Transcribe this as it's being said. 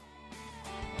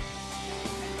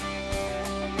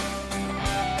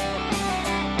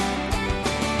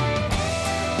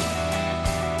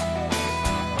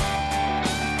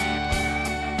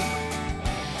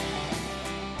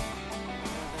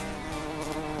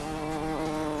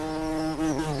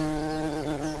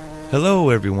Hello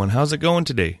everyone, how's it going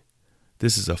today?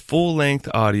 This is a full-length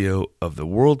audio of the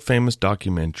world-famous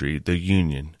documentary, The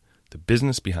Union, The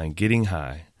Business Behind Getting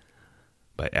High,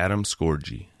 by Adam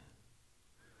Scorgie.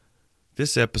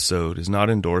 This episode is not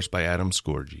endorsed by Adam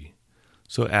Scorgie.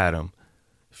 So Adam,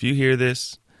 if you hear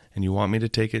this and you want me to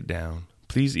take it down,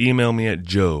 please email me at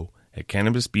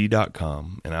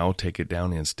joe@cannabisb.com and I will take it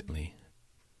down instantly.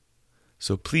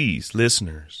 So please,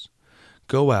 listeners,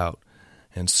 go out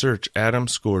and search Adam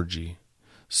Scorgie.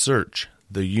 Search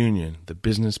The Union, The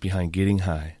Business Behind Getting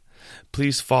High.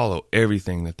 Please follow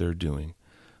everything that they're doing.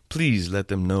 Please let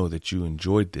them know that you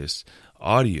enjoyed this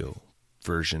audio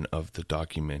version of the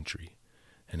documentary.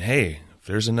 And hey, if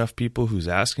there's enough people who's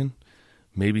asking,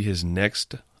 maybe his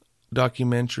next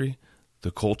documentary,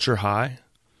 The Culture High,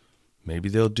 maybe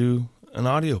they'll do an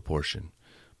audio portion.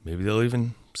 Maybe they'll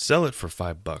even sell it for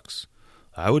 $5.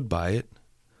 I would buy it.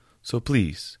 So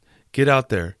please, get out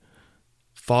there.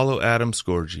 Follow Adam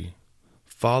Scorgie.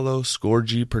 Follow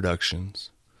Scorgie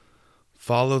Productions.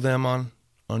 Follow them on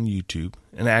YouTube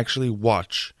and actually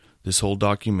watch this whole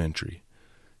documentary.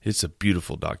 It's a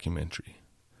beautiful documentary.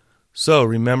 So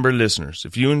remember, listeners,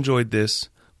 if you enjoyed this,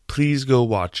 please go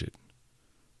watch it.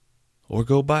 Or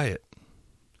go buy it.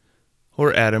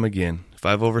 Or Adam again, if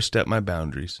I've overstepped my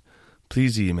boundaries,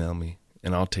 please email me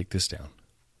and I'll take this down.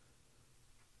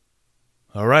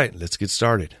 All right, let's get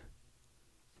started.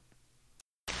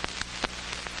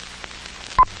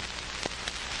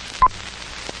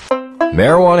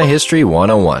 Marijuana History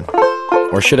 101.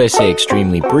 Or should I say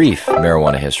extremely brief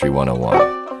Marijuana History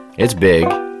 101. It's big,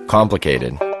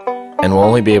 complicated, and we'll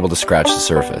only be able to scratch the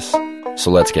surface.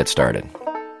 So let's get started.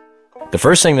 The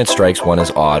first thing that strikes one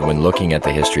as odd when looking at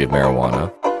the history of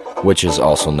marijuana, which is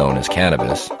also known as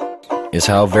cannabis, is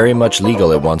how very much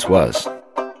legal it once was.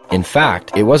 In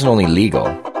fact, it wasn't only legal,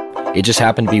 it just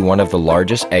happened to be one of the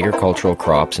largest agricultural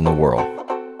crops in the world,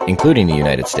 including the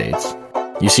United States.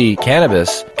 You see,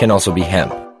 cannabis can also be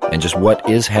hemp. And just what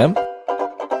is hemp?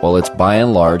 Well, it's by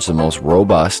and large the most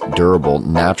robust, durable,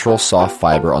 natural soft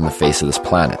fiber on the face of this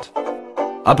planet.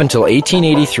 Up until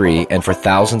 1883, and for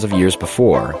thousands of years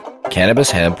before,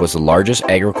 cannabis hemp was the largest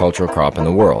agricultural crop in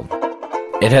the world.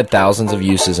 It had thousands of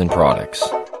uses and products.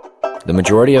 The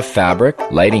majority of fabric,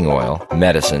 lighting oil,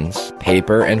 medicines,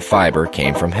 paper, and fiber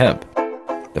came from hemp.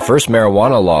 The first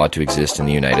marijuana law to exist in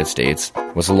the United States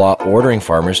was a law ordering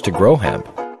farmers to grow hemp.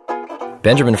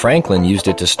 Benjamin Franklin used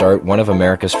it to start one of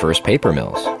America's first paper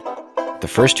mills. The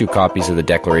first 2 copies of the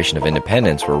Declaration of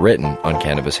Independence were written on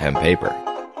cannabis hemp paper.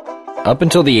 Up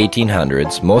until the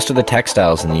 1800s, most of the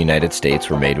textiles in the United States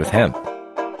were made with hemp.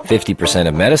 50%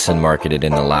 of medicine marketed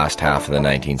in the last half of the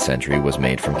 19th century was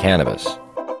made from cannabis.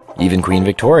 Even Queen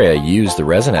Victoria used the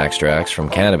resin extracts from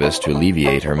cannabis to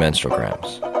alleviate her menstrual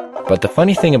cramps. But the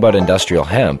funny thing about industrial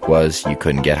hemp was you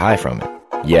couldn't get high from it.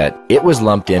 Yet, it was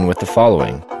lumped in with the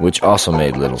following, which also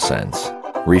made little sense.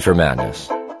 Reefer madness.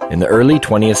 In the early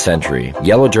 20th century,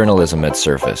 yellow journalism had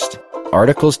surfaced.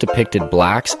 Articles depicted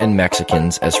blacks and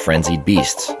Mexicans as frenzied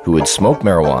beasts who would smoke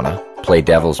marijuana, play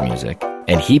devil's music,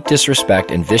 and heap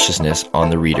disrespect and viciousness on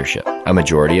the readership, a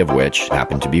majority of which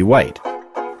happened to be white.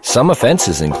 Some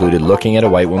offenses included looking at a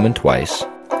white woman twice,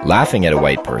 laughing at a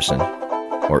white person,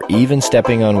 or even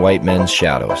stepping on white men's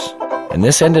shadows. And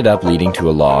this ended up leading to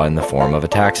a law in the form of a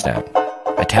tax stamp.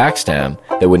 A tax stamp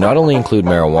that would not only include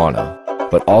marijuana,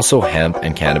 but also hemp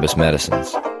and cannabis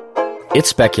medicines. It's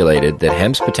speculated that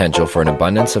hemp's potential for an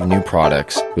abundance of new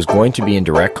products was going to be in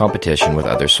direct competition with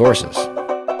other sources.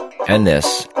 And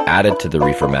this, added to the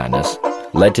reefer madness,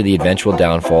 led to the eventual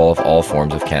downfall of all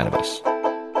forms of cannabis.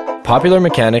 Popular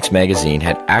Mechanics magazine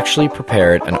had actually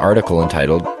prepared an article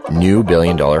entitled New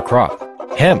Billion-Dollar Crop.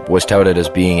 Hemp was touted as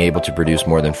being able to produce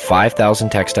more than 5,000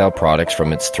 textile products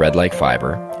from its thread-like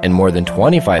fiber and more than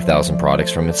 25,000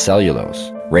 products from its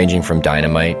cellulose, ranging from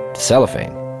dynamite to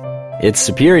cellophane. Its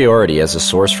superiority as a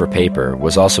source for paper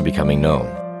was also becoming known,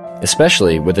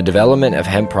 especially with the development of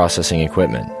hemp processing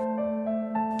equipment.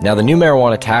 Now, the new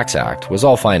Marijuana Tax Act was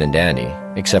all fine and dandy,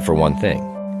 except for one thing.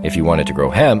 If you wanted to grow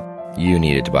hemp, you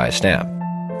needed to buy a stamp,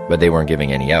 but they weren't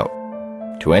giving any out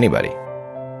to anybody.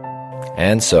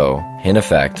 And so, in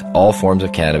effect, all forms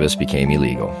of cannabis became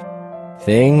illegal.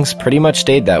 Things pretty much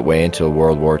stayed that way until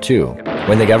World War II,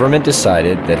 when the government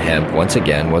decided that hemp once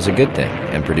again was a good thing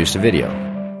and produced a video,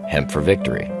 Hemp for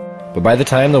Victory. But by the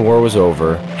time the war was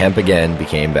over, hemp again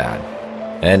became bad.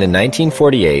 And in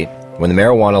 1948, when the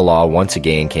marijuana law once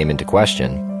again came into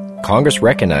question, Congress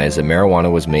recognized that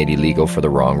marijuana was made illegal for the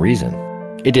wrong reason.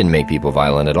 It didn't make people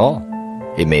violent at all.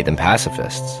 It made them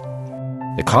pacifists.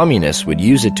 The communists would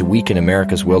use it to weaken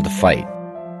America's will to fight.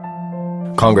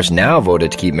 Congress now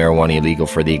voted to keep marijuana illegal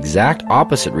for the exact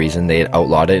opposite reason they had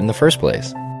outlawed it in the first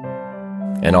place.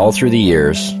 And all through the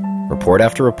years, report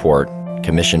after report,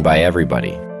 commissioned by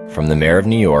everybody, from the mayor of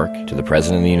New York to the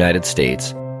president of the United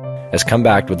States, has come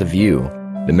back with the view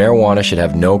that marijuana should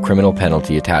have no criminal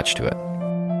penalty attached to it.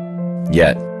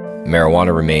 Yet,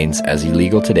 marijuana remains as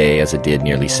illegal today as it did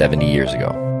nearly 70 years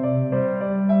ago.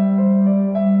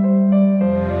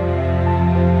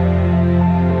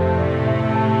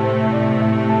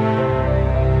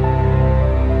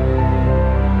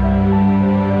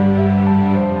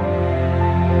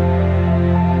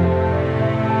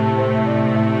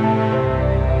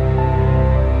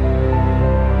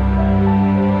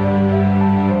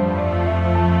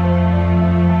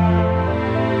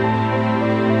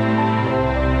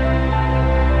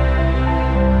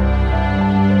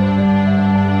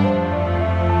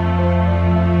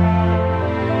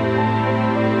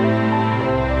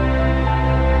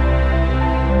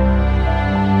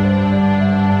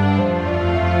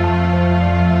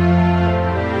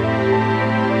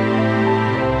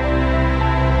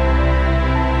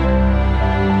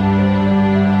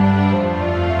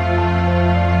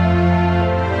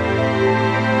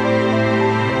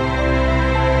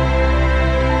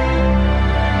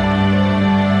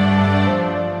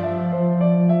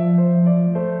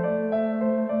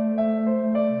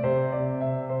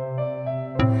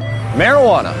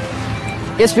 Marijuana.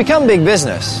 It's become big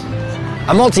business.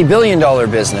 A multi-billion-dollar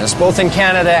business, both in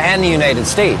Canada and the United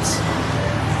States.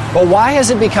 But why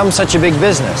has it become such a big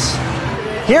business?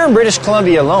 Here in British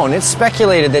Columbia alone, it's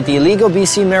speculated that the illegal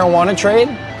BC marijuana trade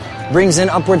brings in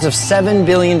upwards of $7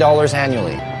 billion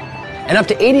annually. And up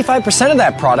to 85% of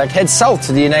that product heads south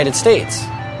to the United States.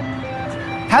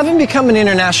 Having become an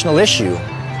international issue,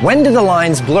 when do the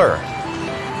lines blur?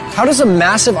 How does a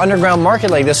massive underground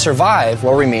market like this survive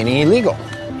while remaining illegal?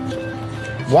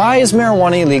 Why is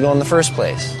marijuana illegal in the first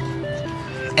place?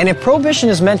 And if prohibition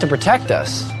is meant to protect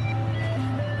us,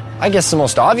 I guess the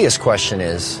most obvious question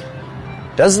is,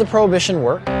 does the prohibition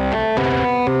work?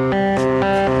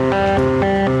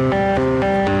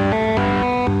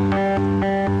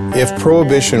 If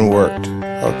prohibition worked,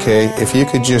 okay, if you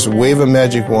could just wave a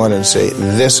magic wand and say,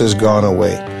 this has gone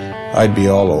away, I'd be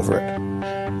all over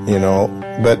it, you know.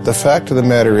 But the fact of the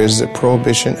matter is that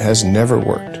prohibition has never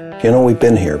worked. You know, we've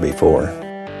been here before.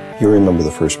 You remember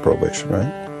the first prohibition,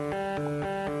 right?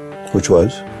 Which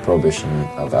was? Prohibition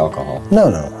of alcohol. No,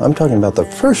 I'm talking about the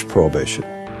first prohibition.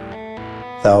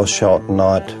 Thou shalt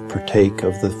not partake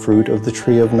of the fruit of the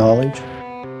tree of knowledge.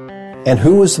 And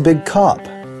who was the big cop?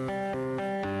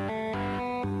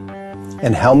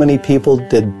 And how many people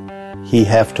did he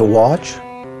have to watch?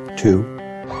 2.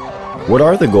 What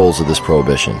are the goals of this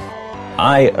prohibition?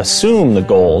 I assume the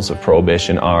goals of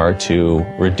prohibition are to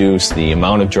reduce the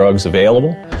amount of drugs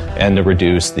available and to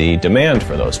reduce the demand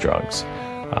for those drugs.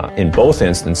 In both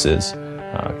instances,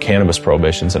 cannabis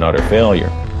prohibition is an utter failure.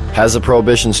 Has the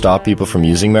prohibition stopped people from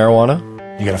using marijuana?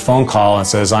 You get a phone call and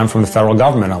says, I'm from the federal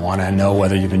government. I want to know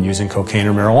whether you've been using cocaine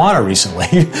or marijuana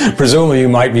recently. Presumably you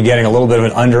might be getting a little bit of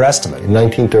an underestimate. In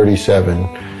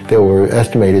 1937, there were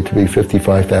estimated to be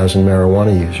 55,000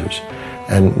 marijuana users.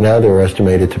 And now they're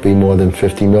estimated to be more than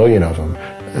 50 million of them.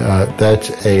 That's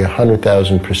a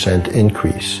 100,000%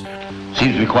 increase.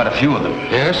 Seems to be quite a few of them.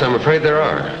 Yes, I'm afraid there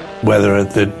are. Whether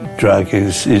the drug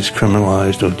is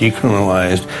criminalized or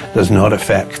decriminalized does not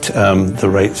affect the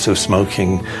rates of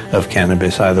smoking of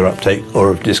cannabis, either uptake or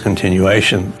of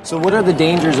discontinuation. So what are the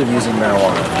dangers of using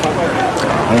marijuana?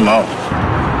 I don't know.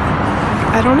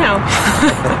 I don't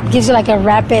know. Gives you like a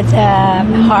rapid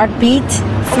heartbeat.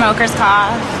 Smoker's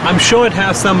cough. I'm sure it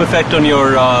has some effect on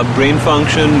your brain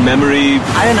function, memory.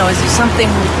 I don't know, is there something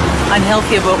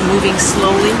unhealthy about moving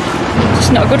slowly? It's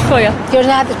not good for you. You're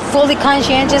not fully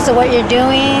conscientious of what you're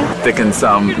doing. Thicken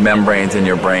some membranes in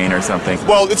your brain or something.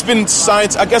 Well, it's been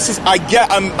science. I guess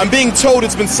I'm being told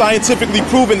it's been scientifically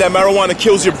proven that marijuana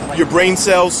kills your brain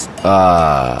cells.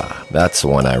 That's the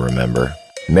one I remember.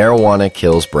 Marijuana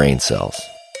kills brain cells.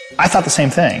 I thought the same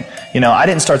thing. I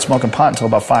didn't start smoking pot until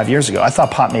about 5 years ago. I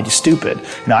thought pot made you stupid.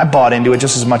 I bought into it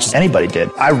just as much as anybody did.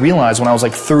 I realized when I was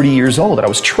like 30 years old that I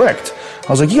was tricked.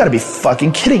 I was like, you gotta be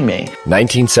fucking kidding me.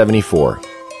 1974,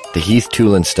 the Heath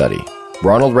Tulin study.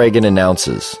 Ronald Reagan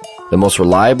announces, the most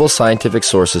reliable scientific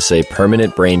sources say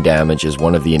permanent brain damage is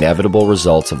one of the inevitable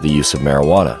results of the use of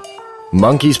marijuana.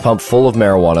 Monkeys pumped full of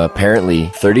marijuana, apparently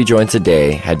 30 joints a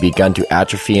day, had begun to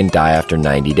atrophy and die after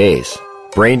 90 days.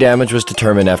 Brain damage was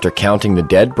determined after counting the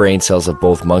dead brain cells of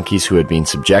both monkeys who had been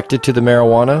subjected to the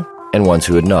marijuana and ones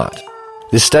who had not.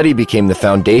 This study became the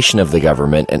foundation of the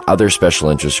government and other special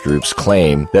interest groups'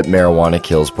 claim that marijuana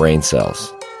kills brain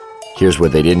cells. Here's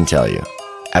what they didn't tell you.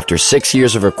 After 6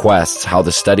 years of requests, how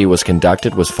the study was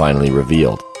conducted was finally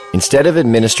revealed. Instead of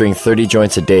administering 30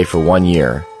 joints a day for 1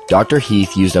 year, Dr.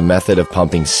 Heath used a method of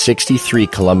pumping 63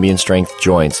 Colombian-strength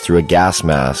joints through a gas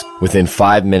mask within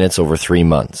 5 minutes over 3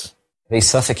 months. They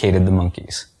suffocated the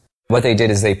monkeys. What they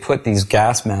did is they put these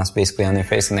gas masks basically on their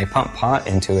face and they pumped pot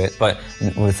into it, but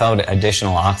without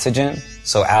additional oxygen.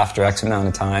 So after X amount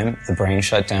of time, the brain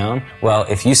shut down. Well,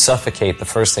 if you suffocate, the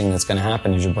first thing that's going to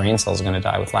happen is your brain cells are going to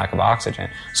die with lack of oxygen.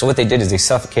 So what they did is they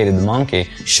suffocated the monkey,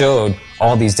 showed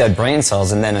all these dead brain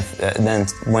cells, and then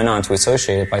went on to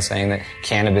associate it by saying that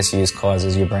cannabis use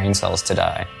causes your brain cells to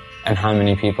die. And how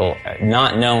many people,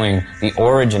 not knowing the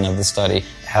origin of the study,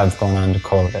 have gone on to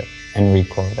quote it and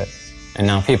re-quote it. And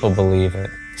now people believe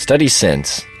it. Studies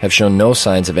since have shown no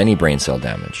signs of any brain cell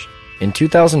damage. In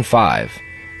 2005,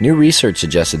 new research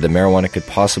suggested that marijuana could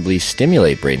possibly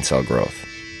stimulate brain cell growth.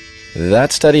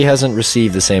 That study hasn't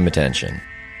received the same attention.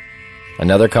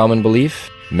 Another common belief,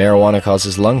 marijuana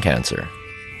causes lung cancer.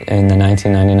 In the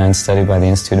 1999 study by the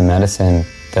Institute of Medicine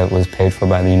that was paid for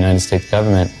by the United States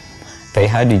government, they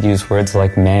had to use words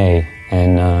like may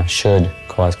and should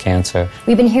cause cancer.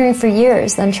 We've been hearing for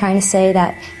years them trying to say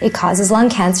that it causes lung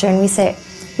cancer, and we say,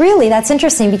 really, that's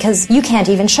interesting because you can't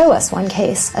even show us one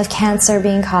case of cancer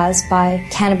being caused by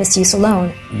cannabis use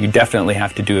alone. You definitely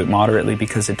have to do it moderately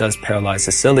because it does paralyze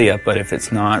the cilia, but if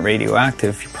it's not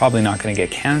radioactive, you're probably not going to get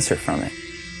cancer from it.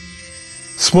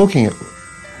 Smoking it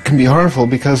can be harmful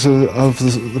because of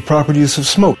the properties of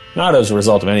smoke. Not as a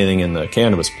result of anything in the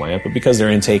cannabis plant, but because they're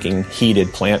intaking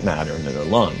heated plant matter into their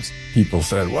lungs. People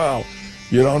said, well,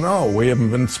 you don't know, we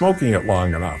haven't been smoking it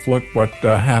long enough. Look what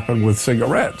happened with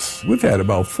cigarettes. We've had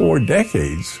about 4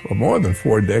 decades, or more than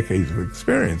 4 decades of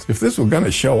experience. If this was going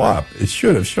to show up, it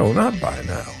should have shown up by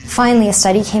now. Finally, a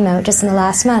study came out just in the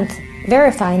last month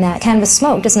verifying that cannabis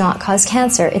smoke does not cause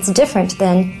cancer. It's different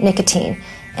than nicotine.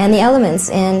 And the elements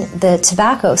in the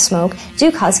tobacco smoke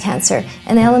do cause cancer,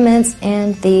 and the elements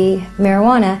in the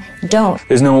marijuana don't.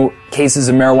 There's no cases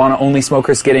of marijuana-only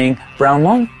smokers getting brown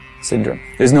lung syndrome.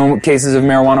 There's no cases of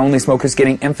marijuana-only smokers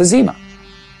getting emphysema.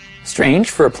 Strange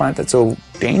for a plant that's so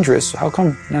dangerous. How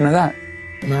come none of that?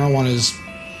 Marijuana is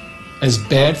as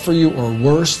bad for you or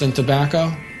worse than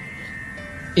tobacco?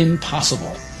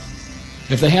 Impossible.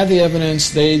 If they had the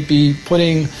evidence, they'd be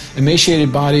putting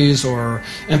emaciated bodies or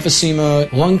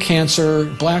emphysema, lung cancer,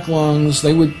 black lungs.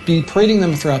 They would be parading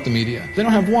them throughout the media. They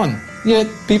don't have one. Yet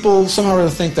people somehow or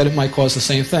other think that it might cause the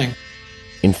same thing.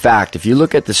 In fact, if you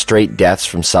look at the straight deaths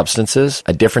from substances,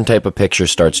 a different type of picture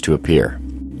starts to appear.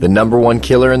 The number one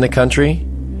killer in the country?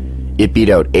 It beat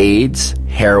out AIDS,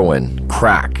 heroin,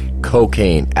 crack,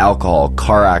 cocaine, alcohol,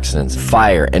 car accidents,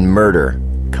 fire, and murder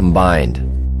combined.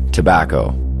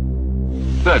 Tobacco.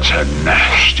 That's a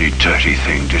nasty, dirty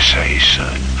thing to say,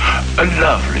 son. A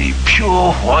lovely,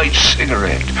 pure white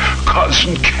cigarette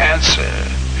causing cancer.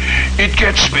 It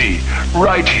gets me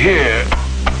right here.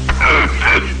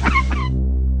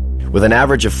 With an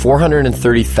average of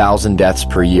 430,000 deaths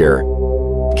per year,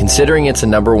 considering it's a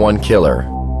number one killer,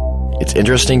 it's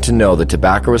interesting to know that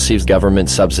tobacco receives government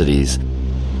subsidies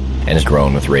and is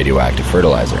grown with radioactive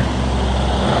fertilizer.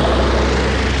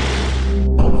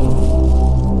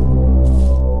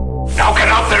 Now get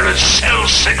out there and sell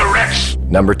cigarettes!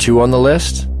 Number 2 on the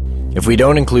list? If we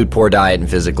don't include poor diet and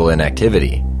physical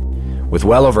inactivity, with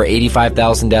well over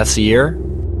 85,000 deaths a year,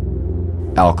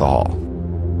 alcohol.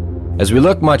 As we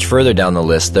look much further down the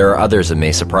list, there are others that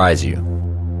may surprise you.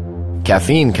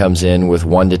 Caffeine comes in with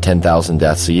 1 to 10,000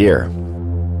 deaths a year.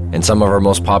 And some of our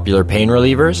most popular pain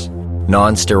relievers,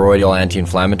 non-steroidal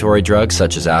anti-inflammatory drugs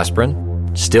such as aspirin,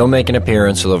 still make an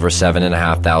appearance with over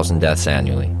 7,500 deaths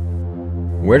annually.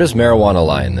 Where does marijuana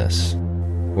lie in this?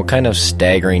 What kind of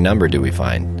staggering number do we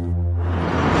find?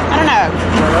 I don't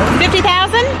know. 50,000?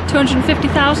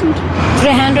 250,000?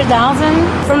 300,000?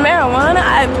 For marijuana,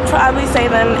 I'd probably say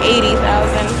then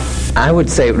 80,000. I would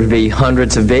say it would be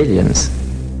hundreds of billions.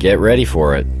 Get ready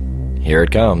for it. Here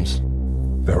it comes.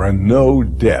 There are no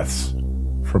deaths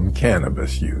from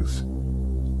cannabis use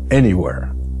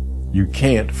anywhere. You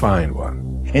can't find one.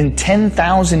 In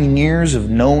 10,000 years of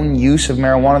known use of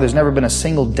marijuana, there's never been a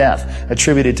single death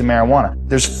attributed to marijuana.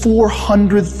 There's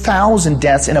 400,000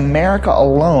 deaths in America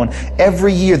alone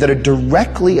every year that are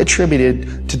directly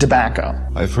attributed to tobacco.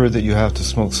 I've heard that you have to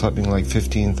smoke something like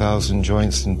 15,000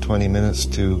 joints in 20 minutes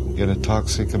to get a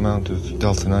toxic amount of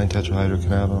delta-9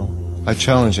 tetrahydrocannabinol. I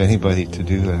challenge anybody to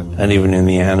do that. And even in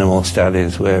the animal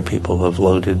studies where people have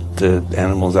loaded the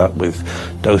animals up with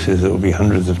doses that would be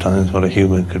hundreds of times what a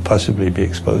human could possibly be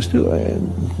exposed to,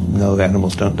 no, the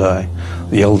animals don't die.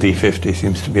 The LD50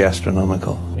 seems to be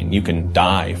astronomical. I mean, You can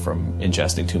die from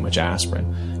ingesting too much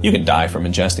aspirin. You can die from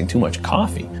ingesting too much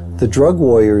coffee. The drug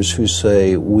warriors who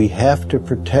say we have to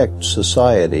protect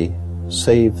society,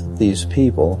 save these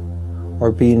people,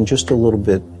 are being just a little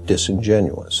bit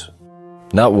disingenuous.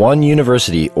 Not one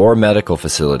university or medical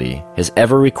facility has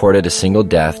ever recorded a single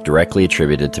death directly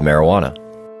attributed to marijuana.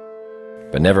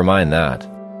 But never mind that.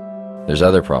 There's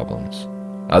other problems,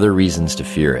 other reasons to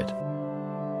fear it.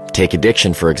 Take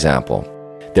addiction, for example.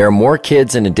 There are more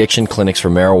kids in addiction clinics for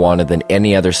marijuana than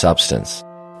any other substance.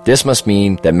 This must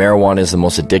mean that marijuana is the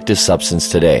most addictive substance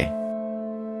today.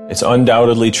 It's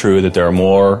undoubtedly true that there are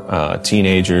more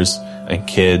teenagers and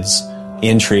kids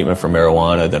in treatment for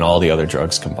marijuana than all the other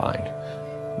drugs combined.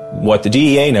 What the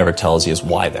DEA never tells you is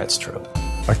why that's true.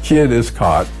 A kid is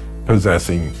caught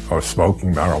possessing or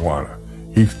smoking marijuana.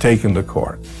 He's taken to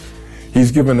court.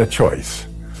 He's given a choice.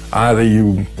 Either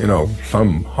you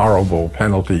some horrible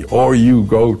penalty, or you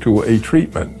go to a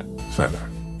treatment center.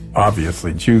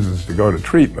 Obviously chooses to go to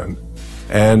treatment,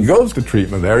 and goes to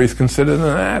treatment there, he's considered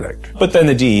an addict. But then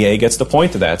the DEA gets to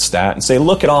point to that stat and say,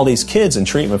 look at all these kids in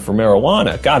treatment for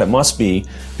marijuana. God, it must be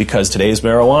because today's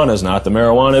marijuana is not the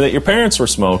marijuana that your parents were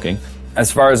smoking. As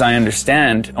far as I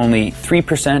understand, only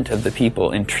 3% of the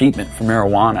people in treatment for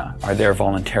marijuana are there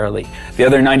voluntarily. The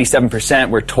other 97%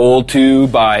 were told to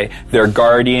by their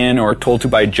guardian or told to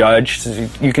by a judge. So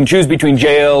you can choose between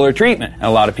jail or treatment. And a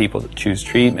lot of people choose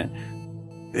treatment.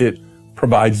 It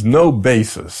provides no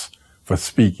basis for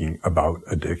speaking about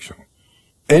addiction.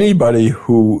 Anybody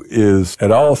who is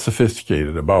at all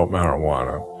sophisticated about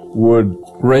marijuana would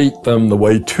rate them the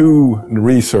way two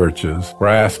researchers were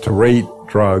asked to rate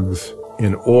drugs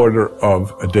in order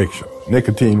of addiction.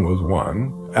 Nicotine was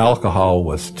 1, alcohol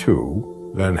was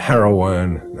 2, then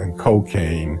heroin, then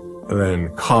cocaine, then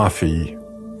coffee,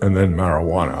 and then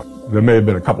marijuana. There may have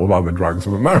been a couple of other drugs,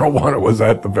 but marijuana was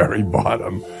at the very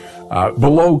bottom,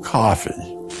 below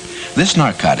coffee. This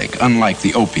narcotic, unlike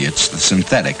the opiates, the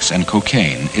synthetics, and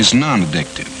cocaine, is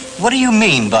non-addictive. What do you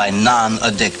mean by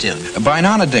non-addictive? By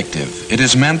non-addictive, it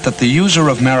is meant that the user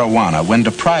of marijuana, when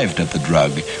deprived of the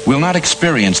drug, will not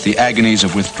experience the agonies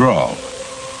of withdrawal.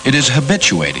 It is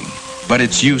habituating, but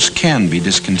its use can be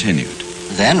discontinued.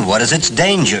 Then what is its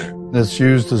danger? It's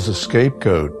used as a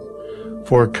scapegoat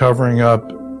for covering up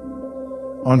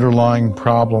underlying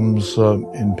problems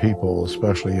in people,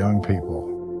 especially young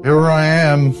people. Here I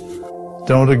am.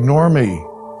 Don't ignore me.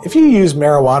 If you use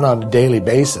marijuana on a daily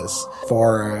basis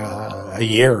for a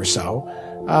year or so,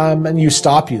 and you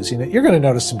stop using it, you're going to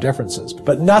notice some differences,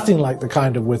 but nothing like the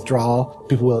kind of withdrawal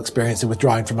people will experience in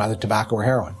withdrawing from either tobacco or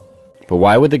heroin. But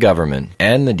why would the government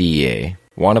and the DEA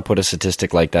want to put a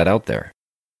statistic like that out there?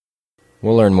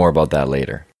 We'll learn more about that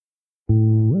later.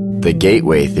 The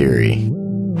gateway theory.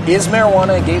 Is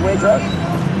marijuana a gateway drug?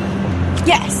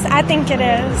 Yes, I think it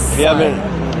is.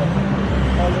 Yeah,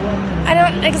 I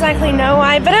don't exactly know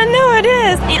why, but I know it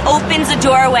is. It opens a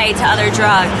doorway to other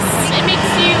drugs. It makes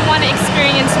you want to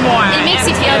experience more. It makes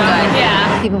you feel good.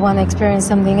 Yeah. People want to experience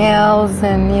something else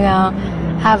and,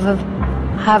 have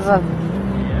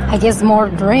I guess, more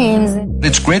dreams.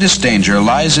 Its greatest danger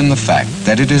lies in the fact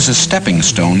that it is a stepping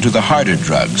stone to the harder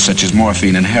drugs, such as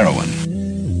morphine and heroin.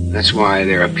 That's why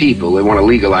there are people that want to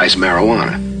legalize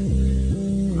marijuana.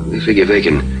 They figure if they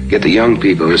can get the young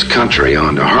people in this country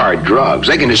onto hard drugs,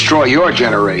 they can destroy your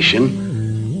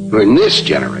generation, or in this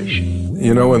generation.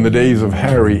 In the days of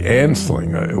Harry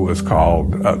Anslinger, it was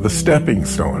called the stepping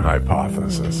stone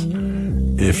hypothesis.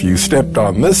 If you stepped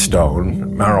on this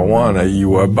stone, marijuana, you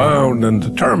were bound and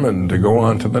determined to go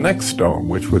on to the next stone,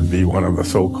 which would be one of the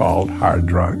so-called hard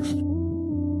drugs.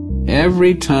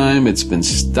 Every time it's been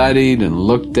studied and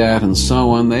looked at and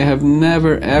so on, they have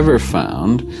never, ever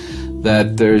found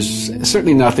that there's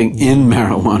certainly nothing in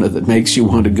marijuana that makes you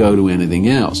want to go to anything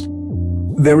else.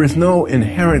 There is no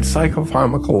inherent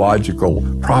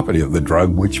psychopharmacological property of the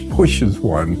drug which pushes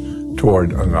one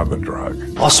toward another drug.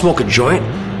 I'll smoke a joint.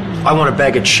 I want a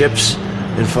bag of chips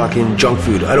and fucking junk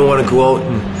food. I don't want to go out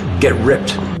and get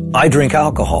ripped. I drink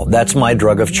alcohol. That's my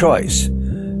drug of choice.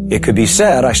 It could be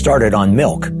said I started on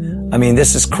milk. I mean,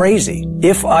 this is crazy.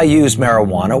 If I use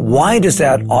marijuana, why does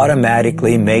that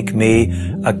automatically make me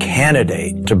a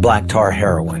candidate to black tar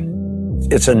heroin?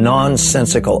 It's a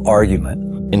nonsensical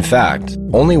argument. In fact,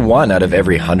 only 1 out of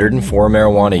every 104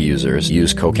 marijuana users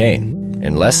use cocaine,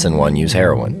 and less than 1 use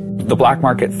heroin. The black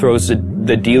market throws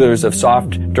the dealers of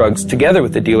soft drugs together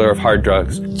with the dealer of hard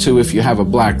drugs. So if you have a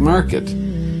black market,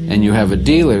 and you have a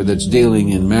dealer that's dealing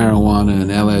in marijuana and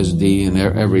LSD and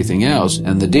everything else,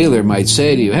 and the dealer might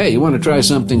say to you, hey, you want to try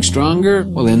something stronger?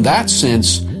 Well, in that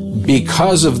sense,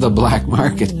 because of the black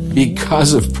market,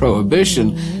 because of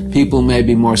prohibition, people may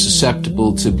be more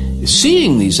susceptible to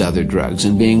seeing these other drugs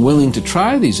and being willing to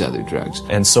try these other drugs.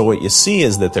 And so what you see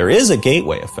is that there is a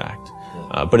gateway effect,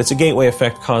 but it's a gateway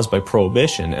effect caused by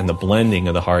prohibition and the blending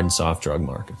of the hard and soft drug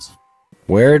markets.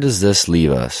 Where does this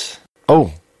leave us?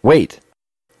 Oh, wait.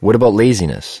 What about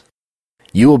laziness?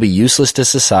 You will be useless to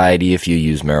society if you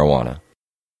use marijuana.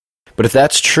 But if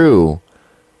that's true,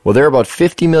 well, there are about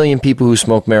 50 million people who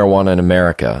smoke marijuana in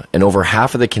America, and over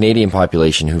half of the Canadian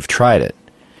population who've tried it.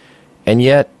 And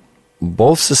yet,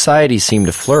 both societies seem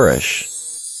to flourish.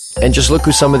 And just look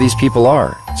who some of these people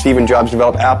are. Stephen Jobs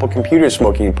developed Apple computers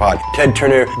smoking pot. Ted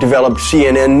Turner developed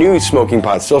CNN News smoking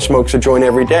pot. Still smokes a joint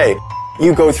every day.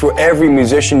 You go through every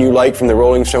musician you like, from the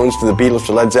Rolling Stones to the Beatles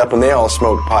to Led Zeppelin, they all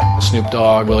smoke pot. Snoop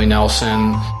Dogg, Willie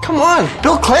Nelson. Come on,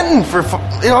 Bill Clinton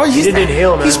He didn't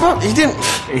inhale, man. He didn't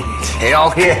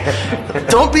inhale. Yeah.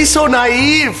 Don't be so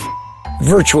naive.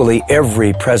 Virtually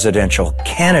every presidential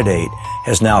candidate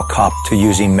has now copped to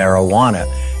using marijuana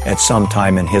at some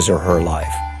time in his or her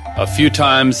life. A few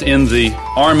times in the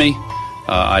Army,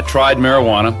 I tried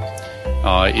marijuana.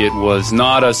 It was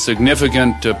not a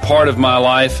significant part of my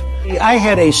life. I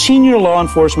had a senior law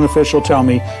enforcement official tell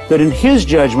me that in his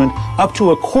judgment, up to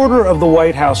a quarter of the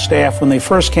White House staff when they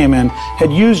first came in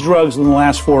had used drugs in the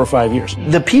last 4 or 5 years.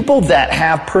 The people that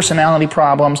have personality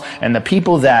problems and the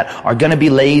people that are going to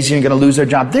be lazy and going to lose their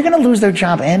job, they're going to lose their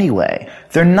job anyway.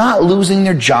 They're not losing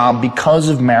their job because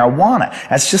of marijuana.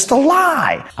 That's just a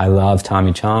lie. I love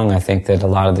Tommy Chong. I think that a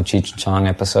lot of the Cheech and Chong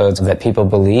episodes that people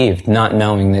believed, not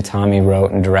knowing that Tommy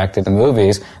wrote and directed the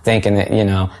movies, thinking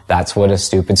that, that's what a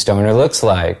stupid stoner looks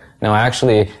like. No,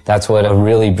 actually, that's what a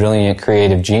really brilliant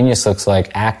creative genius looks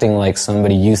like, acting like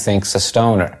somebody you think's a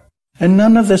stoner. And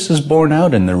none of this is borne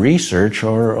out in the research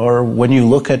or when you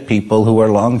look at people who are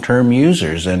long-term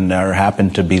users and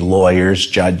happen to be lawyers,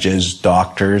 judges,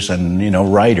 doctors,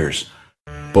 and, writers.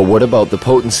 But what about the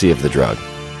potency of the drug?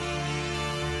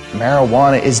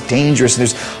 Marijuana is dangerous.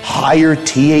 There's higher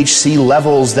THC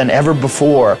levels than ever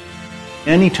before.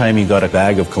 Anytime you got a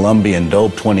bag of Colombian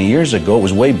dope 20 years ago, it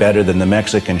was way better than the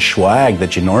Mexican swag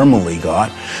that you normally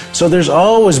got. So there's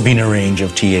always been a range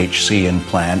of THC in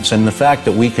plants, and the fact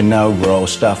that we can now grow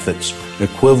stuff that's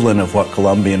equivalent of what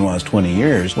Colombian was 20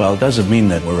 years, well, it doesn't mean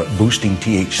that we're boosting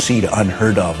THC to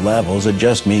unheard of levels. It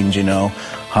just means,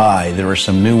 there are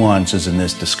some nuances in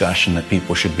this discussion that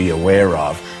people should be aware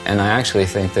of. And I actually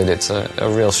think that it's a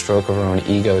real stroke of our own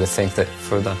ego to think that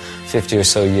for the 50 or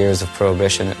so years of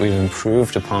prohibition, we've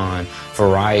improved upon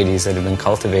varieties that have been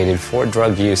cultivated for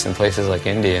drug use in places like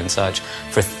India and such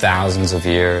for thousands of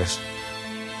years.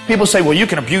 People say, well, you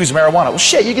can abuse marijuana. Well,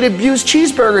 shit, you can abuse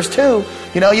cheeseburgers too.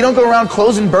 You don't go around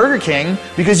closing Burger King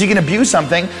because you can abuse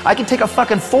something. I can take a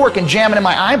fucking fork and jam it in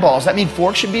my eyeballs. That mean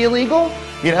forks should be illegal?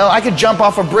 I could jump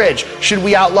off a bridge. Should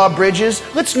we outlaw bridges?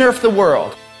 Let's nerf the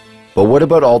world. But what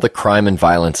about all the crime and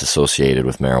violence associated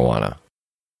with marijuana?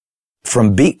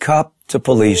 From beat cop to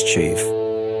police chief,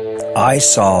 I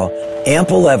saw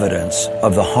ample evidence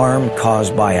of the harm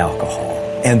caused by alcohol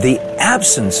and the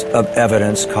absence of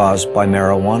evidence caused by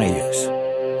marijuana use.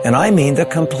 And I mean the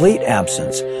complete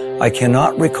absence. I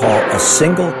cannot recall a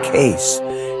single case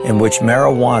in which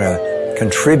marijuana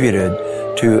contributed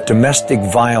to domestic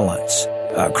violence,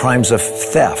 crimes of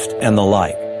theft, and the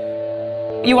like.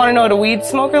 You want to know what a weed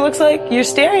smoker looks like? You're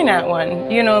staring at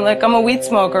one. I'm a weed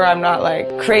smoker. I'm not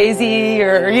crazy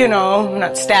or, I'm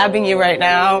not stabbing you right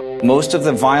now. Most of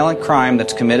the violent crime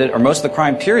that's committed, or most of the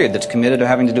crime period that's committed or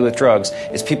having to do with drugs,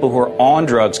 is people who are on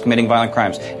drugs committing violent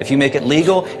crimes. If you make it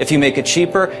legal, if you make it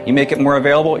cheaper, you make it more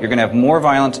available, you're going to have more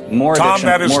violence, more addiction, Tom,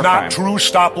 that is more not crime. true.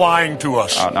 Stop lying to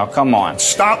us. Oh, now come on.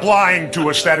 Stop lying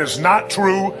to us. That is not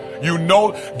true.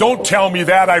 Don't tell me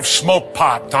that. I've smoked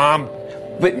pot, Tom.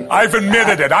 But I've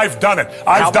admitted it. I've done it.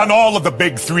 I've done all of the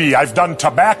big three. I've done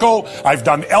tobacco, I've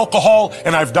done alcohol,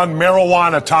 and I've done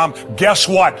marijuana, Tom. Guess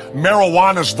what?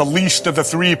 Marijuana's the least of the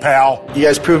three, pal. You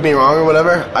guys prove me wrong or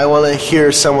whatever. I want to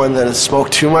hear someone that has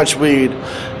smoked too much weed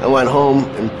and went home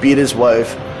and beat his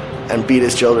wife and beat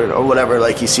his children or whatever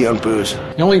like you see on booze.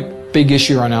 The only big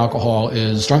issue on alcohol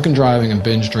is drunken driving and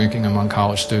binge drinking among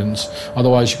college students.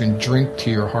 Otherwise, you can drink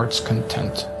to your heart's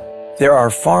content. There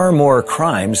are far more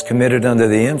crimes committed under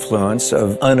the influence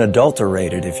of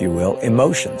unadulterated, if you will,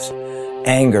 emotions.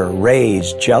 Anger,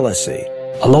 rage, jealousy.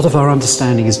 A lot of our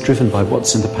understanding is driven by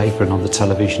what's in the paper and on the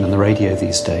television and the radio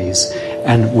these days,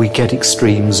 and we get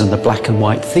extremes, and the black and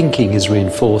white thinking is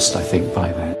reinforced, I think,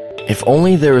 by that. If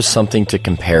only there was something to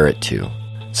compare it to.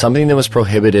 Something that was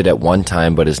prohibited at one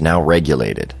time but is now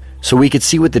regulated. So we could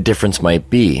see what the difference might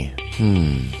be.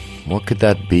 What could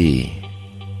that be?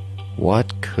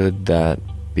 What could that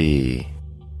be?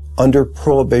 Under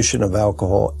prohibition of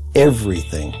alcohol,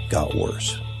 everything got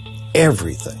worse.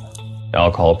 Everything.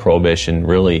 Alcohol prohibition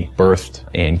really birthed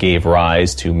and gave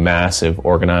rise to massive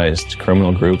organized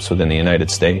criminal groups within the United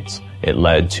States. It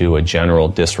led to a general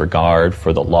disregard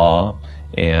for the law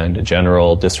and a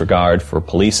general disregard for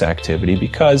police activity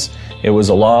because it was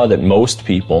a law that most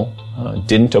people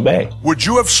didn't obey. Would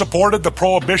you have supported the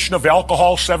prohibition of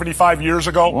alcohol 75 years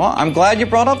ago? Well, I'm glad you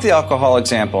brought up the alcohol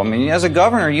example. I mean, as a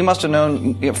governor, you must have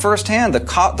known firsthand the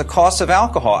cost of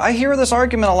alcohol. I hear this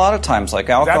argument a lot of times, like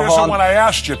alcohol. That isn't what I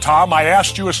asked you, Tom. I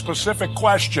asked you a specific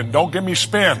question. Don't give me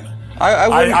spin.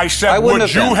 I said,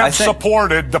 would you have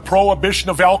supported the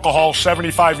prohibition of alcohol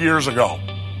 75 years ago?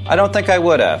 I don't think I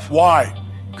would have. Why?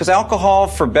 Because alcohol,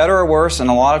 for better or worse, and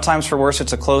a lot of times for worse,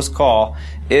 it's a close call,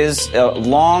 is a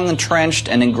long entrenched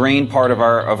and ingrained part of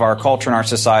our culture and our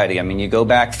society. I mean, you go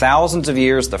back thousands of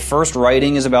years, the first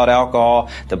writing is about alcohol,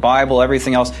 the Bible,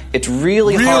 everything else. It's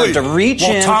really hard to reach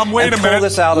in Tom, wait and a pull minute.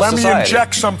 this out of society. Let me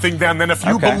inject something then. If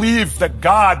you believe that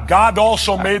God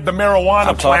also made the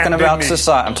marijuana plant,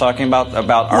 I'm talking about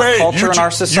our culture and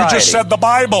our society. You just said the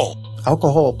Bible.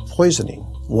 Alcohol poisoning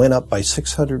went up by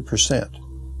 600%.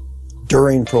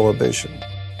 During Prohibition.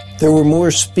 There were more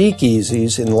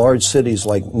speakeasies in large cities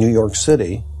like New York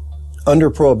City under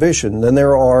Prohibition than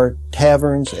there are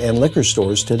taverns and liquor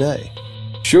stores today.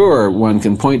 Sure, one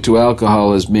can point to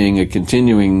alcohol as being a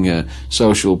continuing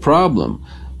social problem,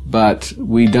 but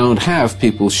we don't have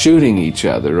people shooting each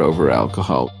other over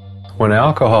alcohol. When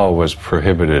alcohol was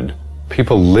prohibited,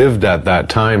 people lived at that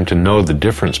time to know the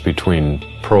difference between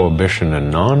prohibition and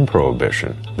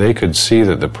non-prohibition. They could see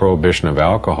that the prohibition of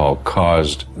alcohol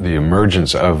caused the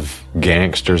emergence of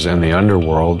gangsters in the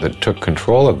underworld that took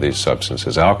control of these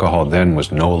substances. Alcohol then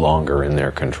was no longer in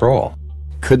their control.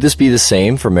 Could this be the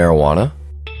same for marijuana?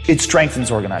 It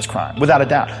strengthens organized crime, without a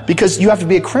doubt, because you have to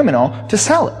be a criminal to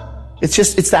sell it.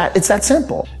 It's that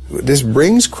simple. This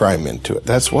brings crime into it.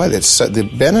 That's why the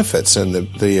benefits and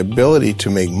the ability to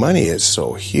make money is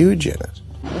so huge in it.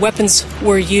 Weapons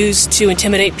were used to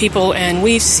intimidate people, and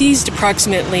we've seized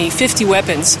approximately 50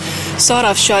 weapons,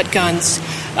 sawed-off shotguns,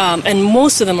 and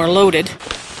most of them are loaded.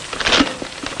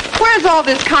 Where's all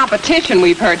this competition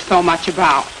we've heard so much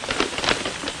about?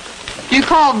 Do you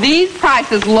call these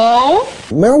prices low?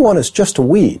 Marijuana is just a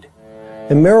weed.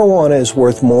 And marijuana is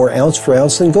worth more ounce for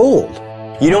ounce than gold.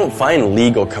 You don't find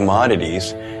legal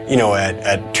commodities,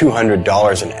 at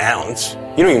 $200 an ounce.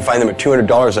 You don't even find them at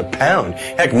 $200 a pound.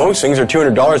 Heck, most things are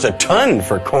 $200 a ton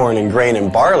for corn and grain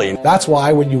and barley. That's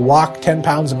why when you walk 10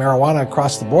 pounds of marijuana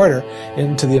across the border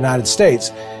into the United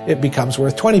States, it becomes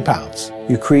worth 20 pounds.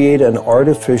 You create an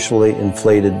artificially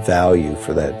inflated value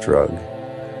for that drug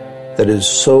that is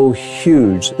so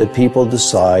huge that people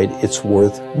decide it's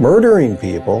worth murdering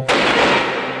people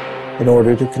in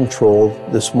order to control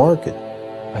this market.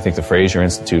 I think the Fraser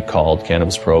Institute called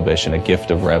cannabis prohibition a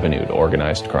gift of revenue to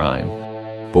organized crime.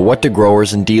 But what do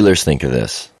growers and dealers think of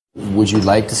this? Would you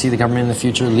like to see the government in the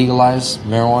future legalize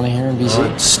marijuana here in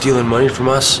BC? Stealing money from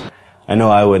us? I know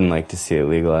I wouldn't like to see it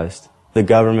legalized. The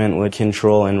government would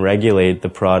control and regulate the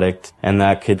product, and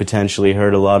that could potentially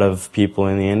hurt a lot of people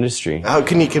in the industry. How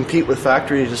can you compete with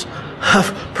factories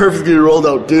have perfectly rolled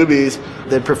out doobies?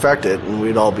 They'd perfect it, and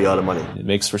we'd all be out of money. It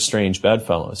makes for strange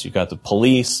bedfellows. You've got the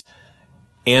police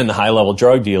and the high-level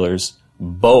drug dealers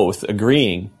both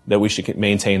agreeing that we should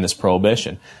maintain this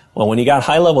prohibition. Well, when you got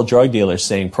high-level drug dealers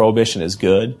saying prohibition is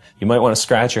good, you might want to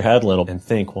scratch your head a little and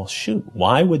think, well, shoot,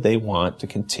 why would they want to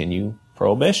continue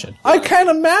prohibition? I can't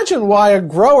imagine why a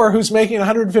grower who's making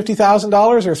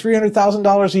 $150,000 or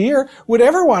 $300,000 a year would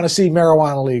ever want to see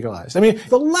marijuana legalized. I mean,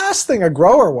 the last thing a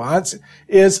grower wants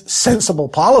is sensible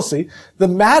policy. The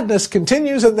madness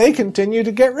continues and they continue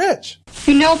to get rich.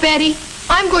 You know, Betty,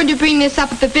 I'm going to bring this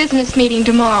up at the business meeting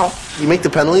tomorrow. You make the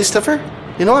penalties stiffer?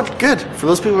 You know what? Good. For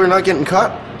those people who are not getting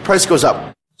caught, price goes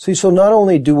up. See, so not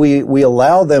only do we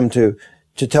allow them to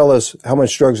tell us how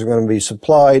much drugs are going to be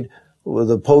supplied,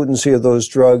 the potency of those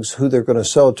drugs, who they're going to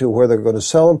sell to, where they're going to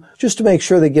sell them, just to make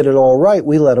sure they get it all right,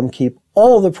 we let them keep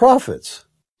all the profits.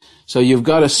 So you've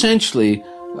got essentially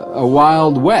a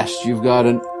Wild West. You've got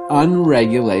an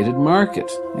unregulated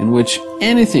market in which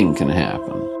anything can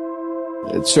happen.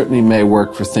 It certainly may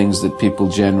work for things that people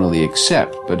generally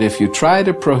accept, but if you try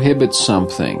to prohibit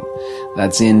something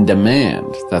that's in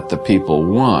demand, that the people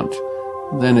want,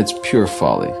 then it's pure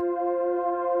folly.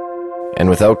 And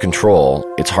without control,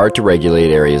 it's hard to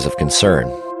regulate areas of concern,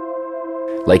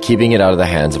 like keeping it out of the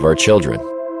hands of our children.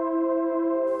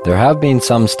 There have been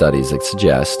some studies that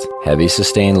suggest heavy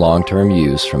sustained long-term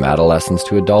use from adolescence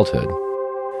to adulthood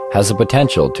has the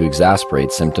potential to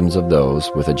exacerbate symptoms of those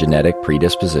with a genetic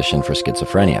predisposition for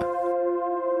schizophrenia.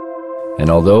 And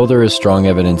although there is strong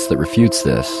evidence that refutes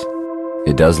this,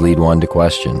 it does lead one to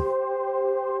question.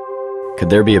 Could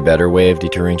there be a better way of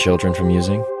deterring children from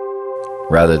using,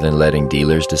 rather than letting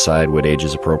dealers decide what age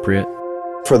is appropriate?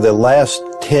 For the last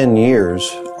 10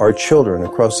 years, our children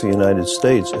across the United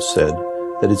States have said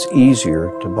that it's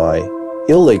easier to buy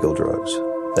illegal drugs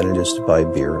than it is to buy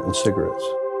beer and cigarettes.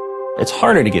 It's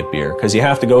harder to get beer because you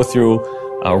have to go through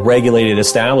a regulated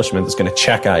establishment that's going to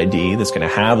check ID, that's going to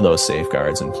have those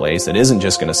safeguards in place, that isn't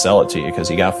just going to sell it to you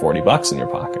because you got $40 in your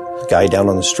pocket. The guy down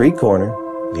on the street corner,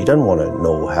 he doesn't want to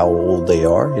know how old they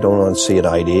are. He don't want to see an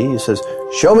ID. He says,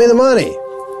 show me the money.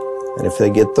 And if they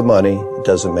get the money, it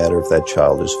doesn't matter if that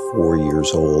child is 4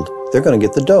 years old. They're going to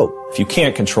get the dope. If you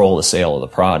can't control the sale of the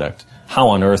product, how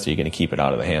on earth are you going to keep it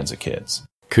out of the hands of kids?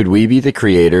 Could we be the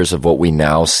creators of what we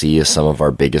now see as some of our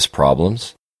biggest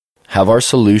problems? Have our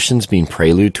solutions been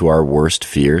prelude to our worst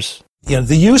fears? You know,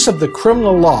 the use of the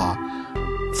criminal law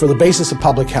for the basis of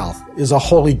public health is a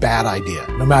wholly bad idea,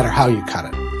 no matter how you cut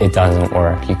it. It doesn't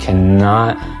work. You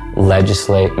cannot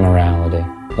legislate morality.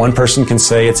 One person can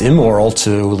say it's immoral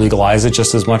to legalize it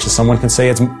just as much as someone can say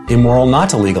it's immoral not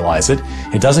to legalize it.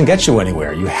 It doesn't get you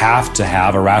anywhere. You have to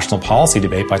have a rational policy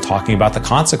debate by talking about the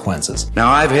consequences.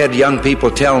 Now, I've had young people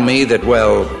tell me that,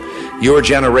 well, your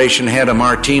generation had a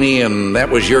martini and that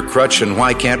was your crutch, and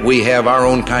why can't we have our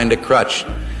own kind of crutch?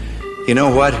 You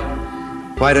know what?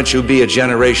 Why don't you be a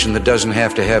generation that doesn't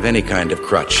have to have any kind of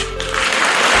crutch?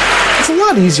 It's a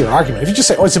lot easier argument. If you just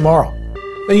say, oh, it's immoral,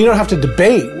 then you don't have to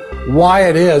debate why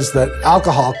it is that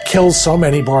alcohol kills so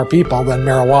many more people than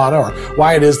marijuana, or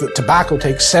why it is that tobacco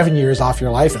takes 7 years off your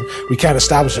life and we can't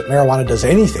establish that marijuana does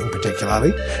anything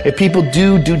particularly. If people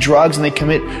do drugs and they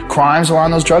commit crimes around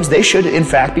those drugs, they should in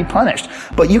fact be punished.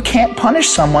 But you can't punish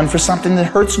someone for something that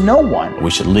hurts no one.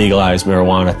 We should legalize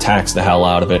marijuana, tax the hell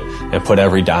out of it, and put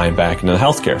every dime back into the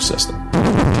healthcare system.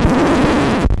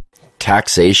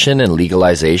 Taxation and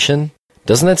legalization?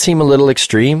 Doesn't that seem a little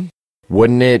extreme?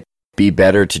 Wouldn't it be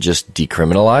better to just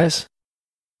decriminalize?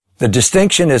 The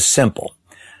distinction is simple.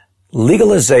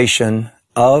 Legalization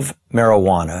of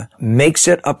marijuana makes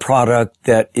it a product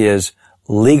that is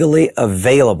legally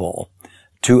available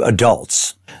to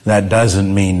adults. That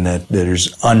doesn't mean that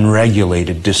there's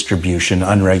unregulated distribution,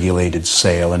 unregulated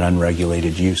sale, and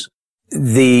unregulated use.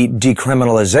 The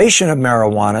decriminalization of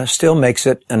marijuana still makes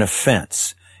it an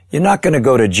offense. You're not going to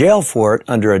go to jail for it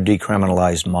under a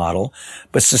decriminalized model,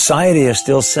 but society is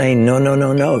still saying no, no,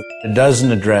 no, no. It doesn't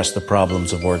address the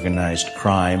problems of organized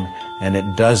crime, and it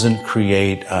doesn't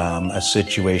create a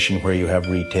situation where you have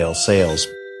retail sales.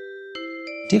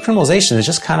 Decriminalization is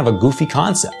just kind of a goofy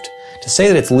concept. To say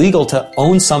that it's legal to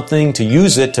own something, to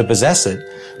use it, to possess it,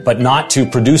 but not to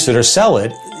produce it or sell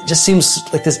it, just seems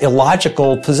like this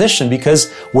illogical position,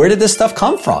 because where did this stuff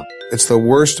come from? It's the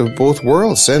worst of both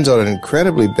worlds. Sends out an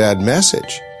incredibly bad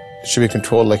message. It should be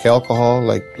controlled like alcohol,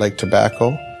 like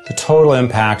tobacco. The total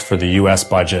impact for the U.S.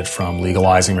 budget from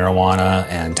legalizing marijuana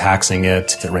and taxing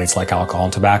it at rates like alcohol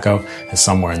and tobacco is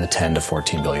somewhere in the $10 to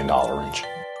 $14 billion range.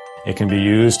 It can be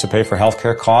used to pay for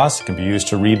healthcare costs. It can be used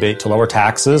to rebate to lower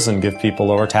taxes and give people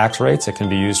lower tax rates. It can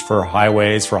be used for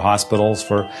highways, for hospitals,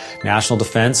 for national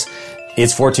defense.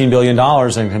 It's $14 billion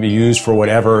and can be used for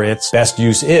whatever its best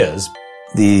use is.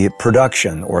 The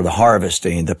production or the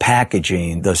harvesting, the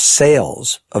packaging, the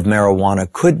sales of marijuana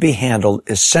could be handled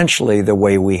essentially the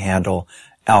way we handle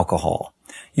alcohol.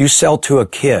 You sell to a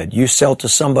kid, you sell to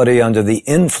somebody under the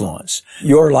influence,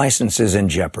 your license is in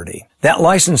jeopardy. That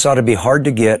license ought to be hard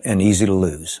to get and easy to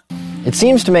lose. It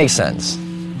seems to make sense.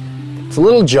 It's a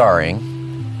little jarring,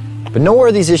 but nowhere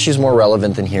are these issues more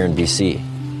relevant than here in BC.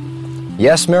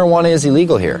 Yes, marijuana is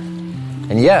illegal here.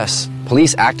 And yes,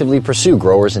 police actively pursue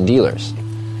growers and dealers.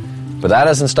 But that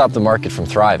doesn't stop the market from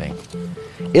thriving.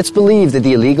 It's believed that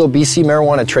the illegal BC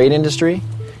marijuana trade industry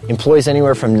employs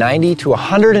anywhere from 90 to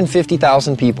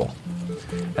 150,000 people.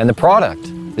 And the product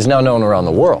is now known around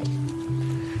the world.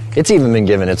 It's even been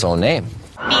given its own name.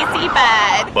 BC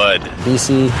Bud. Bud.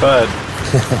 BC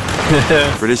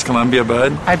Bud. British Columbia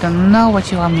Bud. I don't know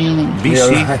what you are meaning.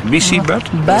 BC Bud?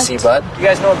 BC Bud. You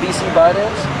guys know what BC Bud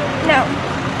is? No.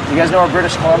 You guys know where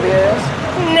British Columbia is?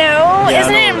 No. Yeah,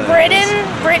 Isn't it in Britain?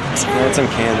 Britain? No, it's in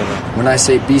Canada. When I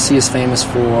say BC is famous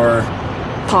for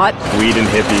pot, weed and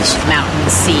hippies, mountain,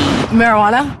 sea,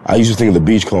 marijuana. I used to think of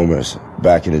the beachcombers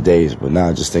back in the days, but now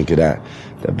I just think of that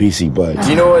BC Bud. Do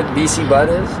you know what BC Bud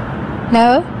is?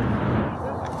 No.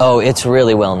 Oh, it's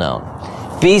really well known.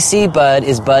 BC Bud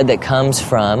is bud that comes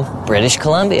from British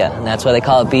Columbia, and that's why they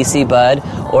call it BC Bud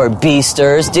or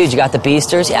Beasters. Dude, you got the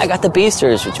Beasters? Yeah, I got the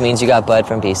Beasters, which means you got bud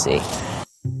from BC.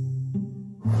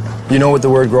 You know what the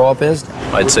word grow up is?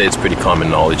 I'd say it's pretty common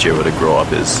knowledge here what a grow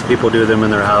up is. People do them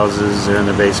in their houses or in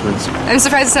their basements. I'm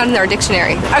surprised it's not in their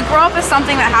dictionary. A grow up is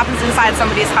something that happens inside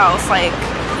somebody's house, like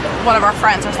one of our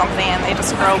friends or something, and they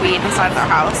just grow weed inside their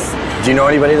house. Do you know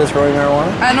anybody that's growing marijuana?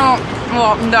 I don't,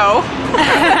 well, no.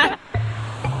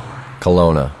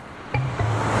 Kelowna.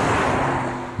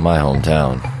 My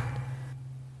hometown.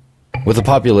 With a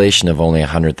population of only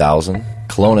 100,000,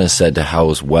 Kelowna is said to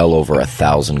house well over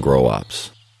 1,000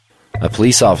 grow-ops. A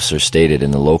police officer stated in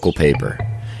the local paper,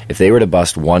 if they were to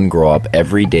bust one grow-op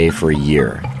every day for a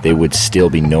year, they would still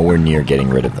be nowhere near getting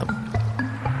rid of them.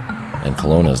 And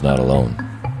Kelowna is not alone.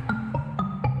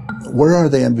 Where are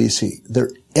they in BC? They're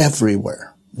everywhere.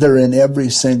 They're in every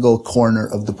single corner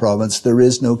of the province. There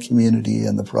is no community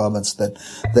in the province that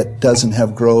doesn't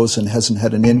have grows and hasn't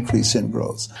had an increase in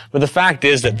grows. But the fact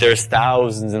is that there's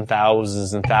thousands and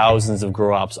thousands and thousands of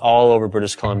grow-ops all over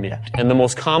British Columbia. And the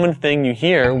most common thing you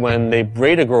hear when they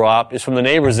raid a grow-op is from the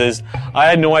neighbors is, I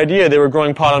had no idea they were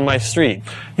growing pot on my street.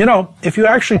 You know, if you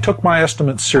actually took my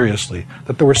estimates seriously,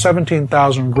 that there were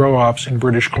 17,000 grow-ops in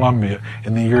British Columbia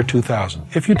in the year 2000,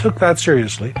 if you took that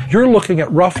seriously, you're looking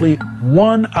at roughly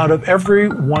 1 out of every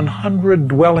 100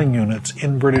 dwelling units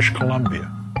in British Columbia.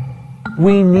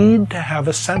 We need to have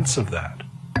a sense of that.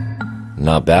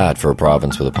 Not bad for a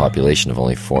province with a population of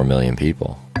only 4 million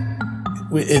people.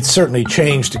 It's certainly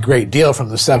changed a great deal from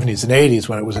the 70s and 80s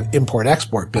when it was an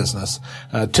import-export business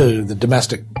to the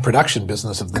domestic production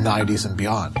business of the 90s and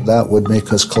beyond. That would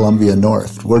make us Columbia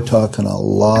North. We're talking a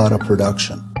lot of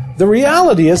production. The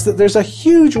reality is that there's a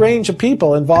huge range of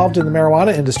people involved in the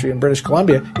marijuana industry in British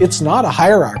Columbia. It's not a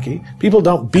hierarchy. People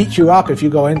don't beat you up if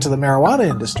you go into the marijuana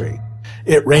industry.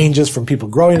 It ranges from people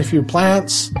growing a few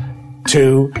plants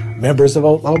to members of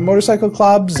motorcycle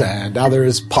clubs and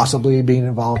others possibly being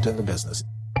involved in the business.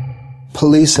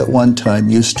 Police at one time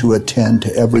used to attend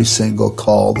to every single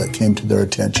call that came to their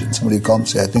attention. Somebody would call and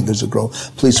say, I think there's a grow.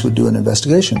 Police would do an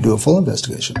investigation, do a full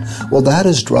investigation. Well, that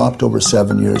has dropped over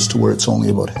 7 years to where it's only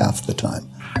about half the time.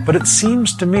 But it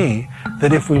seems to me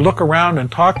that if we look around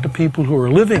and talk to people who are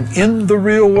living in the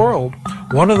real world,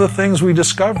 one of the things we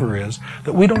discover is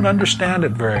that we don't understand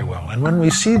it very well. And when we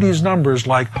see these numbers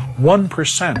like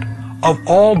 1% of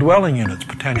all dwelling units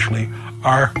potentially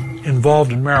are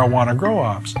involved in marijuana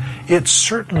grow-ops, it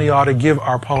certainly ought to give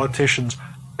our politicians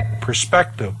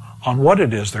perspective on what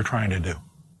it is they're trying to do.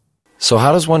 So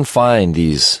how does one find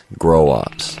these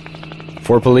grow-ops?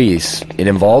 For police, it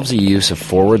involves the use of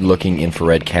forward-looking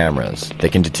infrared cameras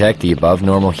that can detect the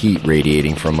above-normal heat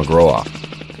radiating from a grow-op,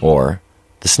 or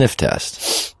the sniff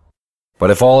test.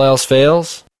 But if all else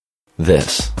fails,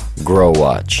 this, Grow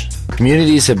Watch.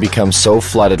 Communities have become so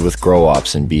flooded with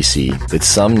grow-ops in BC that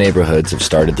some neighborhoods have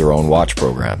started their own watch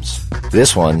programs.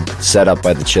 This one, set up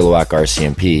by the Chilliwack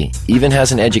RCMP, even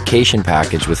has an education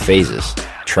package with phases: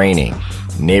 training,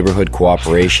 neighborhood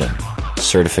cooperation,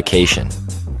 certification.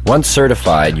 Once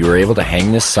certified, you are able to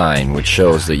hang this sign which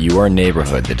shows that you are a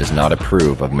neighborhood that does not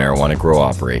approve of marijuana grow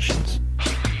operations.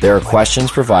 There are questions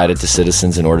provided to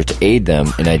citizens in order to aid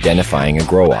them in identifying a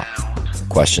grow-op.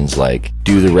 Questions like,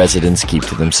 do the residents keep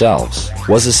to themselves?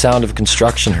 Was the sound of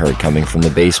construction heard coming from the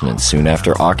basement soon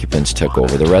after occupants took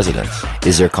over the residence?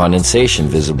 Is there condensation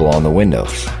visible on the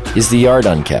windows? Is the yard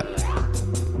unkept?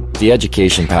 The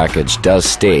education package does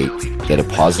state that a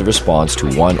positive response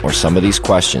to one or some of these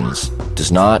questions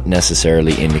does not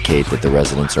necessarily indicate that the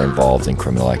residents are involved in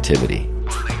criminal activity.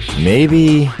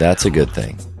 Maybe that's a good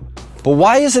thing. But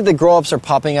why is it that grow-ups are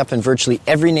popping up in virtually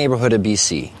every neighborhood of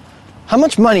BC? How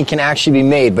much money can actually be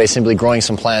made by simply growing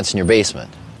some plants in your basement?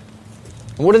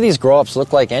 And what do these grow-ups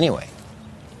look like anyway?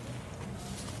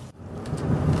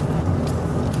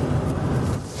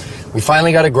 We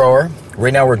finally got a grower.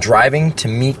 Right now we're driving to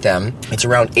meet them. It's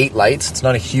around 8 lights. It's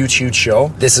not a huge show.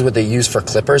 This is what they use for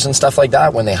clippers and stuff like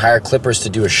that. When they hire clippers to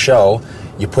do a show,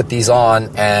 you put these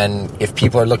on, and if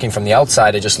people are looking from the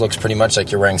outside, it just looks pretty much like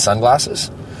you're wearing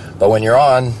sunglasses. But when you're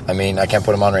on, I mean, I can't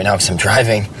put them on right now because I'm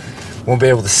driving. Won't be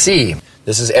able to see.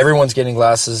 This is everyone's getting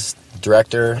glasses.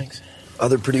 Director, thanks.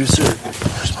 Other producer.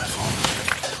 Where's my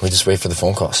phone? We just wait for the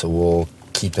phone call, so we'll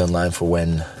keep in line for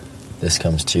when this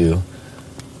comes to.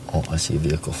 Oh, I see a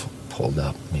vehicle pulled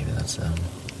up. Maybe that's them.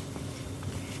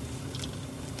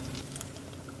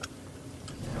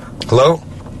 Hello?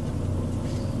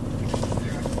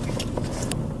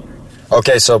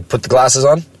 Okay, so put the glasses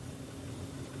on.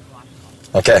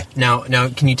 Okay. Now,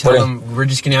 can you tell them we're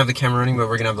just going to have the camera running, but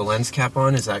we're going to have the lens cap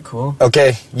on? Is that cool?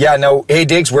 Okay. Yeah, no. Hey,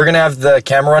 Diggs, we're going to have the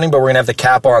camera running, but we're going to have the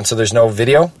cap on, so there's no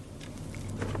video.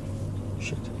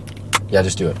 Shit. Yeah,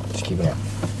 just do it. Just keep it on.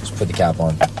 Just put the cap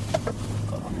on.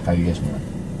 How are you guys doing?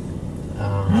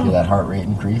 Feel that heart rate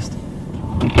increased? So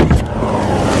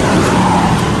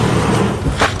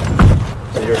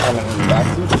you're coming in the back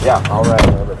seat? Yeah, all right.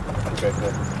 Okay,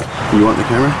 good. You want the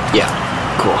camera? Yeah,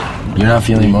 cool. You're not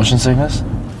feeling motion sickness?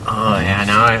 Oh yeah,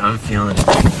 now I'm feeling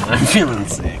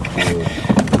sick.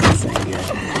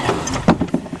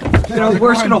 You know,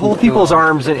 we're just going to hold people's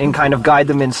arms and kind of guide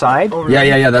them inside.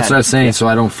 Yeah, that's what I was saying, so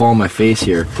I don't fall on my face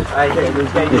here.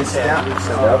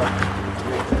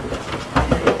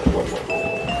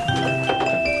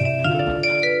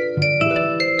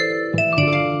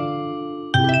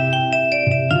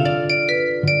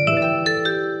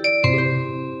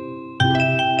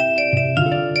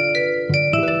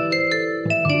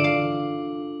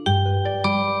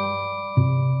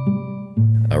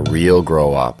 A real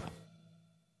grow-op.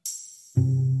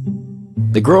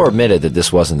 The grower admitted that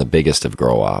this wasn't the biggest of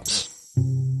grow-ops.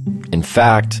 In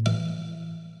fact,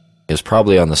 it was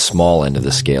probably on the small end of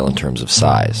the scale in terms of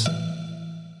size.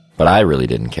 But I really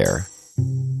didn't care.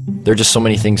 There are just so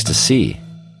many things to see.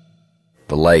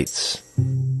 The lights,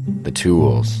 the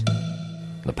tools,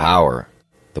 the power,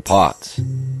 the pots,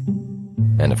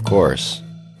 and of course,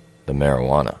 the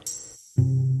marijuana.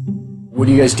 What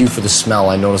do you guys do for the smell?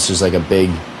 I noticed there's like a big...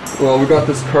 Well, we got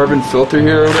this carbon filter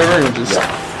here or whatever, and it just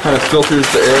kind of filters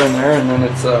the air in there, and then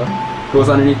it goes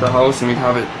underneath the house, and we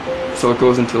have it so it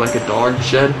goes into like a dog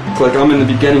shed. It's like I'm in the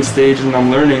beginning stages and I'm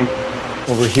learning.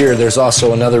 Over here, there's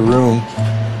also another room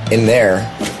in there.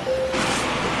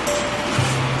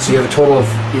 So you have a total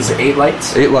of, is it 8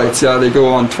 lights? 8 lights, yeah, they go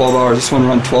on 12 hours. This one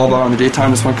runs 12 hours in the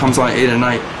daytime, this one comes on 8 at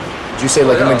night. Did you say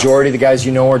like the majority of the guys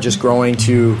you know are just growing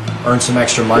to earn some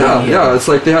extra money? Yeah, it's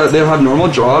like they have normal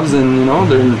jobs, and you know,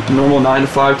 they're normal 9 to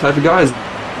 5 type of guys.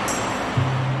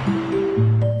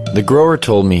 The grower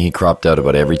told me he cropped out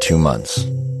about every 2 months,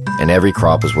 and every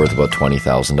crop was worth about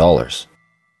 $20,000.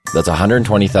 That's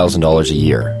 $120,000 a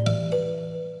year.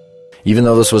 Even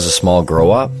though this was a small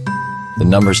grow-up, the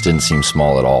numbers didn't seem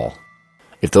small at all.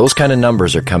 If those kind of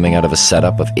numbers are coming out of a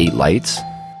setup of 8 lights,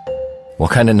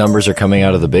 what kind of numbers are coming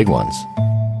out of the big ones?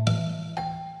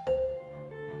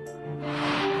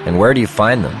 And where do you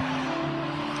find them?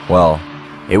 Well,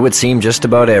 it would seem just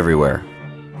about everywhere.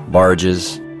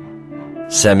 Barges,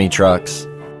 semi-trucks.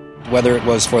 Whether it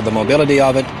was for the mobility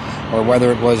of it, or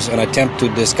whether it was an attempt to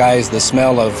disguise the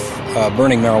smell of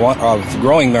burning marijuana, of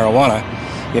growing marijuana,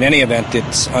 in any event,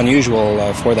 it's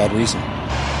unusual for that reason.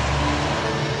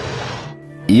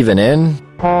 Even in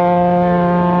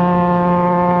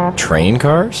train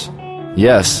cars?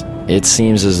 Yes, it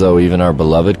seems as though even our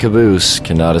beloved caboose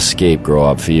cannot escape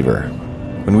grow-up fever.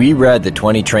 When we read that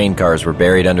 20 train cars were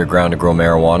buried underground to grow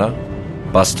marijuana,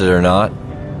 busted or not,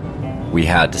 we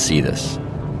had to see this.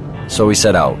 So we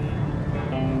set out.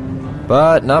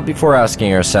 But not before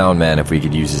asking our sound man if we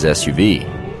could use his SUV,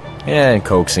 and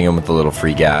coaxing him with a little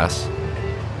free gas.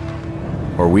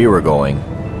 Where we were going,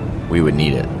 we would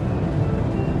need it.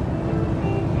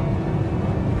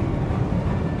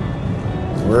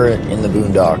 We're in the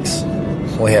boondocks,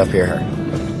 way up here.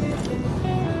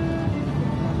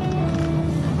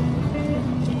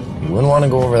 You wouldn't want to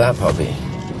go over that puppy.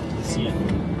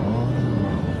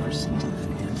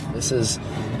 This is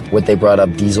what they brought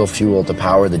up diesel fuel to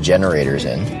power the generators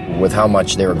in. With how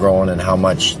much they were growing and how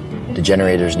much the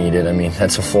generators needed, I mean,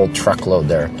 that's a full truckload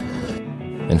there.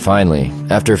 And finally,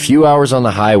 after a few hours on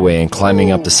the highway and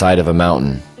climbing up the side of a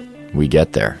mountain, we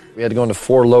get there. We had to go into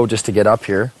 4 low just to get up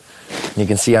here. And you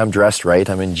can see I'm dressed right.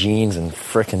 I'm in jeans and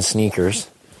frickin' sneakers.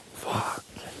 Fuck.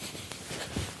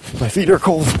 My feet are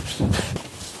cold.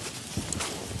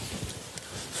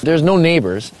 There's no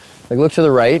neighbors. Like, look to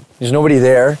the right. There's nobody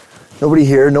there. Nobody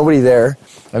here, nobody there.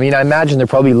 I mean, I imagine they're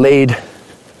probably laid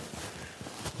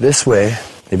this way.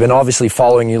 They've been obviously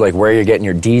following you, like where you're getting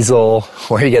your diesel,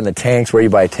 where you're getting the tanks, where you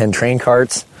buy 10 train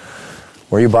carts,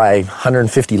 where you buy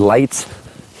 150 lights.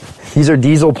 These are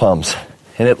diesel pumps.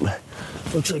 And it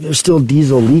looks like there's still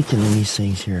diesel leaking in these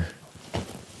things here.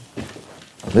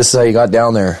 This is how you got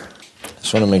down there.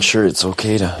 Just want to make sure it's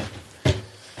okay to go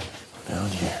down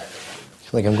here. I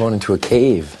feel like I'm going into a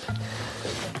cave.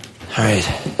 All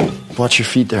right. Watch your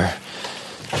feet there.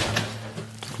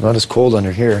 Not as cold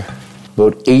under here.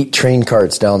 About 8 train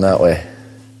carts down that way,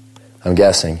 I'm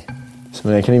guessing. So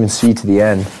I can't even see to the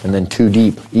end, and then 2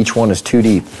 deep. Each one is 2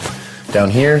 deep. Down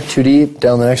here, 2 deep.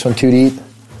 Down the next one, 2 deep.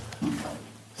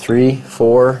 3,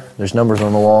 4. There's numbers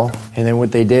on the wall. And then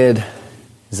what they did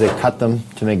is they cut them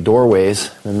to make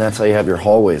doorways, and that's how you have your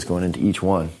hallways going into each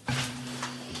one.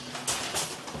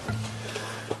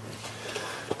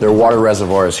 There are water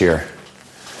reservoirs here.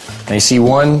 And you see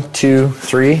 1, 2,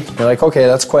 3. You're like, okay,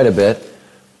 that's quite a bit.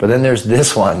 But then there's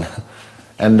this one,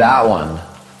 and that one,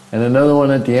 And another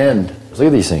one at the end. Look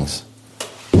at these things.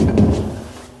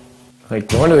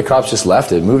 Like, no wonder the cops just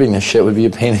left it. Moving this shit would be a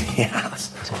pain in the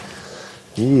ass.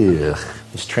 Yeah.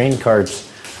 These train carts.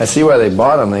 I see why they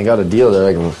bought them. They got a deal.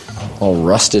 They're like all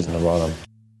rusted in the bottom.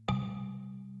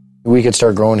 We could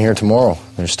start growing here tomorrow.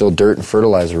 There's still dirt and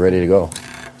fertilizer ready to go.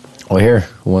 Oh, here.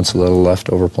 Who wants a little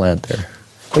leftover plant there?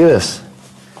 Look at this.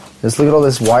 Just look at all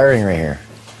this wiring right here.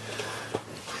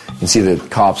 You can see the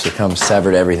cops that come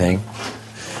severed everything.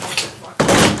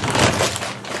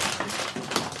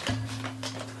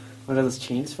 What are those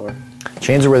chains for?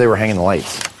 Chains are where they were hanging the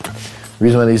lights. The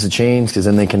reason why they use the chains is because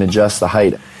then they can adjust the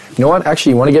height. You know what?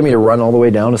 Actually, you want to get me to run all the way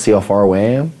down to see how far away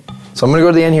I am? So I'm going to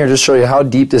go to the end here and just show you how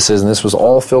deep this is. And this was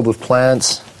all filled with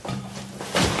plants.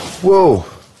 Whoa.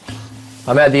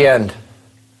 I'm at the end.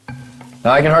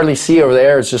 Now I can hardly see over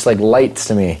there. It's just like lights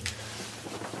to me.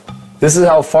 This is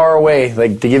how far away,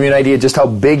 like to give you an idea just how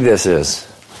big this is.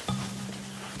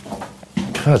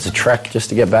 Oh, it's a trek just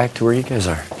to get back to where you guys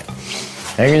are.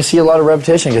 And you're going to see a lot of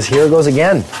repetition because here it goes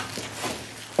again.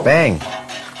 Bang.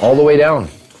 All the way down.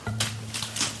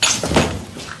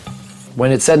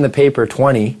 When it said in the paper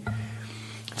 20,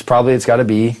 it's got to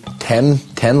be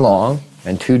 10 long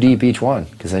and 2 deep each one,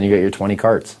 because then you get your 20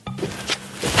 carts.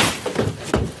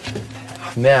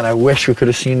 Man, I wish we could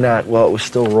have seen that while it was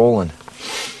still rolling.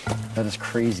 That is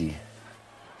crazy.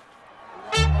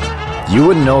 You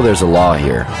wouldn't know there's a law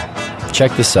here.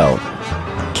 Check this out.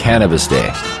 Cannabis Day.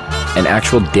 An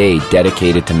actual day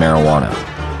dedicated to marijuana.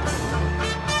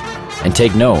 And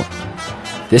take note,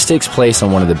 this takes place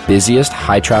on one of the busiest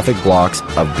high-traffic blocks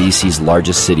of BC's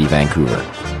largest city, Vancouver.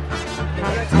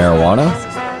 Marijuana?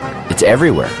 It's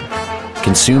everywhere.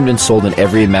 Consumed and sold in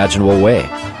every imaginable way.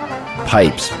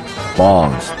 Pipes,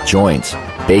 bongs, joints,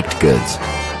 baked goods.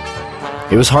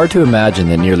 It was hard to imagine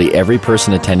that nearly every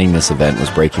person attending this event was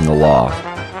breaking the law,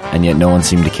 and yet no one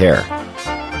seemed to care.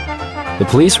 The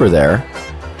police were there,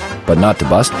 but not to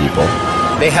bust people.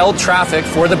 They held traffic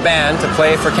for the band to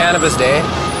play for Cannabis Day.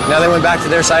 Now they went back to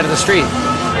their side of the street.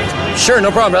 Sure,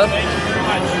 no problem, brother.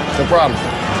 No problem.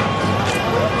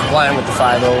 Complying with the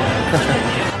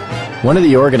 5-0. One of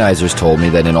the organizers told me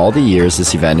that in all the years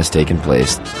this event has taken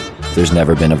place, there's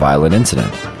never been a violent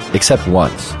incident, except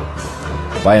once,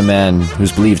 by a man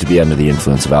who's believed to be under the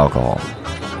influence of alcohol.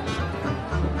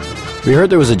 We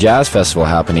heard there was a jazz festival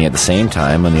happening at the same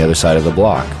time on the other side of the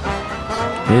block.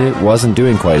 It wasn't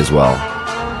doing quite as well,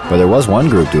 but there was one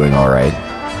group doing all right.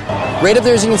 Right up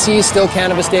there, as you can see, is still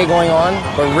Cannabis Day going on.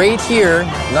 But right here,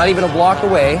 not even a block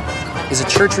away, is a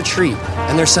church retreat,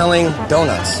 and they're selling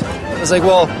donuts. I was like,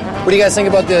 well, what do you guys think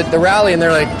about the rally? And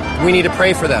they're like, we need to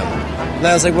pray for them. And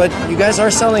I was like, what? You guys are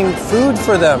selling food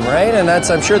for them, right? And that's,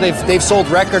 I'm sure they've sold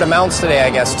record amounts today, I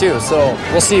guess, too. So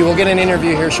we'll see. We'll get an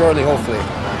interview here shortly, hopefully.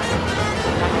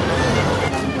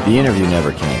 The interview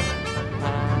never came.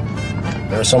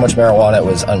 There was so much marijuana, it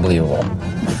was unbelievable.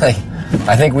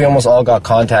 I think we almost all got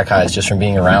contact highs just from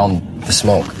being around the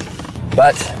smoke.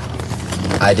 But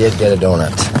I did get a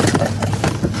donut.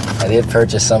 I did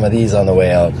purchase some of these on the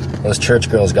way out. Those church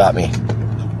girls got me.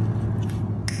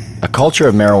 A culture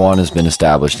of marijuana has been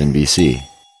established in BC.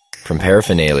 From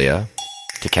paraphernalia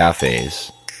to cafes,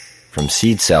 from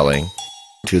seed selling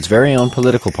to its very own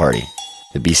political party,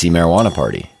 the BC Marijuana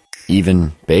Party,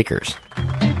 even bakers.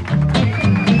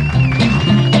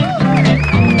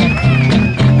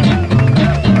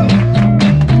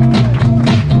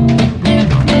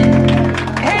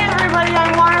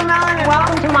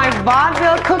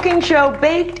 Vaudeville cooking show,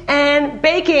 Baked and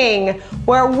Baking,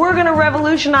 where we're going to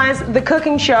revolutionize the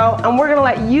cooking show and we're going to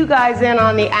let you guys in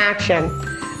on the action.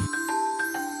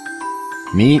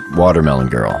 Meet Watermelon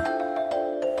Girl.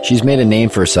 She's made a name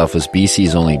for herself as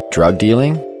BC's only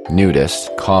drug-dealing, nudist,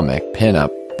 comic,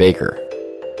 pin-up, baker.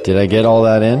 Did I get all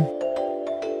that in?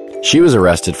 She was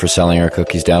arrested for selling her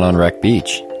cookies down on Wreck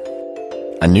Beach.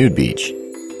 A nude beach.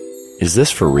 Is this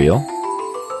for real?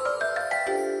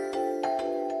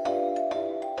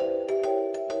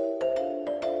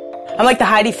 I'm like the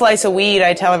Heidi Fleiss of weed.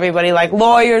 I tell everybody, like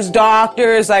lawyers,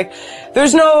 doctors, like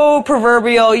there's no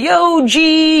proverbial yo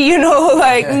G,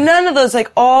 like none of those.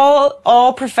 Like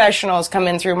all professionals come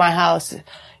in through my house.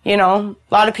 A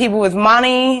lot of people with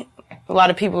money, a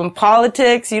lot of people in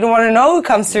politics. You don't want to know who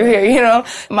comes through here.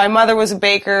 My mother was a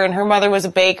baker and her mother was a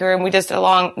baker, and we just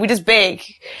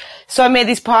bake. So I made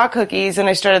these pot cookies and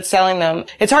I started selling them.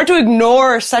 It's hard to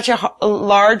ignore such a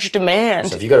large demand.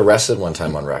 So if you got arrested one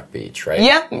time on Rock Beach, right?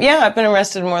 Yeah, I've been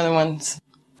arrested more than once.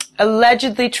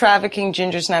 Allegedly trafficking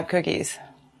ginger snap cookies.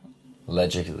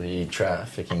 Allegedly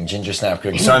trafficking ginger snap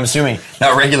cookies. So I'm assuming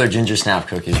not regular ginger snap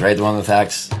cookies, right? The one with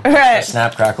the right.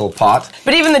 snap crackle pot.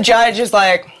 But even the judge is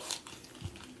like,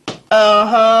 You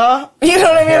know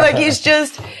what I mean? Like,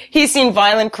 he's seen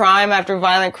violent crime after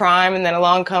violent crime, and then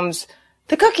along comes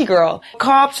the cookie girl.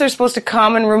 Cops are supposed to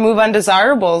come and remove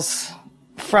undesirables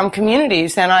from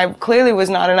communities, and I clearly was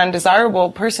not an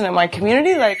undesirable person in my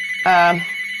community. Like,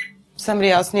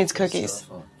 somebody else needs cookies.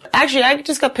 Actually, I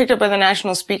just got picked up by the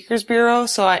National Speakers Bureau,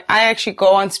 so I actually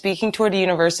go on speaking tour to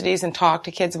universities and talk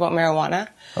to kids about marijuana.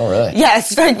 Oh, really? Yeah,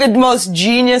 it's like the most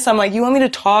genius. I'm like, you want me to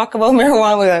talk about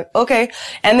marijuana? We're like, okay.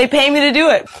 And they pay me to do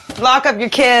it. Lock up your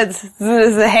kids.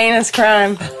 This is a heinous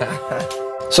crime.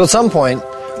 So at some point,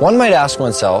 one might ask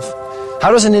oneself,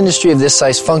 how does an industry of this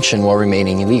size function while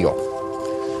remaining illegal?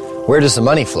 Where does the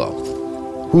money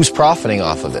flow? Who's profiting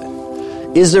off of it?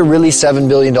 Is there really $7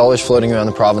 billion floating around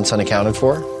the province unaccounted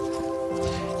for?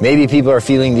 Maybe people are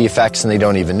feeling the effects and they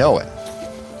don't even know it.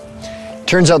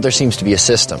 Turns out there seems to be a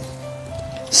system.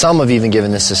 Some have even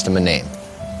given this system a name.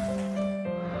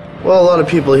 Well, a lot of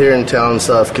people here in town and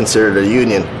stuff consider it a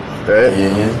union, right?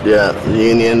 Union? Yeah, the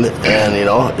union,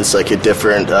 and it's like a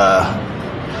different,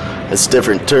 it's a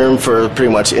different term for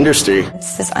pretty much industry.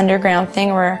 It's this underground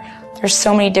thing where there's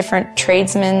so many different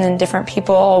tradesmen and different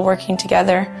people all working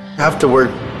together. You have to work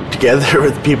together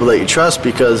with people that you trust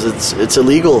because it's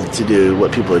illegal to do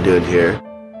what people are doing here.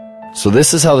 So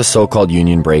this is how the so-called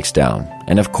union breaks down.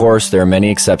 And of course, there are many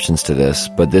exceptions to this,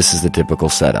 but this is the typical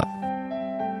setup.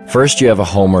 First, you have a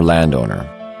home or landowner.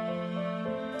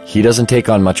 He doesn't take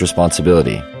on much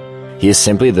responsibility. He is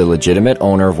simply the legitimate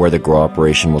owner of where the grow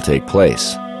operation will take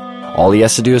place. All he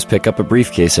has to do is pick up a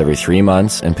briefcase every 3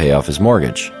 months and pay off his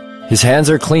mortgage. His hands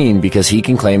are clean because he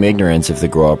can claim ignorance if the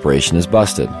grow operation is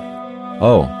busted.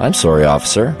 Oh, I'm sorry,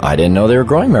 officer. I didn't know they were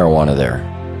growing marijuana there.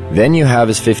 Then you have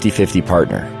his 50-50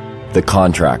 partner, the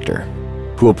contractor,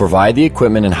 who will provide the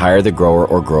equipment and hire the grower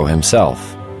or grow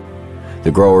himself.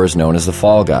 The grower is known as the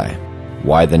fall guy.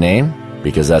 Why the name?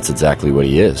 Because that's exactly what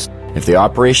he is. If the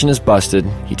operation is busted,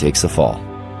 he takes the fall.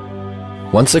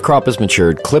 Once the crop is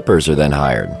matured, clippers are then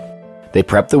hired. They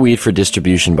prep the weed for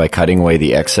distribution by cutting away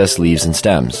the excess leaves and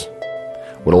stems.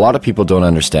 What a lot of people don't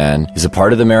understand is a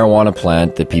part of the marijuana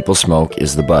plant that people smoke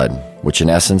is the bud, which in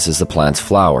essence is the plant's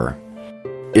flower.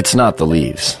 It's not the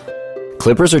leaves.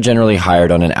 Clippers are generally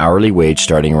hired on an hourly wage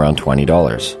starting around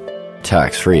 $20.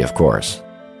 Tax-free, of course.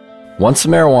 Once the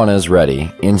marijuana is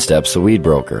ready, in steps the weed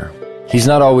broker. He's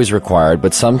not always required,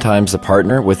 but sometimes the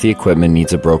partner with the equipment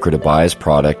needs a broker to buy his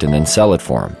product and then sell it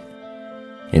for him.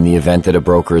 In the event that a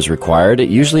broker is required, it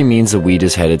usually means the weed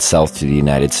is headed south to the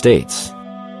United States.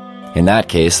 In that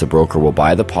case, the broker will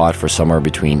buy the pot for somewhere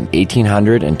between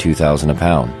 $1,800 and $2,000 a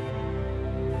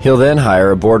pound. He'll then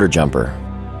hire a border jumper,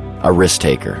 a risk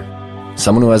taker,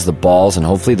 someone who has the balls and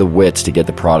hopefully the wits to get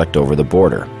the product over the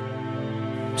border.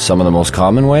 Some of the most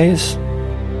common ways?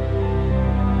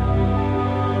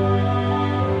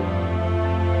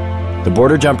 The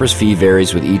border jumper's fee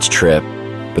varies with each trip,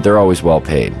 but they're always well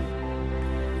paid.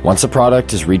 Once a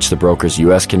product has reached the broker's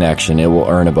U.S. connection, it will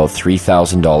earn about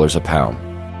 $3,000 a pound.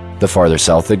 The farther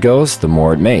south it goes, the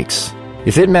more it makes.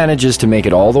 If it manages to make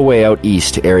it all the way out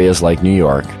east to areas like New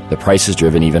York, the price is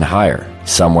driven even higher,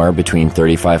 somewhere between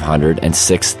 $3,500 and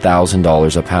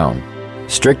 $6,000 a pound.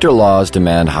 Stricter laws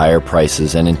demand higher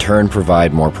prices and in turn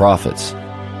provide more profits.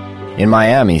 In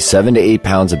Miami, 7 to 8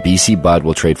 pounds of BC bud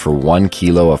will trade for 1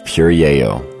 kilo of pure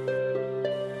yayo.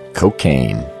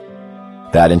 Cocaine.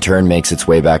 That in turn makes its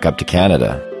way back up to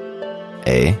Canada.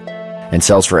 And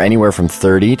sells for anywhere from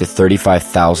 $30,000 to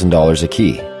 $35,000 a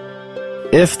key.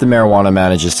 If the marijuana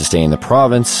manages to stay in the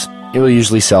province, it will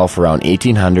usually sell for around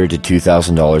 $1,800 to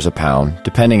 $2,000 a pound,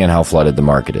 depending on how flooded the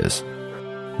market is.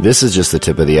 This is just the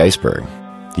tip of the iceberg.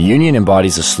 The union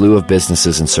embodies a slew of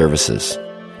businesses and services,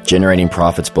 generating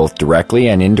profits both directly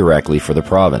and indirectly for the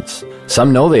province.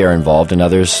 Some know they are involved and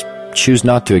others choose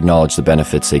not to acknowledge the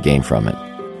benefits they gain from it.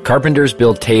 Carpenters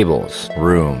build tables,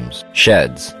 rooms,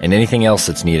 sheds, and anything else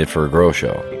that's needed for a grow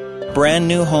show. Brand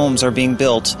new homes are being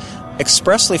built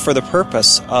expressly for the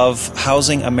purpose of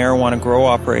housing a marijuana grow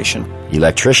operation.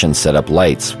 Electricians set up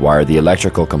lights, wire the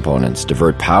electrical components,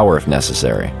 divert power if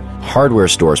necessary. Hardware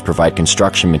stores provide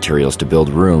construction materials to build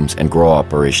rooms and grow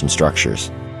operation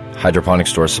structures. Hydroponic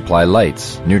stores supply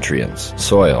lights, nutrients,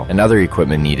 soil, and other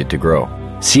equipment needed to grow.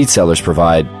 Seed sellers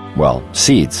provide,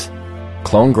 seeds.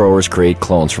 Clone growers create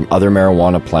clones from other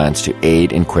marijuana plants to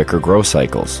aid in quicker grow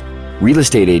cycles. Real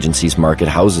estate agencies market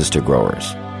houses to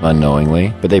growers,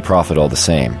 unknowingly, but they profit all the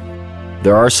same.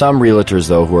 There are some realtors,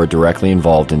 though, who are directly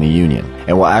involved in the union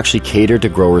and will actually cater to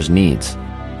growers' needs,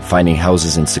 finding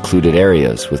houses in secluded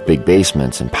areas with big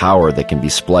basements and power that can be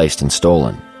spliced and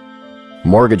stolen.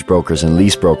 Mortgage brokers and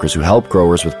lease brokers who help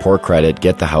growers with poor credit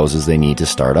get the houses they need to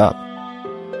start up.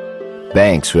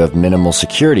 banks who have minimal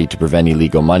security to prevent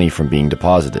illegal money from being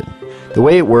deposited. The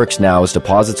way it works now is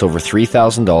deposits over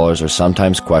 $3,000 are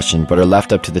sometimes questioned but are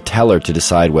left up to the teller to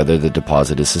decide whether the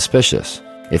deposit is suspicious.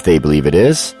 If they believe it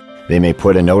is, they may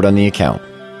put a note on the account.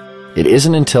 It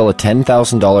isn't until a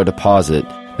 $10,000 deposit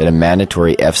that a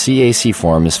mandatory FCAC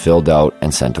form is filled out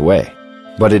and sent away.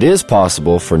 But it is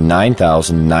possible for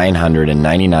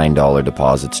 $9,999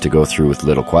 deposits to go through with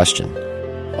little question.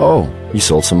 Oh, you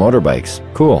sold some motorbikes.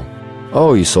 Cool.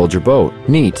 Oh, you sold your boat.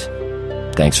 Neat.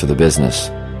 Thanks for the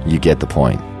business. You get the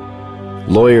point.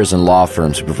 Lawyers and law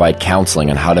firms who provide counseling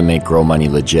on how to make grow money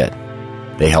legit.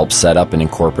 They help set up and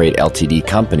incorporate LTD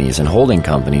companies and holding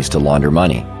companies to launder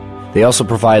money. They also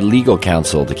provide legal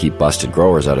counsel to keep busted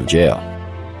growers out of jail.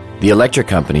 The electric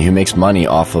company who makes money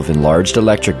off of enlarged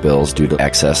electric bills due to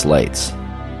excess lights.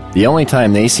 The only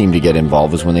time they seem to get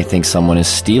involved is when they think someone is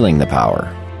stealing the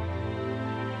power.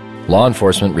 Law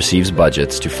enforcement receives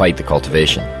budgets to fight the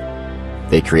cultivation.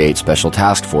 They create special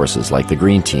task forces like the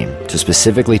Green Team to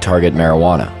specifically target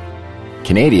marijuana.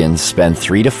 Canadians spend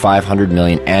 $300 to $500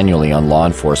 million annually on law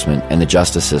enforcement and the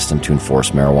justice system to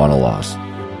enforce marijuana laws.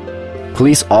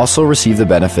 Police also receive the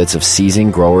benefits of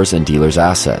seizing growers' and dealers'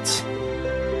 assets.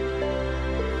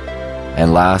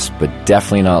 And last, but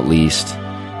definitely not least,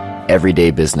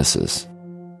 everyday businesses.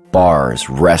 Bars,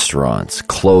 restaurants,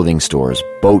 clothing stores,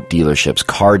 boat dealerships,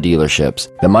 car dealerships.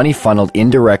 The money funneled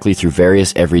indirectly through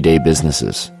various everyday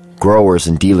businesses. Growers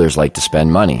and dealers like to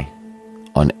spend money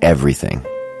on everything.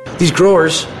 These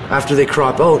growers, after they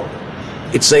crop out,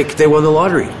 it's like they won the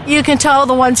lottery. You can tell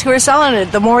the ones who are selling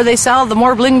it. The more they sell, the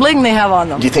more bling bling they have on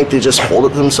them. Do you think they just hold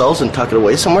it themselves and tuck it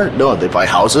away somewhere? No, they buy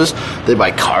houses, they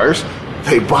buy cars,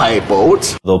 they buy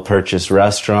boats. They'll purchase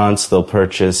restaurants, they'll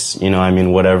purchase,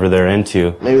 whatever they're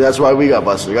into. Maybe that's why we got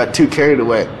busted. We got too carried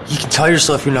away. You can tell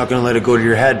yourself you're not going to let it go to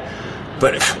your head.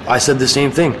 But I said the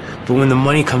same thing. But when the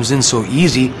money comes in so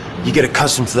easy, you get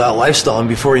accustomed to that lifestyle, and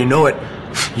before you know it,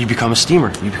 you become a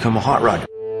steamer. You become a hot rod.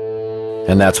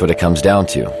 And that's what it comes down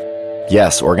to.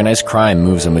 Yes, organized crime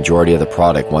moves a majority of the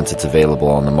product once it's available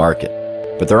on the market.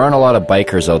 But there aren't a lot of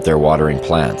bikers out there watering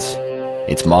plants.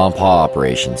 It's mom and pa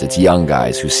operations. It's young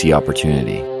guys who see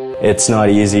opportunity. It's not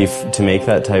easy to make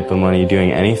that type of money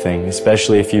doing anything,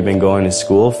 especially if you've been going to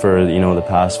school for, the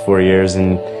past 4 years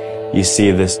and you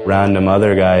see this random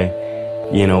other guy,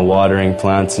 watering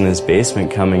plants in his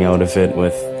basement coming out of it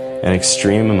with an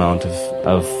extreme amount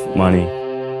of money.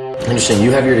 I understand.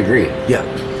 You have your degree. Yeah.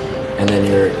 And then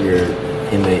you're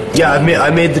in the... Yeah, I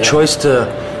made the choice to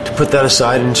put that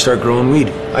aside and start growing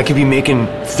weed. I could be making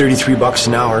 $33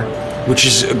 an hour, which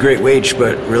is a great wage,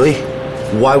 but really,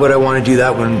 why would I want to do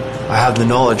that when I have the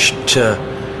knowledge to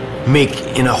make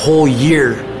in a whole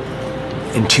year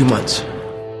in 2 months?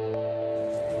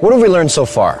 What have we learned so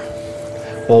far?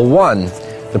 Well, one,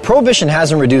 the prohibition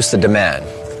hasn't reduced the demand,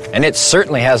 and it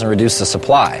certainly hasn't reduced the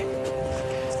supply.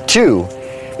 Two,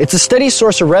 it's a steady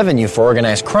source of revenue for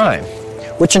organized crime,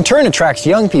 which in turn attracts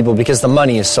young people because the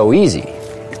money is so easy.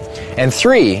 And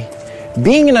three,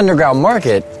 being an underground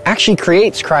market actually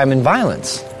creates crime and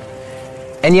violence.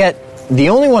 And yet, the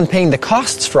only one paying the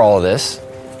costs for all of this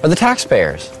are the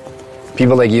taxpayers,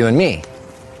 people like you and me.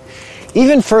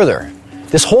 Even further,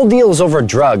 this whole deal is over a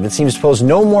drug that seems to pose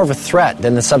no more of a threat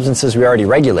than the substances we already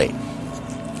regulate.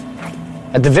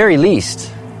 At the very least,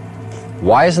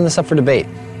 why isn't this up for debate?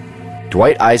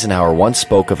 Dwight Eisenhower once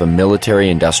spoke of a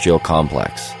military-industrial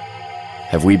complex.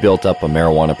 Have we built up a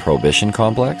marijuana prohibition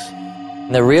complex?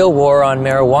 The real war on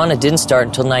marijuana didn't start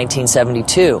until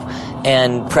 1972.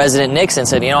 And President Nixon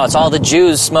said, it's all the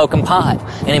Jews smoking pot.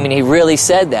 And he really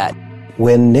said that.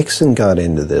 When Nixon got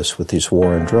into this with his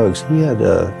war on drugs, he had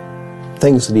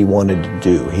things that he wanted to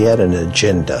do. He had an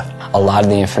agenda. A lot of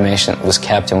the information that was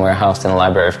kept and warehoused in the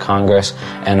Library of Congress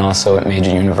and also at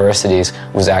major universities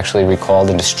was actually recalled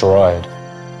and destroyed.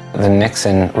 The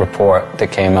Nixon report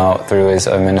that came out through his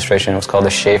administration was called the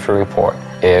Schaefer Report.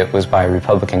 It was by a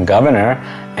Republican governor,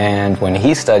 and when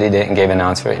he studied it and gave an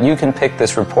answer, you can pick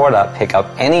this report up, pick up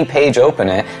any page, open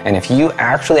it, and if you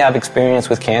actually have experience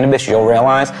with cannabis, you'll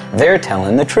realize they're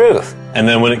telling the truth. And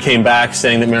then when it came back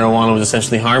saying that marijuana was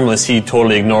essentially harmless, he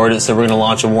totally ignored it, said we're going to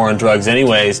launch a war on drugs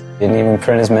anyways. Didn't even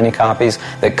print as many copies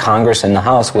that Congress and the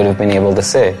House would have been able to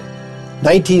see.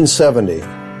 1970,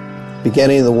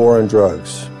 beginning of the war on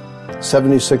drugs.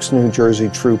 76 New Jersey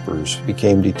troopers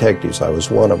became detectives. I was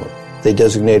one of them. They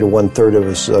designated 1/3 of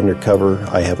us as undercover.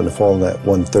 I happen to fall in that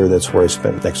 1/3. That's where I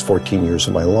spent the next 14 years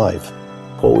of my life.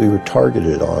 What we were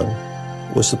targeted on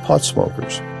was the pot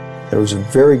smokers. There was a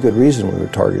very good reason we were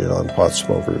targeted on pot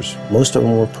smokers. Most of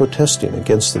them were protesting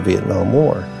against the Vietnam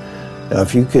War. Now,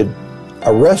 if you could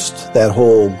arrest that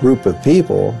whole group of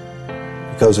people,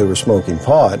 because they were smoking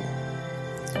pot,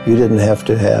 you didn't have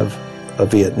to have a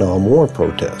Vietnam War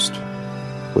protest,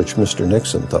 which Mr.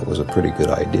 Nixon thought was a pretty good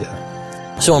idea.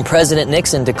 So when President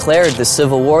Nixon declared the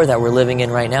civil war that we're living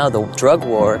in right now, the drug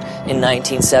war, in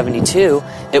 1972,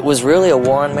 it was really a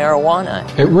war on marijuana.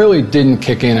 It really didn't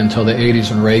kick in until the 80s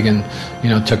when Reagan,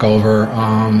 took over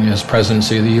his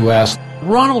presidency of the U.S.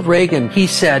 Ronald Reagan, he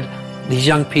said, these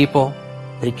young people,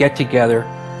 they get together,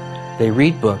 they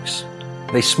read books,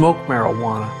 they smoke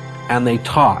marijuana, and they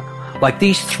talk. Like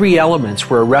these three elements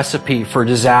were a recipe for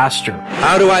disaster.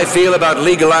 How do I feel about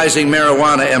legalizing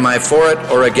marijuana? Am I for it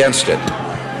or against it?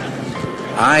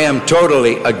 I am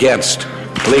totally against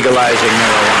legalizing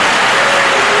marijuana.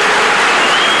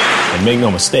 And make no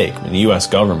mistake, in the U.S.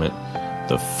 government,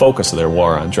 the focus of their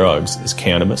war on drugs is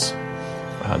cannabis.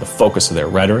 The focus of their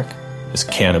rhetoric is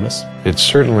cannabis. It's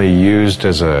certainly used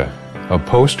as a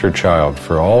poster child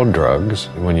for all drugs.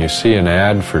 When you see an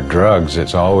ad for drugs,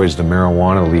 it's always the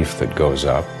marijuana leaf that goes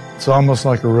up. It's almost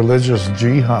like a religious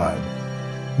jihad,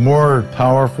 more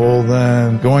powerful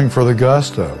than going for the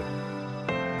gusto.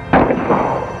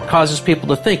 Causes people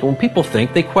to think. When people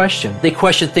think, they question. They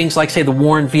question things like, say, the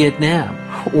war in Vietnam,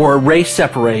 or race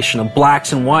separation of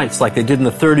blacks and whites like they did in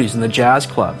the 30s in the jazz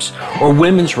clubs, or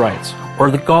women's rights,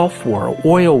 or the Gulf War, or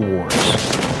oil wars.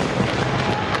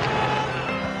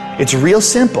 It's real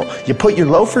simple. You put your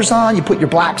loafers on, you put your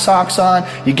black socks on,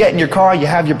 you get in your car, you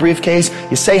have your briefcase,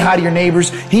 you say hi to your neighbors,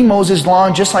 he mows his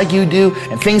lawn just like you do,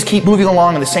 and things keep moving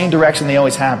along in the same direction they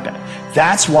always have been.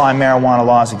 That's why marijuana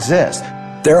laws exist.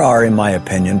 There are, in my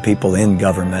opinion, people in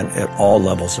government at all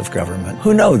levels of government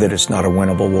who know that it's not a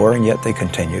winnable war, and yet they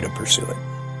continue to pursue it.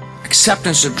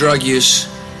 Acceptance of drug use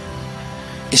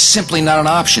is simply not an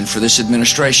option for this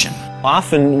administration.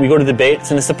 Often we go to debates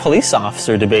and it's a police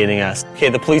officer debating us. Okay,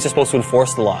 the police are supposed to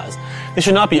enforce the laws. They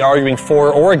should not be arguing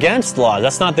for or against laws.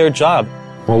 That's not their job.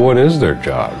 Well, what is their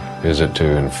job? Is it to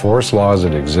enforce laws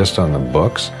that exist on the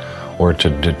books, or to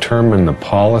determine the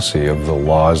policy of the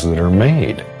laws that are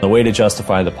made? The way to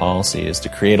justify the policy is to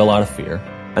create a lot of fear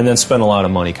and then spend a lot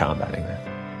of money combating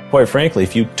that. Quite frankly,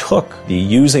 if you took the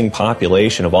using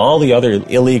population of all the other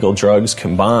illegal drugs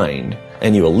combined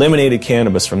and you eliminated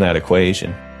cannabis from that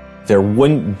equation, there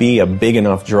wouldn't be a big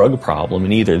enough drug problem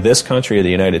in either this country or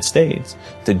the United States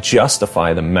to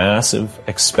justify the massive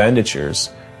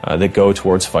expenditures that go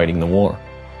towards fighting the war.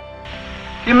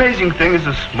 The amazing thing is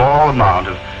the small amount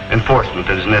of enforcement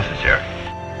that is necessary.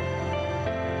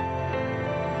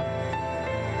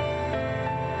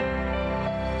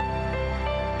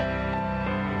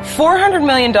 $400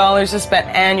 million is spent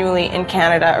annually in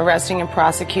Canada arresting and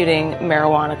prosecuting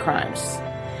marijuana crimes.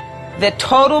 The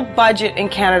total budget in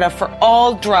Canada for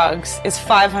all drugs is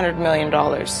 $500 million.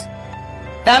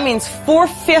 That means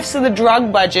 4/5 of the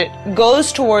drug budget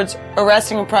goes towards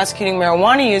arresting and prosecuting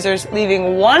marijuana users,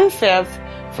 leaving 1/5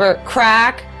 for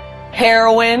crack,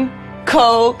 heroin,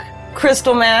 coke,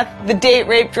 crystal meth, the date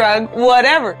rape drug,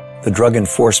 whatever. The drug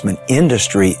enforcement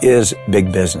industry is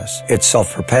big business. It's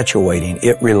self-perpetuating.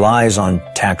 It relies on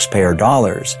taxpayer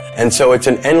dollars. And so it's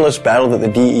an endless battle that the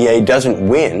DEA doesn't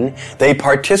win. They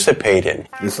participate in.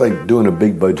 It's like doing a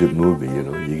big budget movie,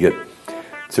 You get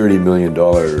 $30 million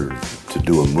to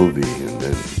do a movie, and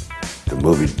then the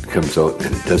movie comes out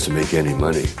and it doesn't make any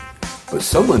money. But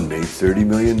someone made $30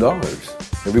 million.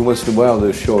 Every once in a while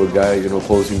they'll show a guy,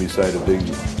 posing beside a big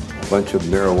bunch of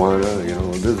marijuana,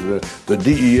 this is the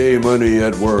DEA money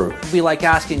at work. It'd be like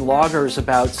asking loggers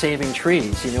about saving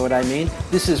trees, you know what I mean?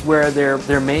 This is where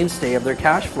their mainstay of their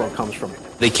cash flow comes from.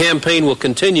 The campaign will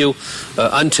continue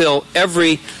until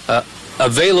every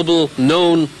available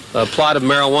known plot of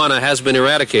marijuana has been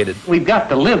eradicated. We've got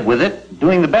to live with it,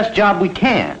 doing the best job we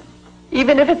can.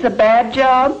 Even if it's a bad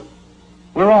job?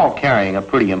 We're all carrying a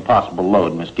pretty impossible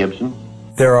load, Miss Gibson.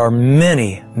 There are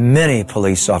many, many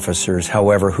police officers,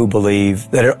 however, who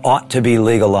believe that it ought to be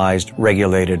legalized,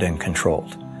 regulated, and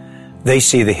controlled. They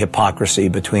see the hypocrisy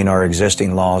between our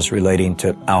existing laws relating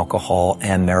to alcohol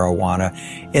and marijuana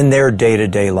in their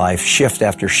day-to-day life, shift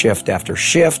after shift after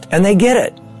shift, and they get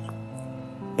it.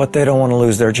 But they don't want to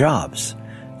lose their jobs.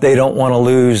 They don't want to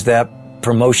lose that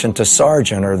promotion to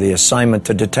sergeant or the assignment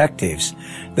to detectives.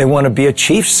 They want to be a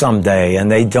chief someday, and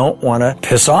they don't want to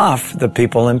piss off the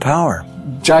people in power.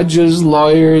 Judges,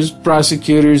 lawyers,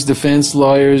 prosecutors, defense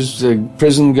lawyers,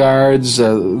 prison guards,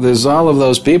 there's all of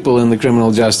those people in the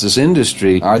criminal justice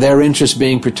industry. Are their interests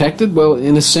being protected? Well,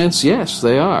 in a sense, yes,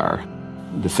 they are.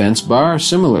 Defense bar,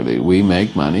 similarly, we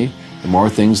make money. The more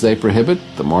things they prohibit,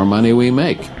 the more money we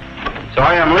make.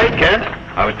 Sorry I'm late, Kent.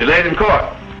 I was delayed in court.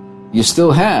 You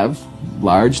still have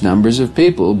large numbers of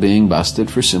people being busted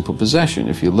for simple possession.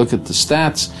 If you look at the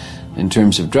stats, In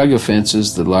terms of drug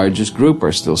offenses, the largest group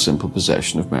are still simple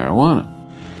possession of marijuana.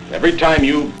 Every time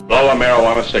you blow a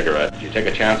marijuana cigarette, you take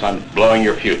a chance on blowing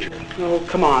your future. Oh,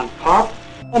 come on, Pop.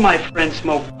 All my friends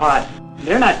smoke pot.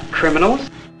 They're not criminals.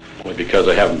 Only because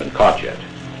they haven't been caught yet.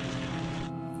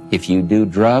 If you do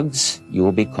drugs, you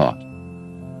will be caught.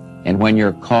 And when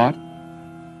you're caught,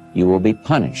 you will be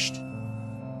punished.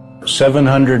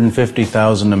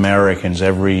 750,000 Americans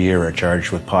every year are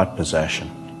charged with pot possession.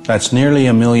 That's nearly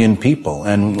 1 million people,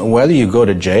 and whether you go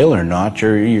to jail or not,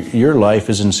 your life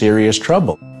is in serious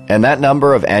trouble. And that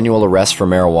number of annual arrests for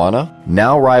marijuana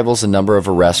now rivals the number of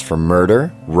arrests for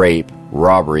murder, rape,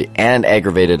 robbery, and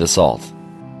aggravated assault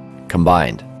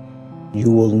combined.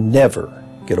 You will never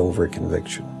get over a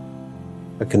conviction.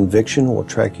 A conviction will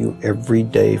track you every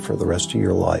day for the rest of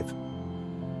your life.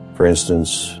 For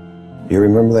instance, do you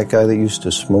remember that guy that used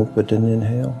to smoke but didn't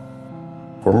inhale?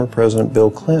 Former President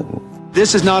Bill Clinton.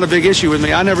 This is not a big issue with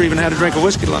me. I never even had a drink of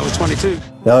whiskey till I was 22.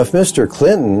 Now, if Mr.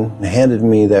 Clinton handed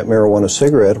me that marijuana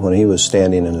cigarette when he was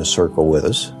standing in a circle with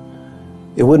us,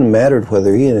 it wouldn't have mattered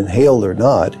whether he had inhaled or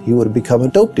not. He would have become a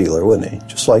dope dealer, wouldn't he?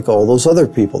 Just like all those other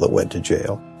people that went to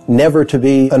jail. Never to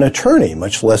be an attorney,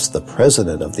 much less the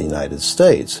President of the United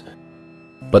States.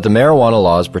 But the marijuana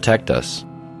laws protect us.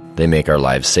 They make our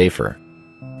lives safer.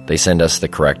 They send us the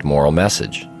correct moral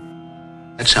message.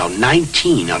 That's how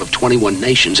 19 out of 21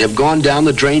 nations have gone down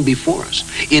the drain before us.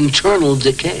 Internal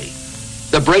decay.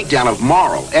 The breakdown of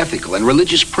moral, ethical, and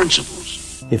religious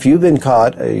principles. If you've been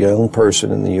caught, a young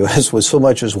person in the U.S., with so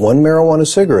much as one marijuana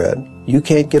cigarette, you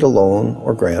can't get a loan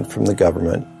or grant from the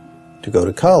government to go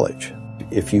to college.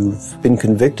 If you've been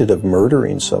convicted of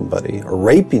murdering somebody or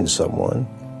raping someone,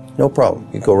 no problem.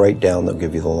 You go right down, they'll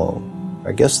give you the loan.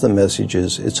 I guess the message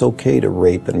is it's okay to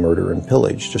rape and murder and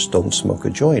pillage, just don't smoke a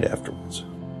joint afterwards.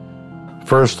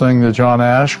 First thing that John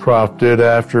Ashcroft did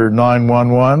after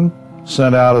 9/11,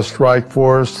 sent out a strike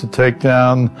force to take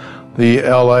down the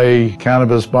LA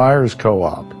Cannabis Buyers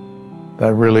Co-op.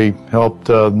 That really helped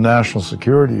national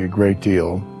security a great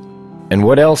deal. And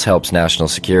what else helps national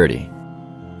security?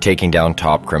 Taking down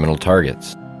top criminal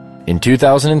targets. In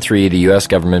 2003, the U.S.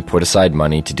 government put aside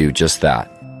money to do just that.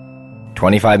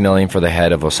 $25 million for the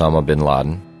head of Osama bin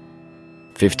Laden,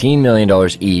 $15 million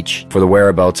each for the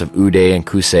whereabouts of Uday and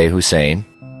Qusay Hussein,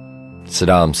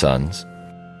 Saddam's sons,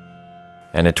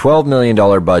 and a $12 million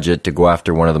budget to go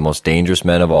after one of the most dangerous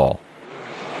men of all,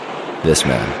 this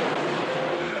man.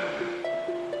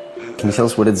 Can you tell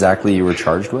us what exactly you were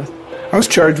charged with? I was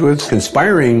charged with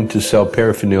conspiring to sell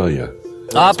paraphernalia.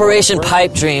 Operation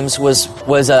Pipe Dreams was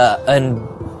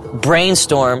a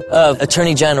brainstorm of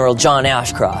Attorney General John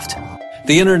Ashcroft.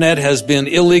 The internet has been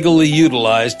illegally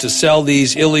utilized to sell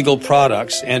these illegal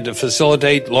products and to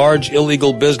facilitate large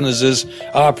illegal businesses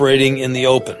operating in the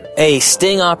open. A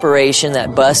sting operation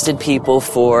that busted people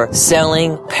for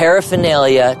selling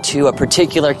paraphernalia to a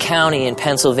particular county in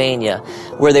Pennsylvania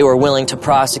where they were willing to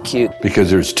prosecute. Because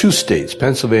there's 2 states,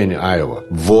 Pennsylvania, Iowa.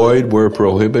 Void were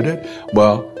prohibited.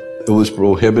 Well, it was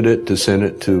prohibited to send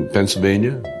it to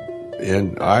Pennsylvania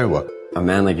and Iowa. A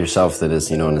man like yourself that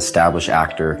is, an established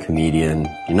actor, comedian,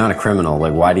 you're not a criminal.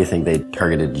 Like, why do you think they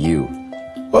targeted you?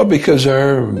 Well, because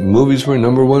our movies were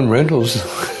 #1 rentals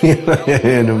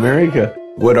in America.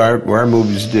 What our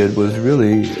movies did was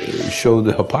really show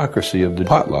the hypocrisy of the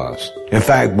pot laws. In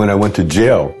fact, when I went to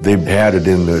jail, they had it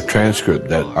in the transcript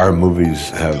that our movies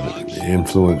have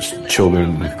influenced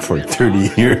children for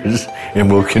 30 years and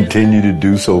will continue to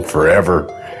do so forever.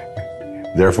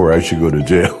 Therefore, I should go to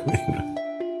jail.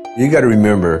 You got to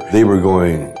remember, they were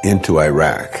going into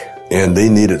Iraq, and they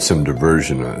needed some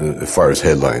diversion as far as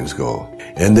headlines go.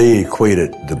 And they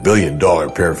equated the $1 billion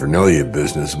paraphernalia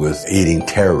business with aiding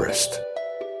terrorists.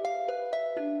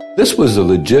 This was a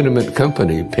legitimate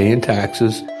company paying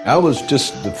taxes. I was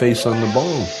just the face on the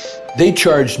bone. They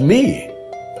charged me.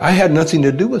 I had nothing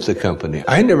to do with the company.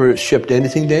 I never shipped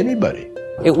anything to anybody.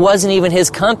 It wasn't even his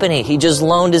company. He just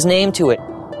loaned his name to it.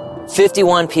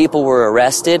 51 people were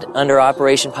arrested under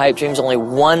Operation Pipe Dreams. Only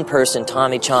one person,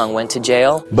 Tommy Chong, went to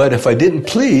jail. But if I didn't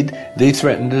plead, they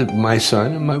threatened my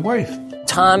son and my wife.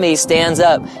 Tommy stands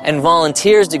up and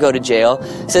volunteers to go to jail,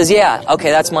 says, yeah,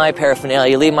 okay, that's my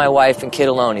paraphernalia. Leave my wife and kid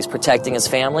alone. He's protecting his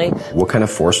family. What kind of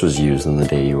force was used on the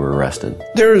day you were arrested?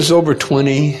 There's over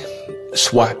 20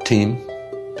 SWAT team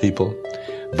people,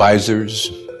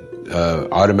 visors,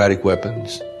 automatic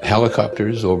weapons,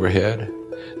 helicopters overhead.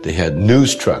 They had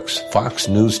news trucks, Fox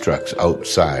news trucks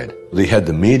outside. They had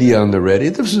the media on the ready.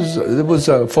 It was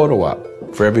a photo op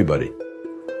for everybody.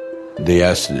 They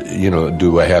asked,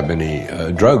 do I have any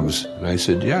drugs? And I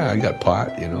said, yeah, I got pot,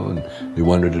 and they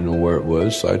wanted to know where it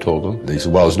was, so I told them. They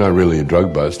said, well, it's not really a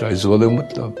drug bust. I said, well, then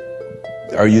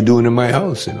are you doing in my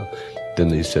house, you know? Then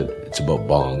they said, it's about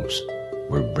bongs.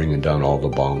 We're bringing down all the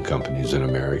bong companies in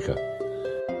America.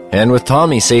 And with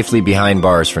Tommy safely behind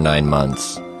bars for 9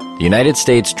 months, the United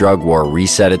States drug war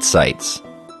reset its sights.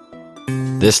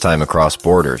 This time across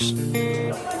borders.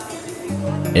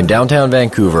 In downtown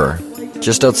Vancouver,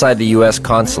 just outside the U.S.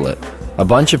 consulate, a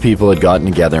bunch of people had gotten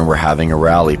together and were having a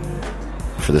rally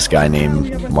for this guy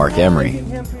named Mark Emery.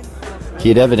 He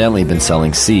had evidently been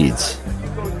selling seeds,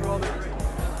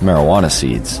 marijuana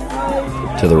seeds,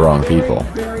 to the wrong people.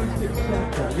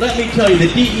 Let me tell you,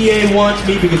 the DEA wants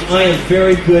me because I am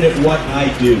very good at what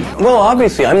I do. Well,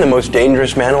 obviously, I'm the most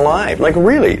dangerous man alive. Like,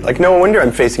 really. Like, no wonder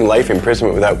I'm facing life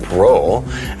imprisonment without parole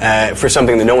for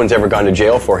something that no one's ever gone to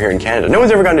jail for here in Canada. No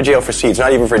one's ever gone to jail for seeds,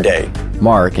 not even for a day.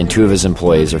 Mark and 2 of his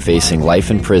employees are facing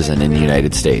life in prison in the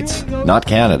United States. Not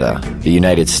Canada, the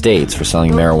United States, for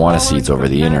selling marijuana seeds over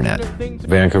the internet.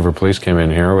 Vancouver police came in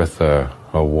here with a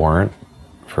warrant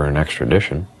for an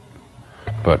extradition,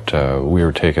 but we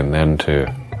were taken then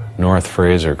to North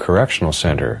Fraser Correctional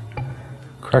Center.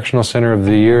 Correctional Center of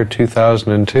the year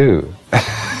 2002.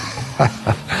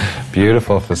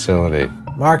 Beautiful facility.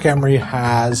 Mark Emery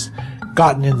has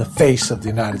gotten in the face of the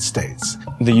United States.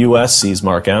 The U.S. sees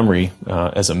Mark Emery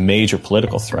as a major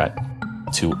political threat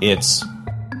to its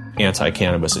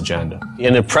anti-cannabis agenda.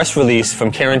 In a press release from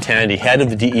Karen Tandy, head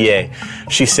of the DEA,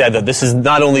 she said that this is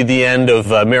not only the end of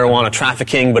marijuana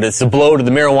trafficking, but it's a blow to the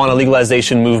marijuana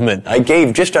legalization movement. I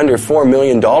gave just under $4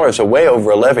 million away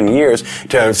over 11 years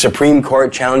to Supreme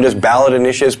Court challenges, ballot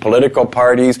initiatives, political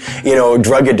parties,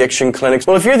 drug addiction clinics.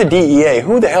 Well, if you're the DEA,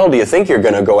 who the hell do you think you're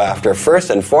going to go after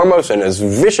first and foremost and as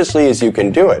viciously as you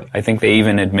can do it? I think they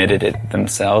even admitted it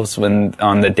themselves when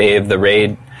on the day of the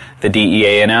raid, the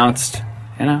DEA announced,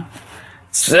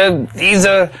 he's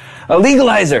a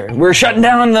legalizer. We're shutting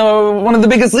down one of the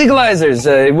biggest legalizers.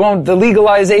 The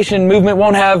legalization movement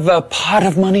won't have a pot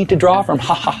of money to draw from.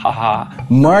 Ha ha ha ha.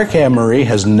 Mark Emery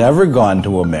has never gone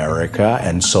to America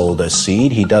and sold a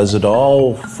seed. He does it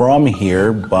all from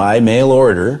here by mail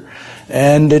order.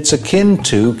 And it's akin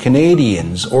to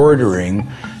Canadians ordering,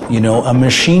 a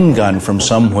machine gun from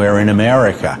somewhere in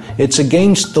America. It's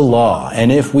against the law, and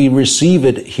if we receive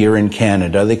it here in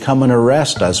Canada, they come and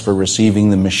arrest us for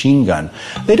receiving the machine gun.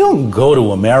 They don't go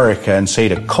to America and say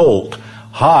to Colt,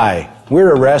 "Hi,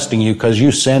 we're arresting you because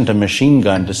you sent a machine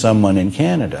gun to someone in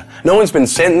Canada." No one's been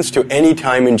sentenced to any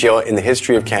time in jail in the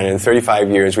history of Canada in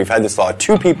 35 years. We've had this law.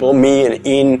 2 people, me and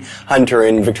Ian Hunter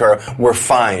in Victoria, were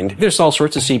fined. There's all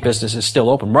sorts of seed businesses still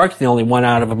open. Mark's the only one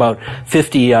out of about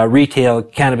 50 retail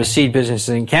cannabis seed businesses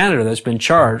in Canada that's been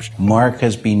charged. Mark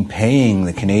has been paying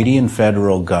the Canadian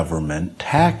federal government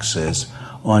taxes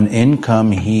on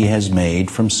income he has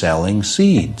made from selling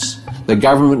seeds. The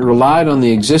government relied on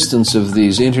the existence of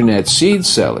these internet seed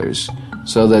sellers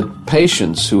so that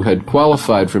patients who had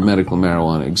qualified for medical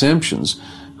marijuana exemptions,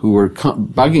 who were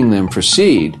bugging them for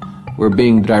seed, were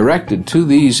being directed to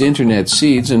these internet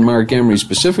seeds, and Mark Emery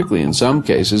specifically in some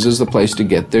cases is the place to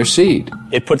get their seed.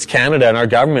 It puts Canada and our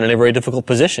government in a very difficult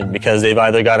position because they've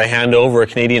either got to hand over a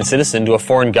Canadian citizen to a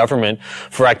foreign government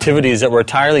for activities that were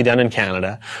entirely done in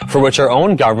Canada, for which our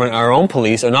own government, our own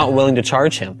police are not willing to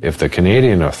charge him. If the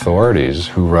Canadian authorities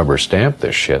who rubber stamp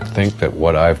this shit think that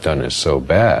what I've done is so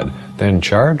bad, then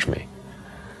charge me.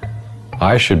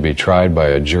 I should be tried by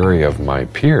a jury of my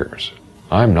peers.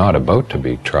 I'm not about to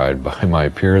be tried by my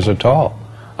peers at all.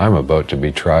 I'm about to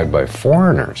be tried by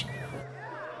foreigners.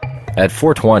 At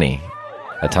 420,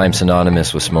 a time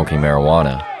synonymous with smoking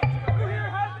marijuana,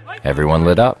 everyone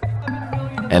lit up.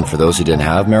 And for those who didn't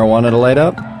have marijuana to light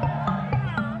up,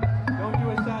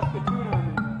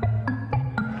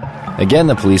 again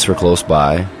the police were close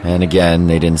by, and again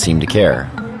they didn't seem to care.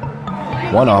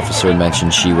 One officer had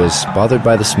mentioned she was bothered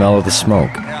by the smell of the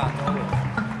smoke.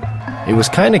 It was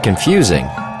kind of confusing.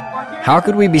 How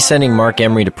could we be sending Mark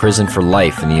Emery to prison for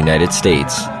life in the United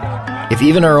States if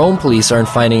even our own police aren't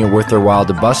finding it worth their while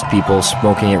to bust people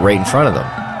smoking it right in front of them?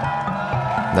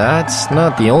 That's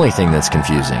not the only thing that's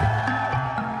confusing.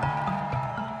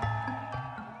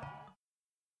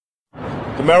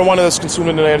 The marijuana that's consumed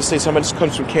in the United States, how much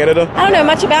comes from Canada? I don't know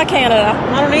much about Canada.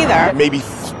 I don't either. Maybe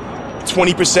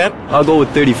 20%? I'll go with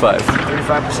 35.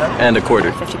 35%? And a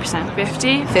quarter. 50%.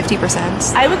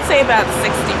 50%. I would say about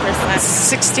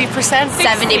 60%. 60%?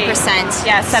 70%.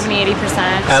 Yeah, 70-80%.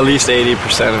 At least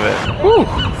 80% of it. Ooh.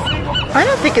 I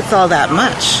don't think it's all that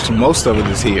much. Most of it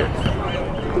is here.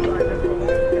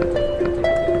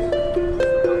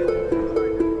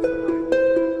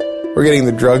 We're getting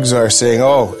the drug czar saying,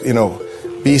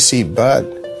 BC bud.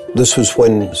 This was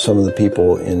when some of the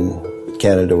people in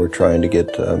Canada were trying to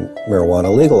get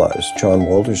marijuana legalized. John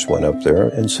Walters went up there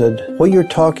and said, what you're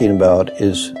talking about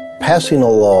is passing a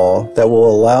law that will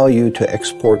allow you to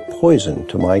export poison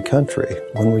to my country.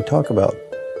 When we talk about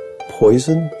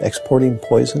poison, exporting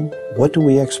poison, what do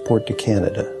we export to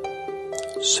Canada?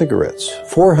 Cigarettes.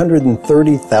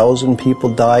 430,000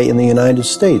 people die in the United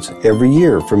States every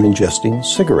year from ingesting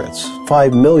cigarettes.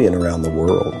 5 million around the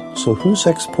world. So who's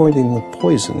exporting the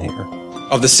poison here?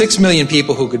 Of the 6 million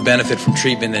people who could benefit from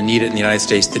treatment and need it in the United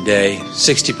States today,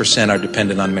 60% are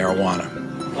dependent on marijuana.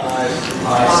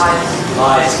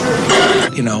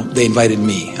 You know, they invited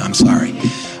me. I'm sorry.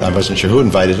 I wasn't sure who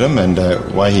invited him and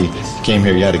why he came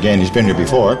here yet again. He's been here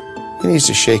before. He needs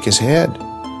to shake his head.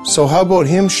 So how about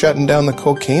him shutting down the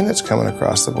cocaine that's coming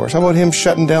across the border? How about him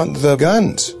shutting down the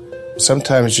guns?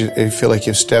 Sometimes you feel like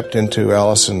you've stepped into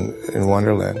Alice in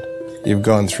Wonderland. You've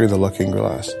gone through the looking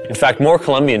glass. In fact, more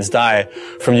Colombians die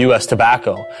from U.S.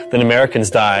 tobacco than Americans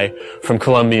die from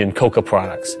Colombian coca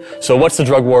products. So what's the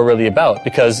drug war really about?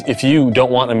 Because if you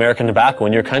don't want American tobacco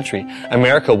in your country,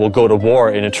 America will go to war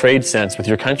in a trade sense with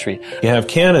your country. You have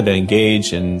Canada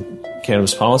engage in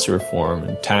cannabis policy reform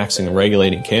and taxing and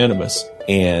regulating cannabis,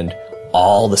 and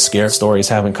all the scare stories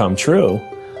haven't come true.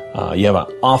 You have an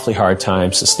awfully hard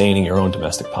time sustaining your own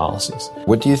domestic policies.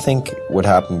 What do you think would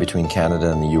happen between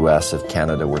Canada and the U.S. if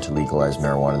Canada were to legalize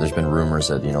marijuana? There's been rumors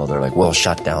that, they're like, we'll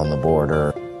shut down the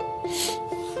border.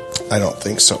 I don't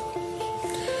think so.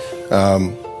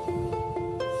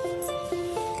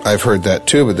 I've heard that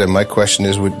too, but then my question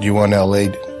is, would you want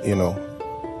L.A.,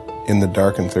 in the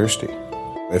dark and thirsty?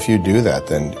 If you do that,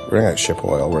 then we're not going to ship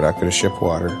oil, we're not going to ship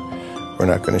water, we're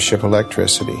not going to ship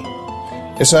electricity.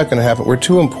 It's not going to happen. We're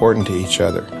too important to each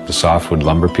other. The softwood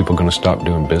lumber people going to stop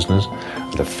doing business?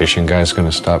 Are the fishing guys going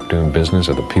to stop doing business?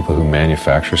 Are the people who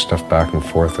manufacture stuff back and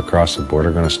forth across the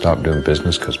border going to stop doing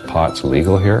business because pot's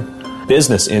legal here?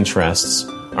 Business interests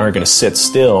aren't going to sit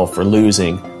still for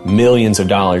losing millions of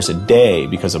dollars a day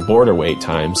because of border wait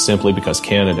times simply because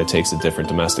Canada takes a different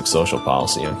domestic social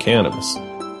policy on cannabis.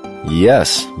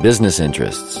 Yes, business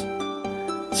interests.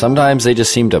 Sometimes they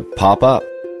just seem to pop up.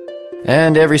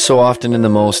 And every so often in the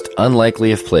most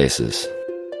unlikely of places.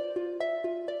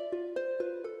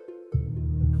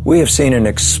 We have seen an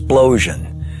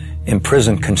explosion in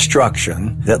prison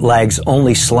construction that lags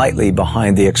only slightly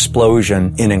behind the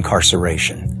explosion in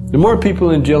incarceration. There are more people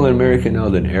in jail in America now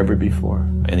than ever before.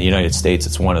 In the United States,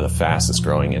 it's one of the fastest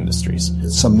growing industries.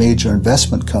 Some major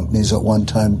investment companies at one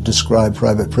time described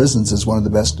private prisons as one of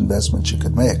the best investments you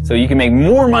could make. So you can make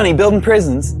more money building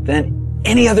prisons than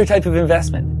any other type of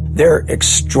investment. They're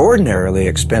extraordinarily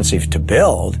expensive to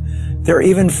build. They're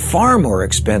even far more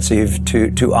expensive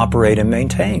to operate and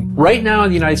maintain. Right now in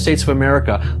the United States of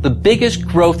America, the biggest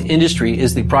growth industry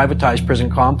is the privatized prison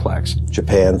complex.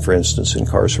 Japan, for instance,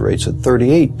 incarcerates at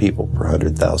 38 people per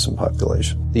 100,000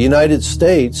 population. The United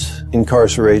States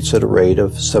incarcerates at a rate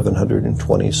of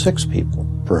 726 people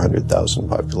per 100,000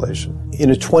 population.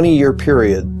 In a 20-year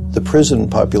period, the prison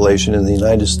population in the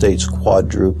United States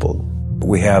quadrupled.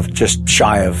 We have just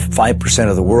shy of 5%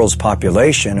 of the world's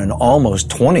population and almost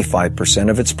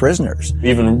 25% of its prisoners.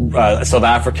 Even South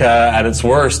Africa, at its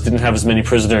worst, didn't have as many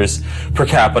prisoners per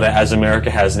capita as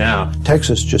America has now.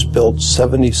 Texas just built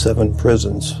 77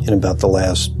 prisons in about the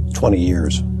last 20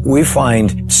 years. We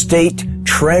find state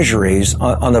treasuries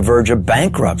on the verge of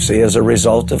bankruptcy as a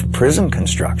result of prison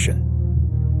construction.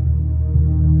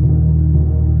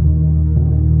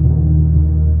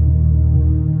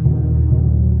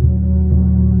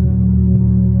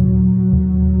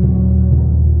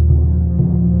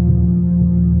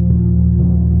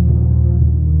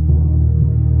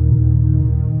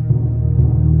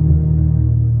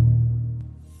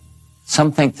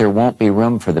 Some think there won't be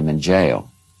room for them in jail.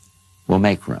 We'll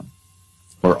make room.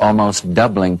 We're almost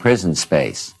doubling prison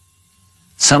space.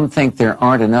 Some think there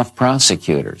aren't enough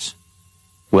prosecutors.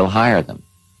 We'll hire them,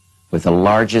 with the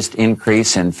largest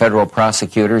increase in federal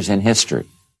prosecutors in history.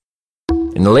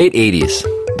 In the late 80s,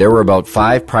 there were about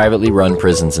 5 privately run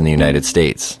prisons in the United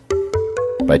States.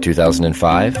 By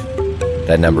 2005,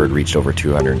 that number had reached over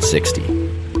 260.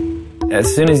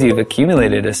 As soon as you've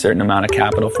accumulated a certain amount of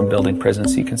capital from building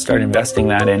prisons, you can start investing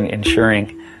that in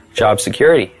ensuring job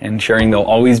security, ensuring there'll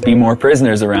always be more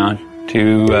prisoners around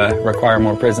to require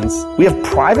more prisons. We have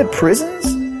private prisons?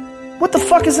 What the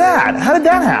fuck is that? How did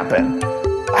that happen?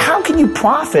 How can you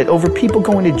profit over people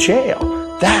going to jail?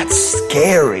 That's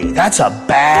scary. That's a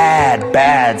bad,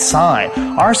 bad sign.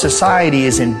 Our society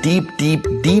is in deep, deep,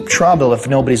 deep trouble if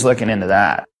nobody's looking into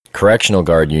that. Correctional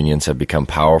guard unions have become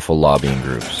powerful lobbying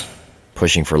groups,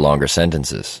 pushing for longer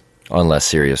sentences on less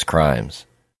serious crimes.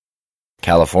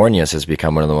 California's has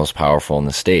become one of the most powerful in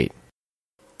the state,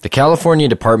 The California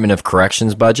Department of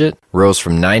Corrections budget rose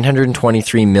from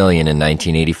 $923 million in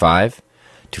 1985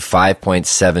 to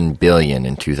 $5.7 billion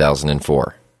in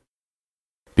 2004.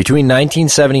 Between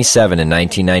 1977 and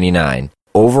 1999,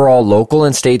 overall local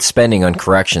and state spending on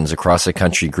corrections across the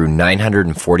country grew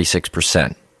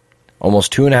 946%,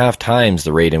 almost 2.5 times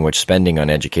the rate in which spending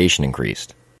on education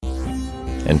increased.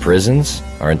 And prisons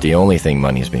aren't the only thing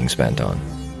money is being spent on.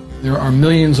 There are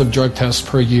millions of drug tests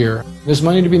per year. There's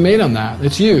money to be made on that.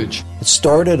 It's huge. It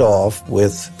started off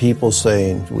with people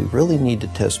saying we really need to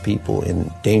test people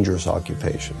in dangerous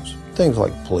occupations. Things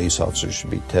like police officers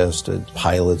should be tested,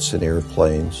 pilots in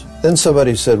airplanes. Then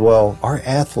somebody said, well, our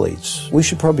athletes, we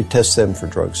should probably test them for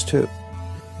drugs too.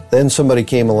 Then somebody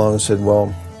came along and said,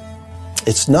 well,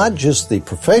 it's not just the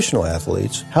professional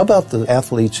athletes. How about the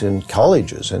athletes in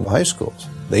colleges and high schools?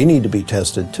 They need to be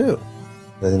tested too.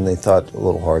 Then they thought a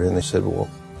little harder and they said, well,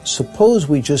 suppose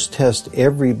we just test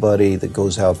everybody that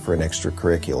goes out for an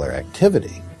extracurricular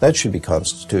activity. That should be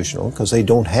constitutional because they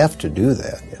don't have to do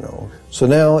that, you know. So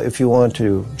now if you want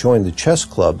to join the chess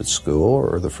club at school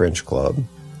or the French club,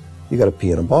 you got to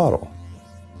pee in a bottle.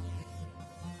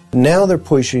 Now they're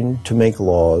pushing to make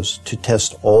laws to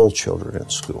test all children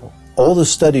in school. All the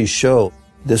studies show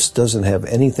this doesn't have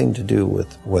anything to do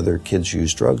with whether kids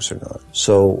use drugs or not.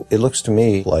 So it looks to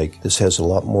me like this has a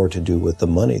lot more to do with the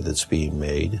money that's being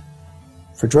made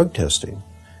for drug testing.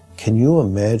 Can you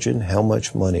imagine how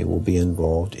much money will be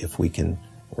involved if we can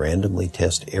randomly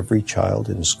test every child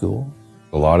in school?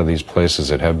 A lot of these places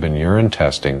that have been urine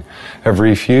testing have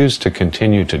refused to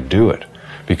continue to do it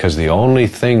because the only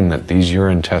thing that these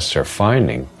urine tests are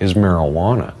finding is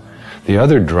marijuana. The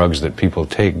other drugs that people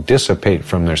take dissipate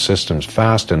from their systems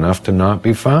fast enough to not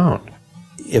be found.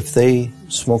 If they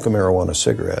smoke a marijuana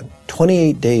cigarette,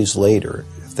 28 days later,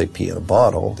 if they pee in a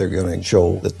bottle, they're going to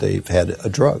show that they've had a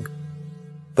drug.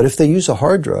 But if they use a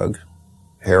hard drug,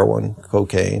 heroin,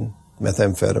 cocaine,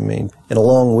 methamphetamine, in a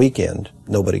long weekend,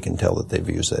 nobody can tell that they've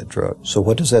used that drug. So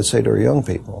what does that say to our young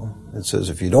people? It says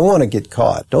if you don't want to get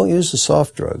caught, don't use the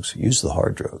soft drugs, use the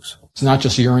hard drugs. It's not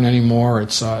just urine anymore.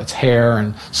 It's hair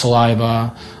and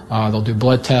saliva. They'll do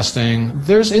blood testing.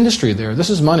 There's industry there. This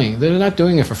is money. They're not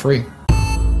doing it for free.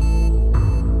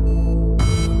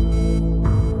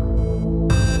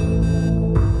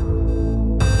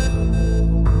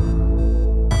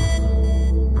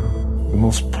 The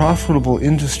most profitable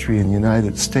industry in the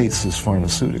United States is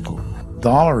pharmaceutical.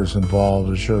 Dollars involved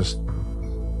is just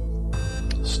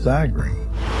staggering.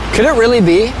 Could it really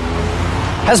be?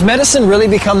 Has medicine really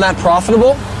become that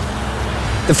profitable?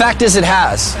 The fact is it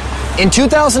has. In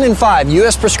 2005,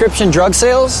 U.S. prescription drug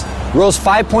sales rose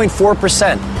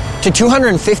 5.4% to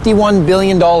 $251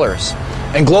 billion,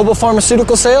 and global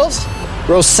pharmaceutical sales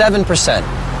rose 7%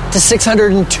 to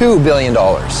 $602 billion.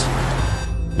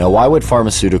 Now, why would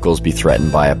pharmaceuticals be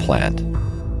threatened by a plant?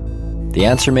 The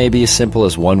answer may be as simple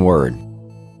as one word: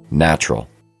 natural.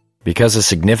 Because a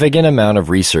significant amount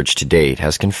of research to date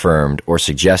has confirmed or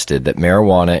suggested that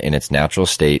marijuana in its natural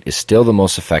state is still the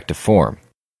most effective form.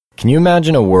 Can you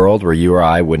imagine a world where you or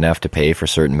I wouldn't have to pay for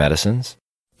certain medicines?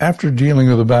 After dealing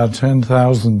with about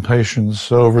 10,000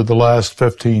 patients over the last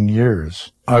 15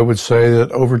 years, I would say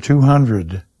that over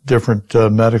 200 different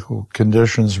medical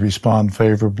conditions respond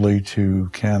favorably to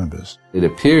cannabis. It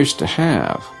appears to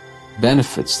have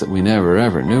benefits that we never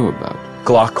ever knew about.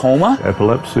 Glaucoma,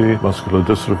 epilepsy, muscular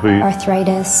dystrophy,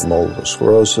 arthritis, multiple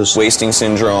sclerosis, wasting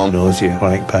syndrome, nausea,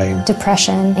 chronic pain,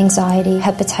 depression, anxiety,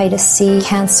 hepatitis C,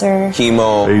 cancer,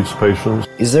 chemo, AIDS patients.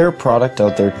 Is there a product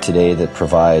out there today that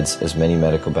provides as many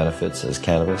medical benefits as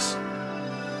cannabis?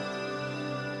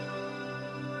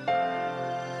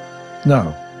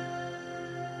 No.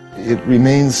 It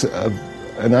remains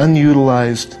an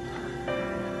unutilized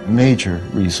major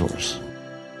resource.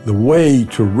 The way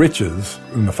to riches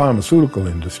in the pharmaceutical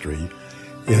industry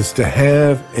is to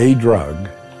have a drug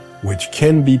which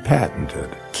can be patented.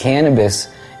 Cannabis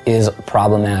is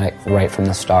problematic right from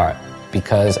the start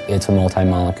because it's a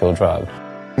multi-molecule drug.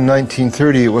 In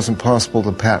 1930, it wasn't possible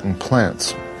to patent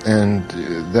plants. And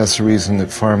that's the reason that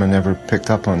pharma never picked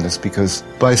up on this, because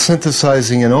by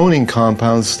synthesizing and owning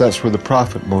compounds, that's where the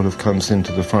profit motive comes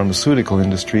into the pharmaceutical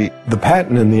industry. The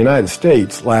patent in the United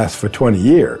States lasts for 20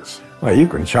 years. Well, you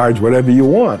can charge whatever you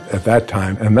want at that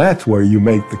time, and that's where you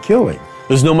make the killing.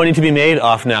 There's no money to be made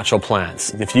off natural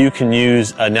plants. If you can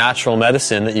use a natural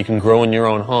medicine that you can grow in your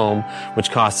own home,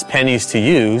 which costs pennies to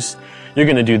use, you're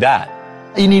going to do that.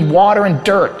 You need water and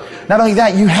dirt. Not only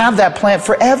that, you have that plant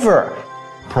forever.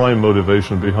 Prime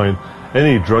motivation behind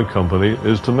any drug company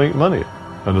is to make money,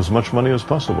 and as much money as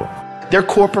possible. they're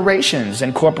corporations,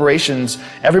 and corporations,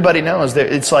 everybody knows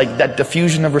that it's like that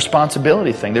diffusion of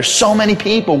responsibility thing. There's so many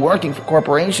people working for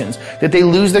corporations that they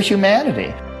lose their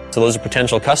humanity. So those are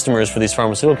potential customers for these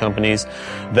pharmaceutical companies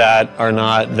that are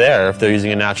not there if they're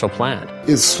using a natural plant.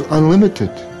 It's unlimited.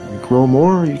 You grow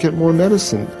more, you get more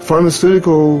medicine.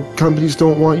 Pharmaceutical companies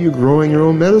don't want you growing your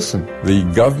own medicine. The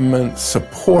government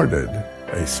supported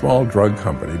a small drug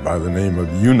company by the name of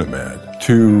Unimed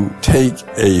to take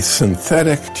a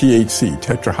synthetic THC,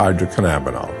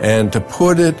 tetrahydrocannabinol, and to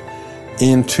put it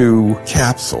into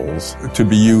capsules to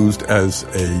be used as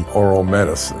a oral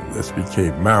medicine. This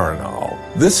became Marinol.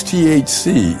 This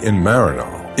THC in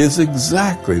Marinol is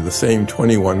exactly the same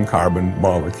 21 carbon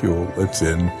molecule that's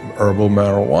in herbal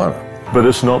marijuana. But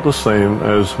it's not the same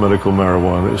as medical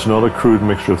marijuana. It's not a crude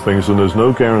mixture of things, and there's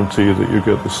no guarantee that you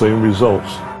get the same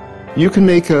results. You can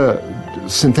make a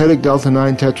synthetic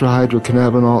delta-9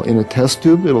 tetrahydrocannabinol in a test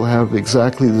tube. It'll have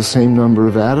exactly the same number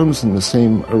of atoms and the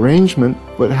same arrangement.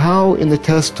 But how in the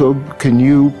test tube can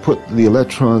you put the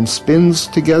electron spins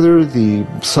together, the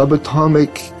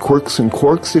subatomic quirks and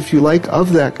quarks, if you like,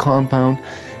 of that compound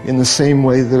in the same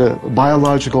way that a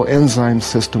biological enzyme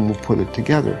system will put it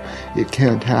together? It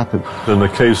can't happen. In the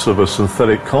case of a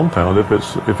synthetic compound, if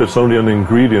it's only an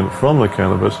ingredient from the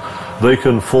cannabis, they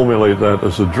can formulate that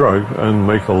as a drug and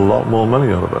make a lot more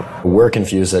money out of it. We're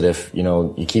confused that if,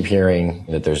 you keep hearing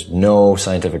that there's no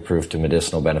scientific proof to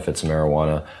medicinal benefits of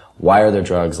marijuana, why are there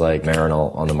drugs like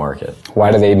Marinol on the market?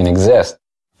 Why do they even exist?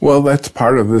 Well, that's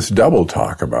part of this double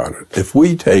talk about it. If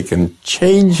we take and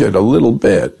change it a little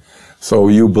bit, so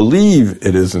you believe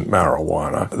it isn't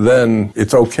marijuana, then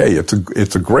it's okay.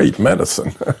 It's a great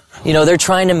medicine. They're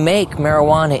trying to make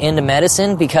marijuana into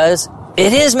medicine because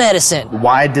it is medicine.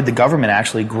 Why did the government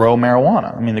actually grow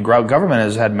marijuana? I mean, the government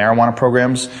has had marijuana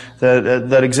programs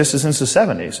that existed since the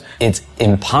 70s. It's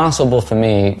impossible for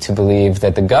me to believe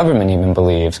that the government even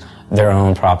believes their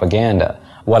own propaganda.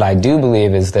 What I do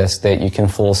believe is this, that you can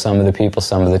fool some of the people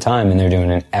some of the time, and they're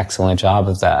doing an excellent job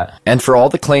of that. And for all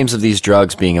the claims of these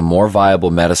drugs being a more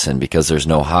viable medicine because there's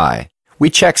no high,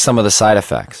 we check some of the side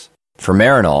effects. For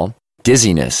Marinol,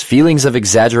 dizziness, feelings of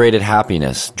exaggerated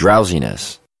happiness,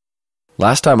 drowsiness.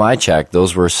 Last time I checked,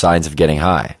 those were signs of getting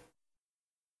high.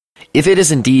 If it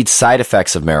is indeed side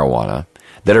effects of marijuana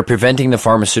that are preventing the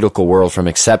pharmaceutical world from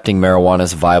accepting marijuana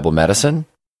as a viable medicine,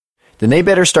 then they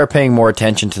better start paying more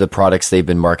attention to the products they've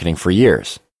been marketing for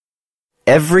years.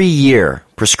 Every year,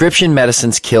 prescription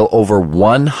medicines kill over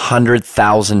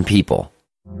 100,000 people.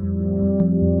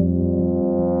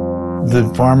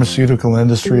 The pharmaceutical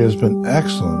industry has been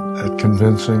excellent at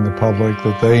convincing the public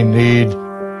that they need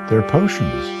their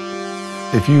potions.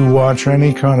 If you watch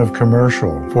any kind of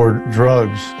commercial for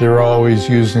drugs, they're always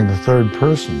using the third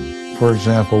person. For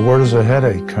example, where does a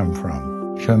headache come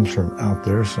from? It comes from out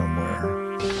there somewhere.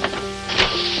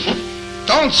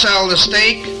 Don't sell the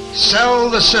steak, sell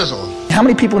the sizzle. How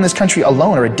many people in this country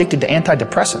alone are addicted to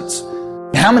antidepressants?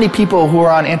 How many people who are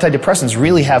on antidepressants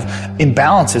really have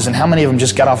imbalances, and how many of them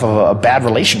just got off of a bad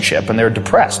relationship and they're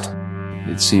depressed?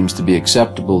 It seems to be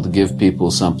acceptable to give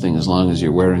people something as long as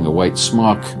you're wearing a white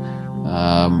smock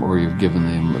or you've given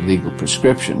them a legal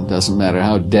prescription. Doesn't matter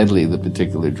how deadly the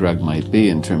particular drug might be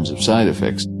in terms of side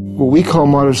effects. What we call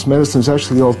modern medicine is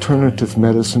actually the alternative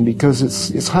medicine because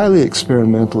it's highly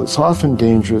experimental, it's often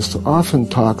dangerous, often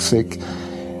toxic,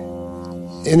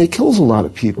 and it kills a lot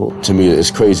of people. To me, it's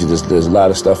crazy. There's a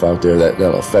lot of stuff out there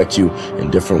that'll affect you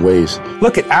in different ways.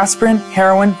 Look at aspirin,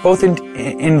 heroin, both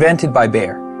invented by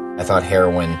Bayer. I thought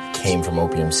heroin came from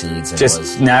opium seeds. And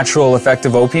just natural effect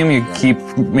of opium, you keep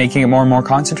making it more and more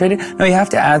concentrated. No, you have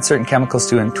to add certain chemicals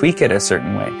to it and tweak it a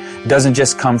certain way. It doesn't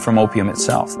just come from opium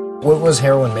itself. What was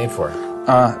heroin made for?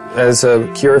 As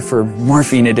a cure for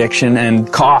morphine addiction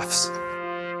and coughs.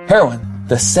 Heroin,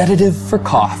 the sedative for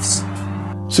coughs.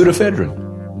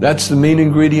 Pseudoephedrine, that's the main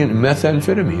ingredient in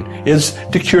methamphetamine, is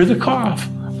to cure the cough,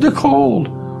 the cold.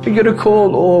 You get a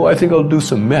cold, oh, I think I'll do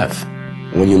some meth.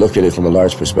 When you look at it from a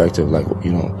large perspective, like,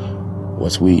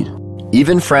 what's weed?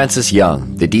 Even Francis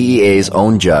Young, the DEA's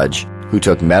own judge, who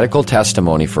took medical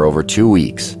testimony for over 2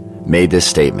 weeks, made this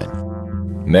statement.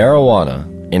 Marijuana,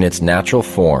 in its natural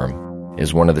form,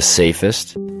 is one of the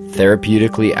safest,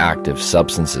 therapeutically active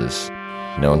substances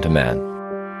known to man.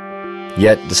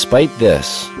 Yet, despite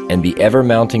this, and the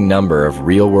ever-mounting number of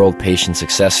real-world patient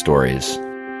success stories,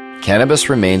 cannabis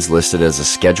remains listed as a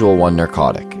Schedule I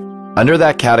narcotic. Under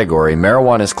that category,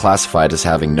 marijuana is classified as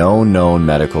having no known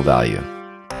medical value.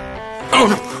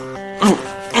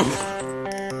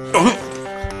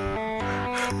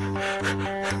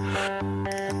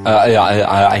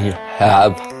 I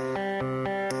have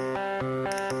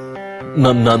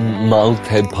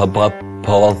multiple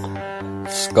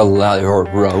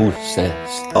sclerosis.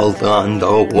 Hold on,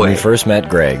 don't wait. When we first met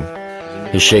Greg,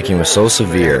 his shaking was so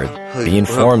severe, he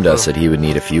informed us that he would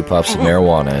need a few puffs of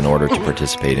marijuana in order to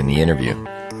participate in the interview.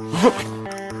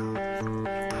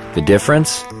 The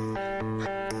difference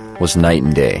was night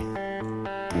and day.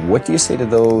 What do you say to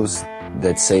those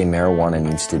that say marijuana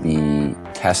needs to be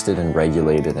tested and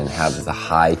regulated and have the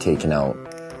high taken out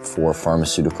for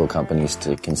pharmaceutical companies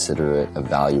to consider it a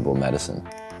valuable medicine?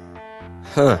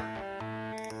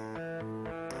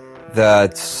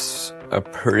 That's a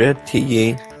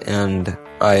pretty, and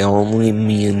I only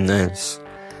mean this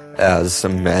as a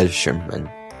measurement,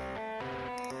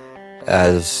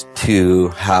 as to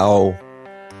how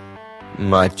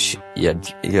much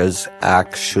it is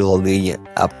actually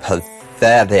a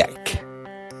pathetic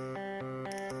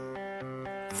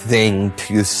thing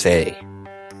to say.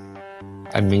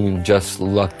 I mean, just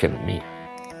look at me.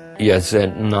 Is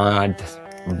it not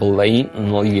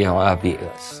blatantly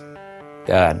obvious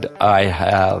that I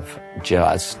have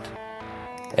just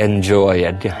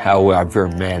enjoyed however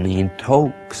many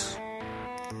tokes?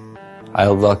 I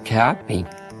look happy.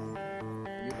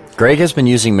 Greg has been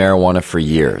using marijuana for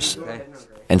years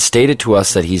and stated to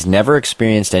us that he's never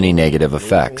experienced any negative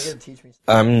effects.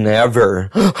 I'm never.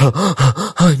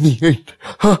 I need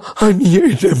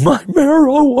my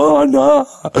marijuana.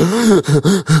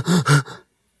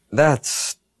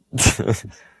 That's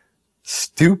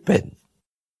stupid.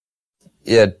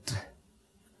 It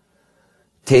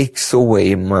takes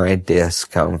away my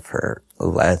discomfort,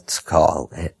 let's call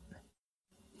it.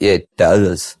 It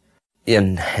does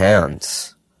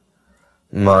enhance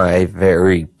my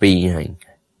very being.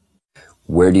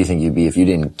 Where do you think you'd be if you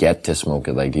didn't get to smoke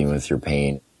it, like dealing with your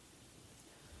pain?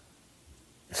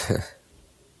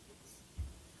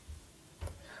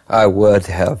 I would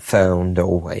have found a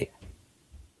way.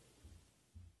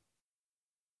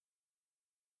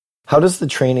 How does the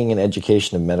training and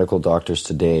education of medical doctors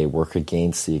today work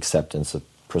against the acceptance of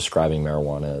prescribing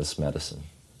marijuana as medicine?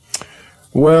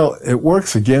 Well, it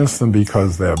works against them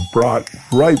because they're brought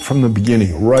right from the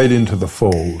beginning, right into the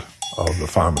fold of the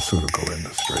pharmaceutical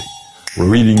industry. We're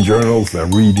reading journals, they're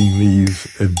reading these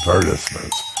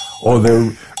advertisements, or they're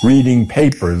reading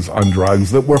papers on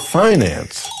drugs that were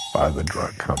financed by the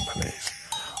drug companies,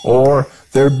 or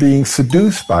they're being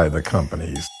seduced by the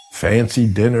companies. Fancy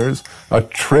dinners, a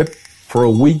trip for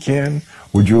a weekend.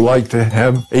 Would you like to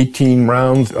have 18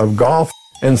 rounds of golf?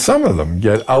 And some of them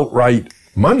get outright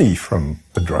money from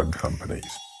the drug companies.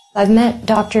 I've met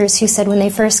doctors who said when they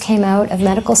first came out of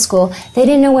medical school, they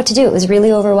didn't know what to do. It was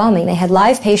really overwhelming. They had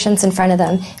live patients in front of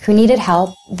them who needed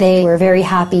help. They were very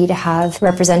happy to have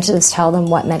representatives tell them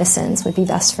what medicines would be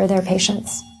best for their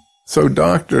patients. So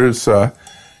doctors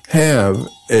have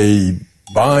a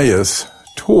bias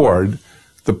toward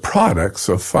the products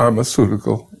of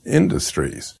pharmaceutical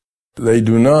industries. They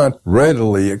do not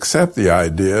readily accept the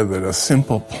idea that a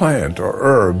simple plant or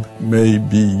herb may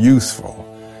be useful.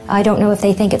 I don't know if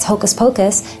they think it's hocus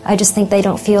pocus. I just think they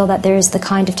don't feel that there's the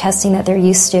kind of testing that they're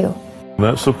used to.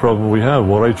 That's the problem we have.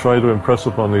 What I try to impress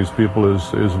upon these people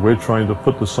is we're trying to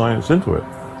put the science into it,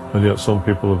 and yet some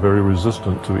people are very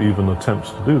resistant to even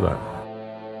attempts to do that.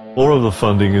 All of the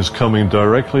funding is coming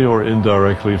directly or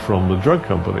indirectly from the drug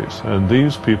companies, and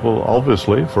these people,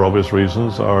 obviously, for obvious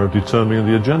reasons, are determining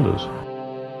the agendas.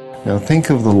 Now think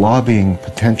of the lobbying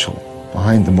potential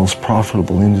behind the most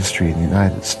profitable industry in the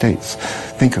United States.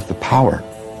 Think of the power.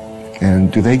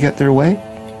 And do they get their way?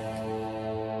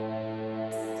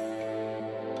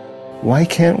 Why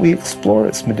can't we explore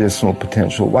its medicinal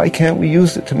potential? Why can't we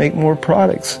use it to make more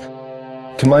products?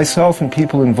 To myself and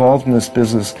people involved in this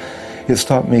business, it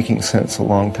stopped making sense a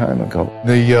long time ago.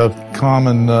 The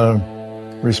common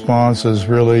response is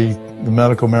really the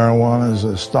medical marijuana is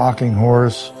a stalking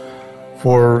horse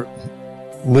for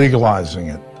legalizing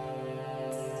it.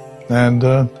 And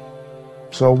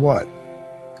so what?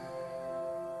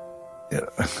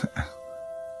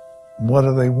 What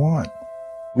do they want?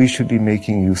 We should be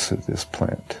making use of this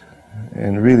plant.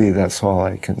 And really, that's all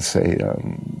I can say.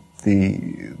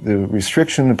 The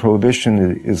restriction, the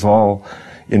prohibition is all,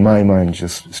 in my mind,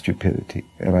 just stupidity.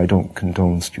 And I don't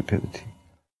condone stupidity.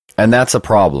 And that's a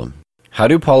problem. How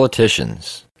do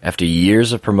politicians, after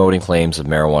years of promoting claims of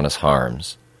marijuana's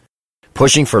harms,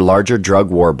 pushing for larger drug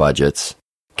war budgets,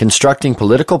 constructing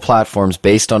political platforms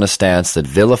based on a stance that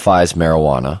vilifies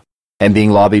marijuana, and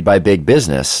being lobbied by big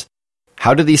business,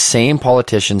 how do these same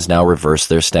politicians now reverse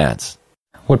their stance?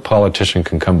 What politician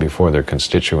can come before their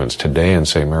constituents today and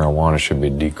say marijuana should be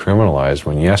decriminalized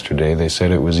when yesterday they said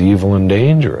it was evil and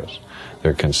dangerous?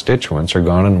 Their constituents are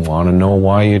going to want to know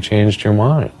why you changed your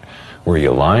mind. Were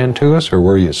you lying to us or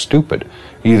were you stupid?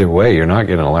 Either way, you're not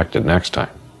getting elected next time.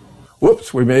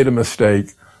 Whoops, we made a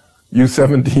mistake. You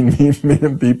 17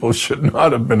 million people should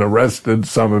not have been arrested.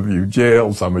 Some of you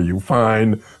jailed, some of you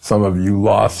fined, some of you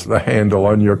lost the handle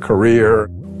on your career.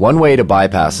 One way to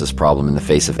bypass this problem in the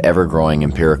face of ever-growing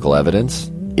empirical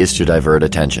evidence is to divert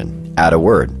attention. Add a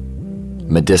word.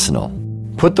 Medicinal.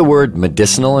 Put the word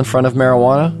medicinal in front of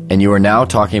marijuana, and you are now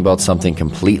talking about something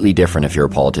completely different if you're a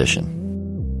politician.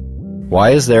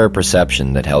 Why is there a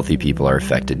perception that healthy people are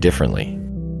affected differently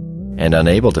and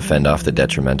unable to fend off the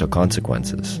detrimental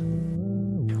consequences,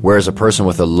 whereas a person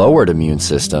with a lowered immune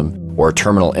system or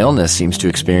terminal illness seems to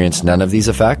experience none of these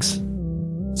effects?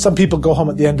 Some people go home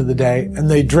at the end of the day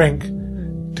and they drink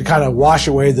to kind of wash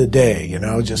away the day,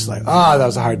 just like, that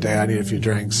was a hard day, I need a few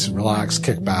drinks, relax,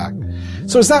 kick back.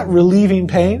 So is that relieving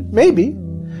pain? Maybe.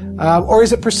 Or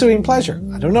is it pursuing pleasure?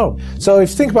 I don't know. So if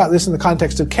you think about this in the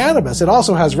context of cannabis, it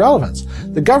also has relevance.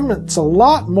 The government's a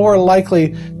lot more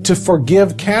likely to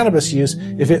forgive cannabis use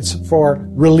if it's for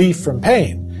relief from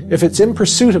pain. If it's in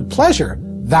pursuit of pleasure,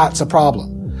 that's a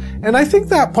problem. And I think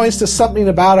that points to something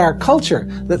about our culture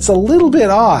that's a little bit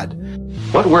odd.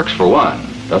 What works for one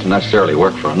doesn't necessarily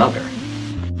work for another.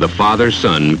 The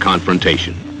father-son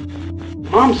confrontation.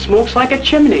 Mom smokes like a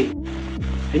chimney.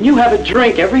 And you have a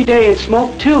drink every day and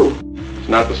smoke too. It's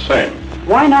not the same.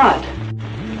 Why not?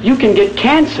 You can get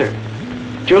cancer.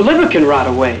 Your liver can rot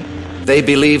away. They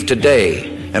believe today,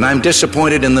 and I'm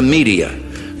disappointed in the media,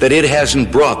 that it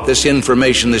hasn't brought this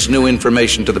information, this new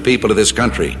information to the people of this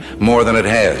country more than it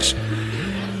has.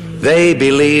 They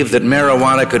believe that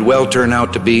marijuana could well turn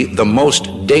out to be the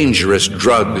most dangerous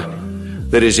drug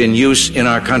that is in use in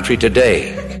our country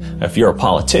today. If you're a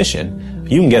politician,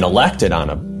 you can get elected on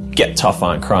a get tough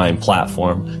on crime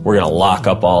platform. We're going to lock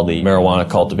up all the marijuana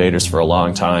cultivators for a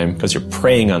long time because you're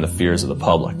preying on the fears of the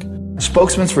public.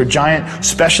 Spokesmen for giant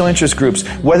special interest groups,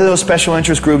 whether those special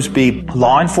interest groups be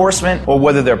law enforcement or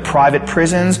whether they're private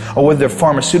prisons or whether they're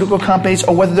pharmaceutical companies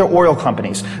or whether they're oil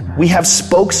companies. We have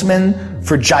spokesmen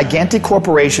for gigantic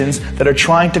corporations that are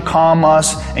trying to calm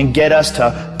us and get us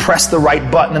to press the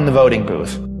right button in the voting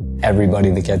booth. Everybody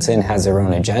that gets in has their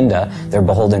own agenda. They're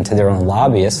beholden to their own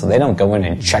lobbyists, so they don't go in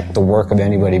and check the work of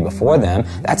anybody before them.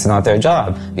 That's not their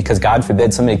job, because God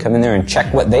forbid somebody come in there and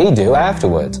check what they do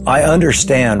afterwards. I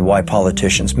understand why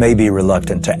politicians may be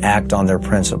reluctant to act on their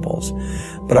principles,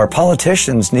 but our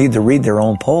politicians need to read their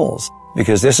own polls,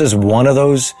 because this is one of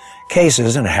those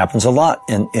cases, and it happens a lot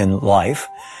in life,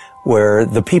 where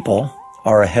the people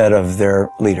are ahead of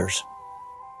their leaders.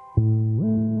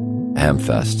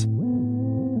 HempFest.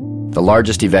 The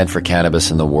largest event for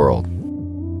cannabis in the world.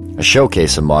 A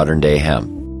showcase of modern-day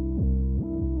hemp.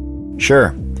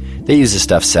 Sure, they used this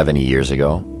stuff 70 years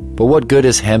ago, but what good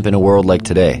is hemp in a world like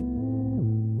today?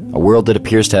 A world that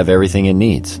appears to have everything it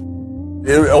needs.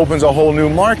 It opens a whole new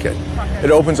market.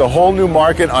 It opens a whole new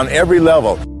market on every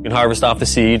level. You can harvest off the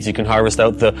seeds, you can harvest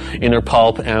out the inner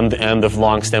pulp and the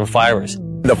long stem fibers.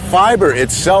 The fiber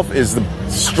itself is the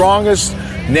strongest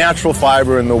natural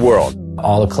fiber in the world.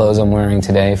 All the clothes I'm wearing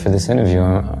today for this interview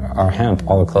are hemp.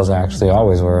 All the clothes I actually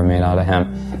always wear are made out of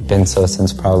hemp. Been so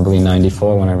since probably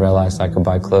 '94 when I realized I could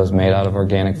buy clothes made out of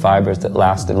organic fibers that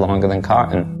lasted longer than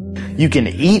cotton. You can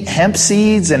eat hemp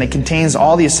seeds and it contains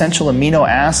all the essential amino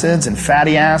acids and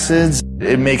fatty acids.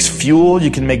 It makes fuel. You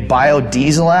can make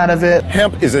biodiesel out of it.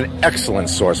 Hemp is an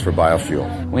excellent source for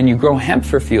biofuel. When you grow hemp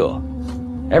for fuel,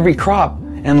 every crop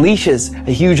unleashes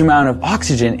a huge amount of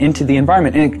oxygen into the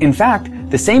environment. And in fact,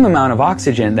 the same amount of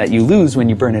oxygen that you lose when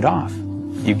you burn it off,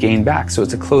 you gain back. So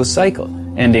it's a closed cycle,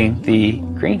 ending the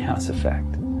greenhouse effect.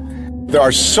 There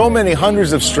are so many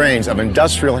hundreds of strains of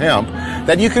industrial hemp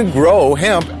that you can grow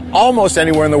hemp almost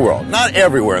anywhere in the world. Not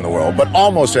everywhere in the world, but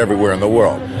almost everywhere in the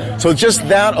world. So just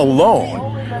that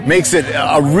alone makes it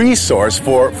a resource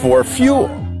for fuel.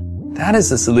 That is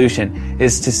the solution,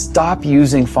 is to stop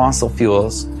using fossil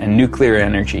fuels and nuclear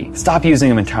energy. Stop using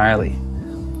them entirely.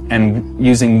 And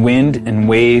using wind and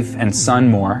wave and sun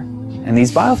more, and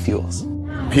these biofuels.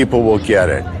 People will get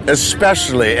it,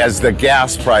 especially as the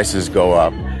gas prices go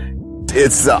up.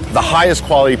 It's the highest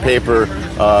quality paper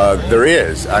there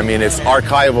is. I mean, it's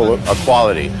archival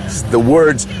quality. The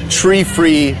words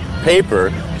tree-free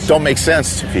paper don't make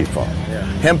sense to people.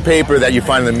 Hemp paper that you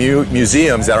find in the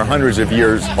museums that are hundreds of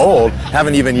years old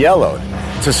haven't even yellowed.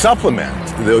 To supplement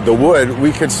the wood,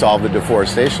 we could solve the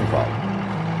deforestation problem.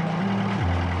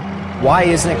 Why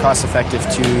isn't it cost effective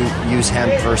to use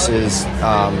hemp versus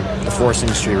the forest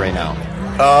industry right now?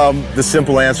 The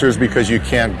simple answer is because you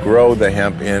can't grow the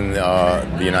hemp in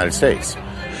the United States.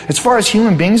 As far as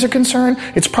human beings are concerned,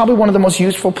 it's probably one of the most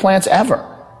useful plants ever.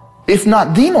 if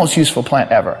not the most useful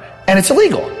plant ever. And it's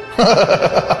illegal.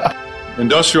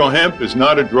 Industrial hemp is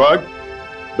not a drug,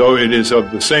 though it is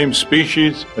of the same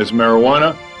species as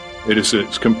marijuana. It is a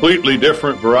completely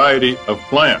different variety of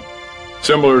plant,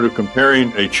 similar to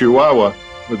comparing a Chihuahua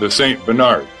with a St.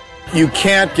 Bernard. You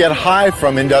can't get high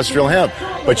from industrial hemp,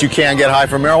 but you can get high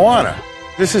from marijuana.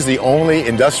 This is the only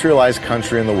industrialized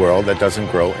country in the world that doesn't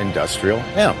grow industrial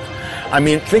hemp. I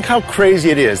mean, think how crazy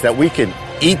it is that we can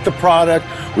eat the product,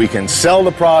 we can sell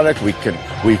the product, we can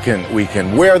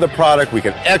wear the product, we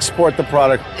can export the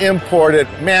product, import it,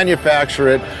 manufacture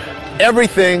it,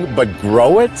 everything but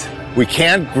grow it. We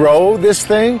can't grow this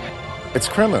thing. It's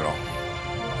criminal.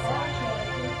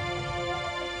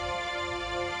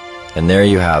 And there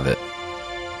you have it.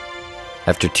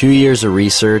 After 2 years of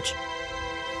research,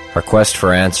 our quest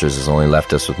for answers has only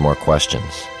left us with more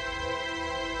questions.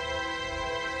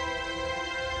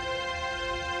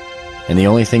 And the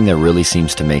only thing that really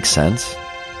seems to make sense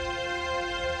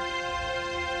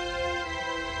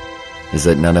is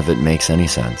that none of it makes any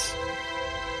sense.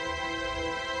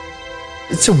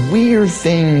 It's a weird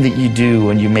thing that you do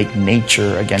when you make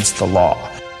nature against the law.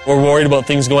 We're worried about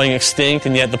things going extinct,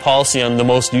 and yet the policy on the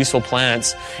most useful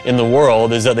plants in the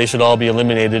world is that they should all be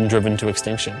eliminated and driven to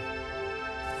extinction.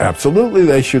 Absolutely,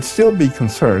 they should still be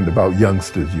concerned about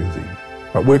youngsters using.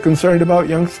 But we're concerned about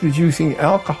youngsters using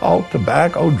alcohol,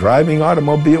 tobacco, driving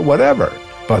automobile, whatever.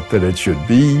 But that it should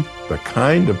be the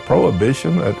kind of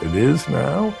prohibition that it is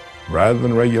now, rather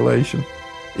than regulation,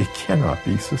 it cannot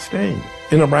be sustained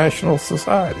in a rational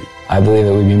society. I believe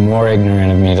it would be more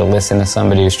ignorant of me to listen to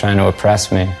somebody who's trying to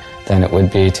oppress me than it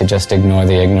would be to just ignore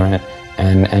the ignorant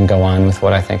and go on with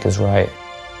what I think is right.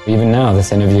 Even now,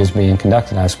 this interview is being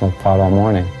conducted. I smoke pot all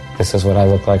morning. This is what I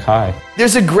look like high.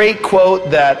 There's a great quote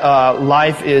that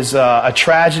life is a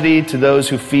tragedy to those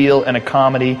who feel and a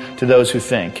comedy to those who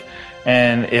think.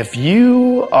 And if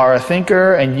you are a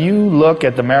thinker and you look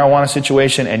at the marijuana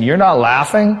situation and you're not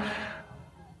laughing,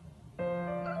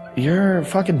 you're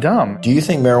fucking dumb. Do you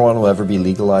think marijuana will ever be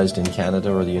legalized in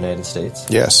Canada or the United States?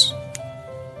 Yes.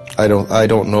 I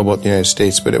don't know about the United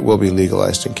States, but it will be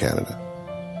legalized in Canada.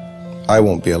 I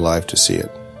won't be alive to see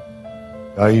it.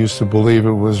 I used to believe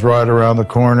it was right around the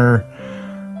corner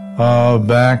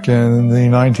back in the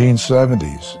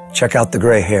 1970s. Check out the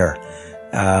gray hair.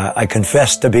 I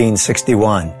confess to being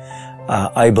 61.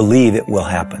 I believe it will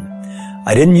happen.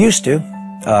 I didn't used to.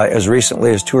 As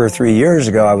recently as 2 or 3 years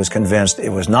ago, I was convinced it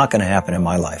was not going to happen in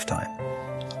my lifetime.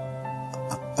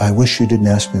 I wish you didn't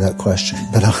ask me that question,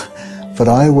 but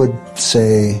I would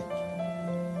say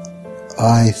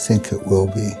I think it will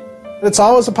be. It's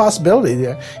always a possibility.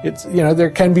 It's,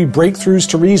 there can be breakthroughs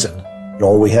to reason.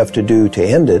 All we have to do to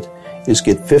end it is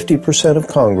get 50% of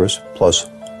Congress plus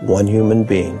one human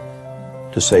being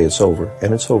to say it's over,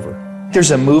 and it's over.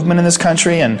 There's a movement in this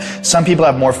country, and some people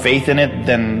have more faith in it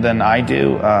than I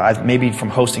do. Maybe from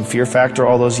hosting Fear Factor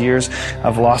all those years,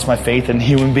 I've lost my faith in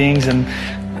human beings and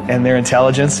their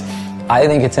intelligence. I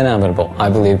think it's inevitable. I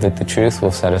believe that the truth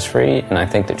will set us free, and I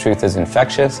think the truth is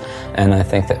infectious, and I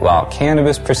think that while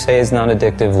cannabis per se is not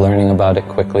addictive, learning about it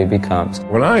quickly becomes.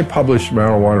 When I published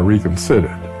Marijuana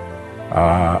Reconsidered,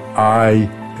 I,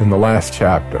 in the last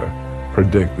chapter,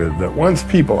 predicted that once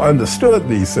people understood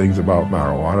these things about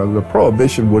marijuana, the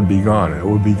prohibition would be gone. It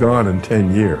would be gone in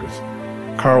 10 years.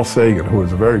 Carl Sagan, who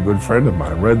was a very good friend of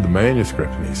mine, read the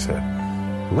manuscript and he said,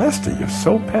 "Lester, you're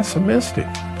so pessimistic.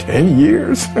 10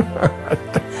 years?"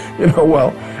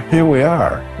 Well, here we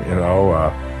are,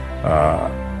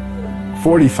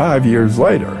 45 years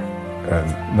later,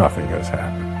 and nothing has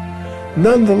happened.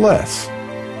 Nonetheless,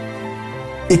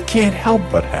 it can't help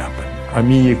but happen. I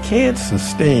mean, you can't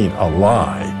sustain a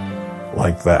lie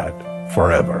like that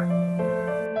forever.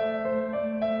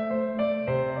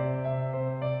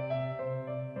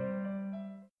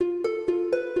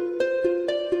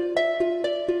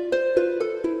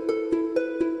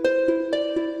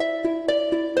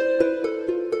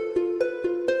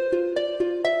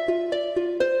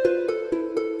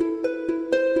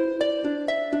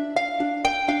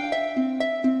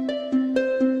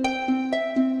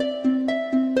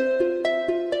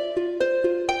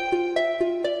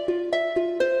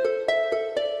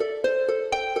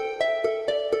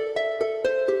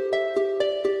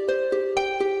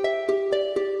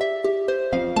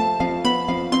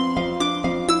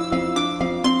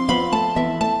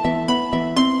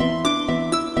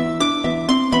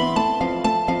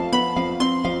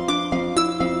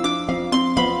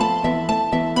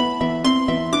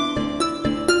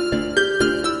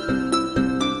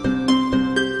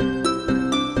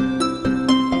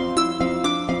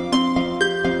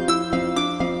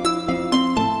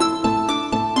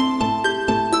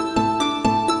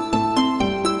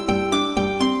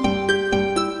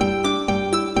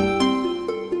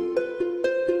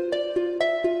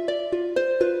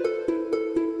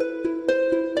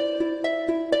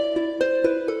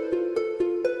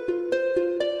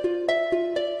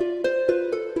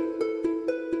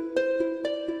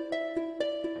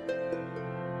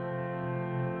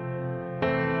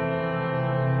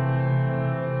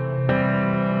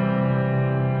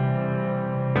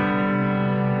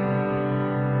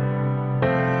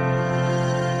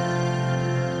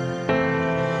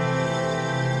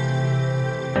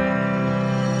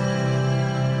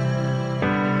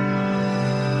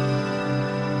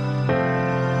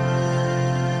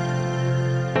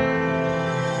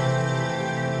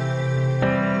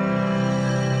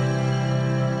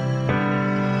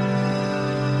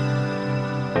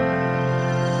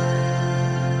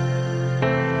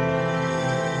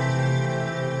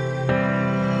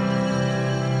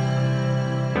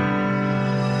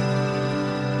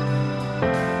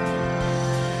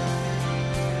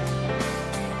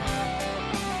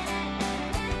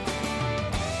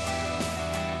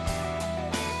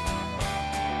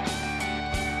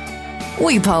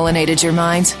 We pollinated your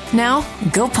mind. Now,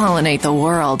 go pollinate the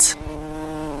world.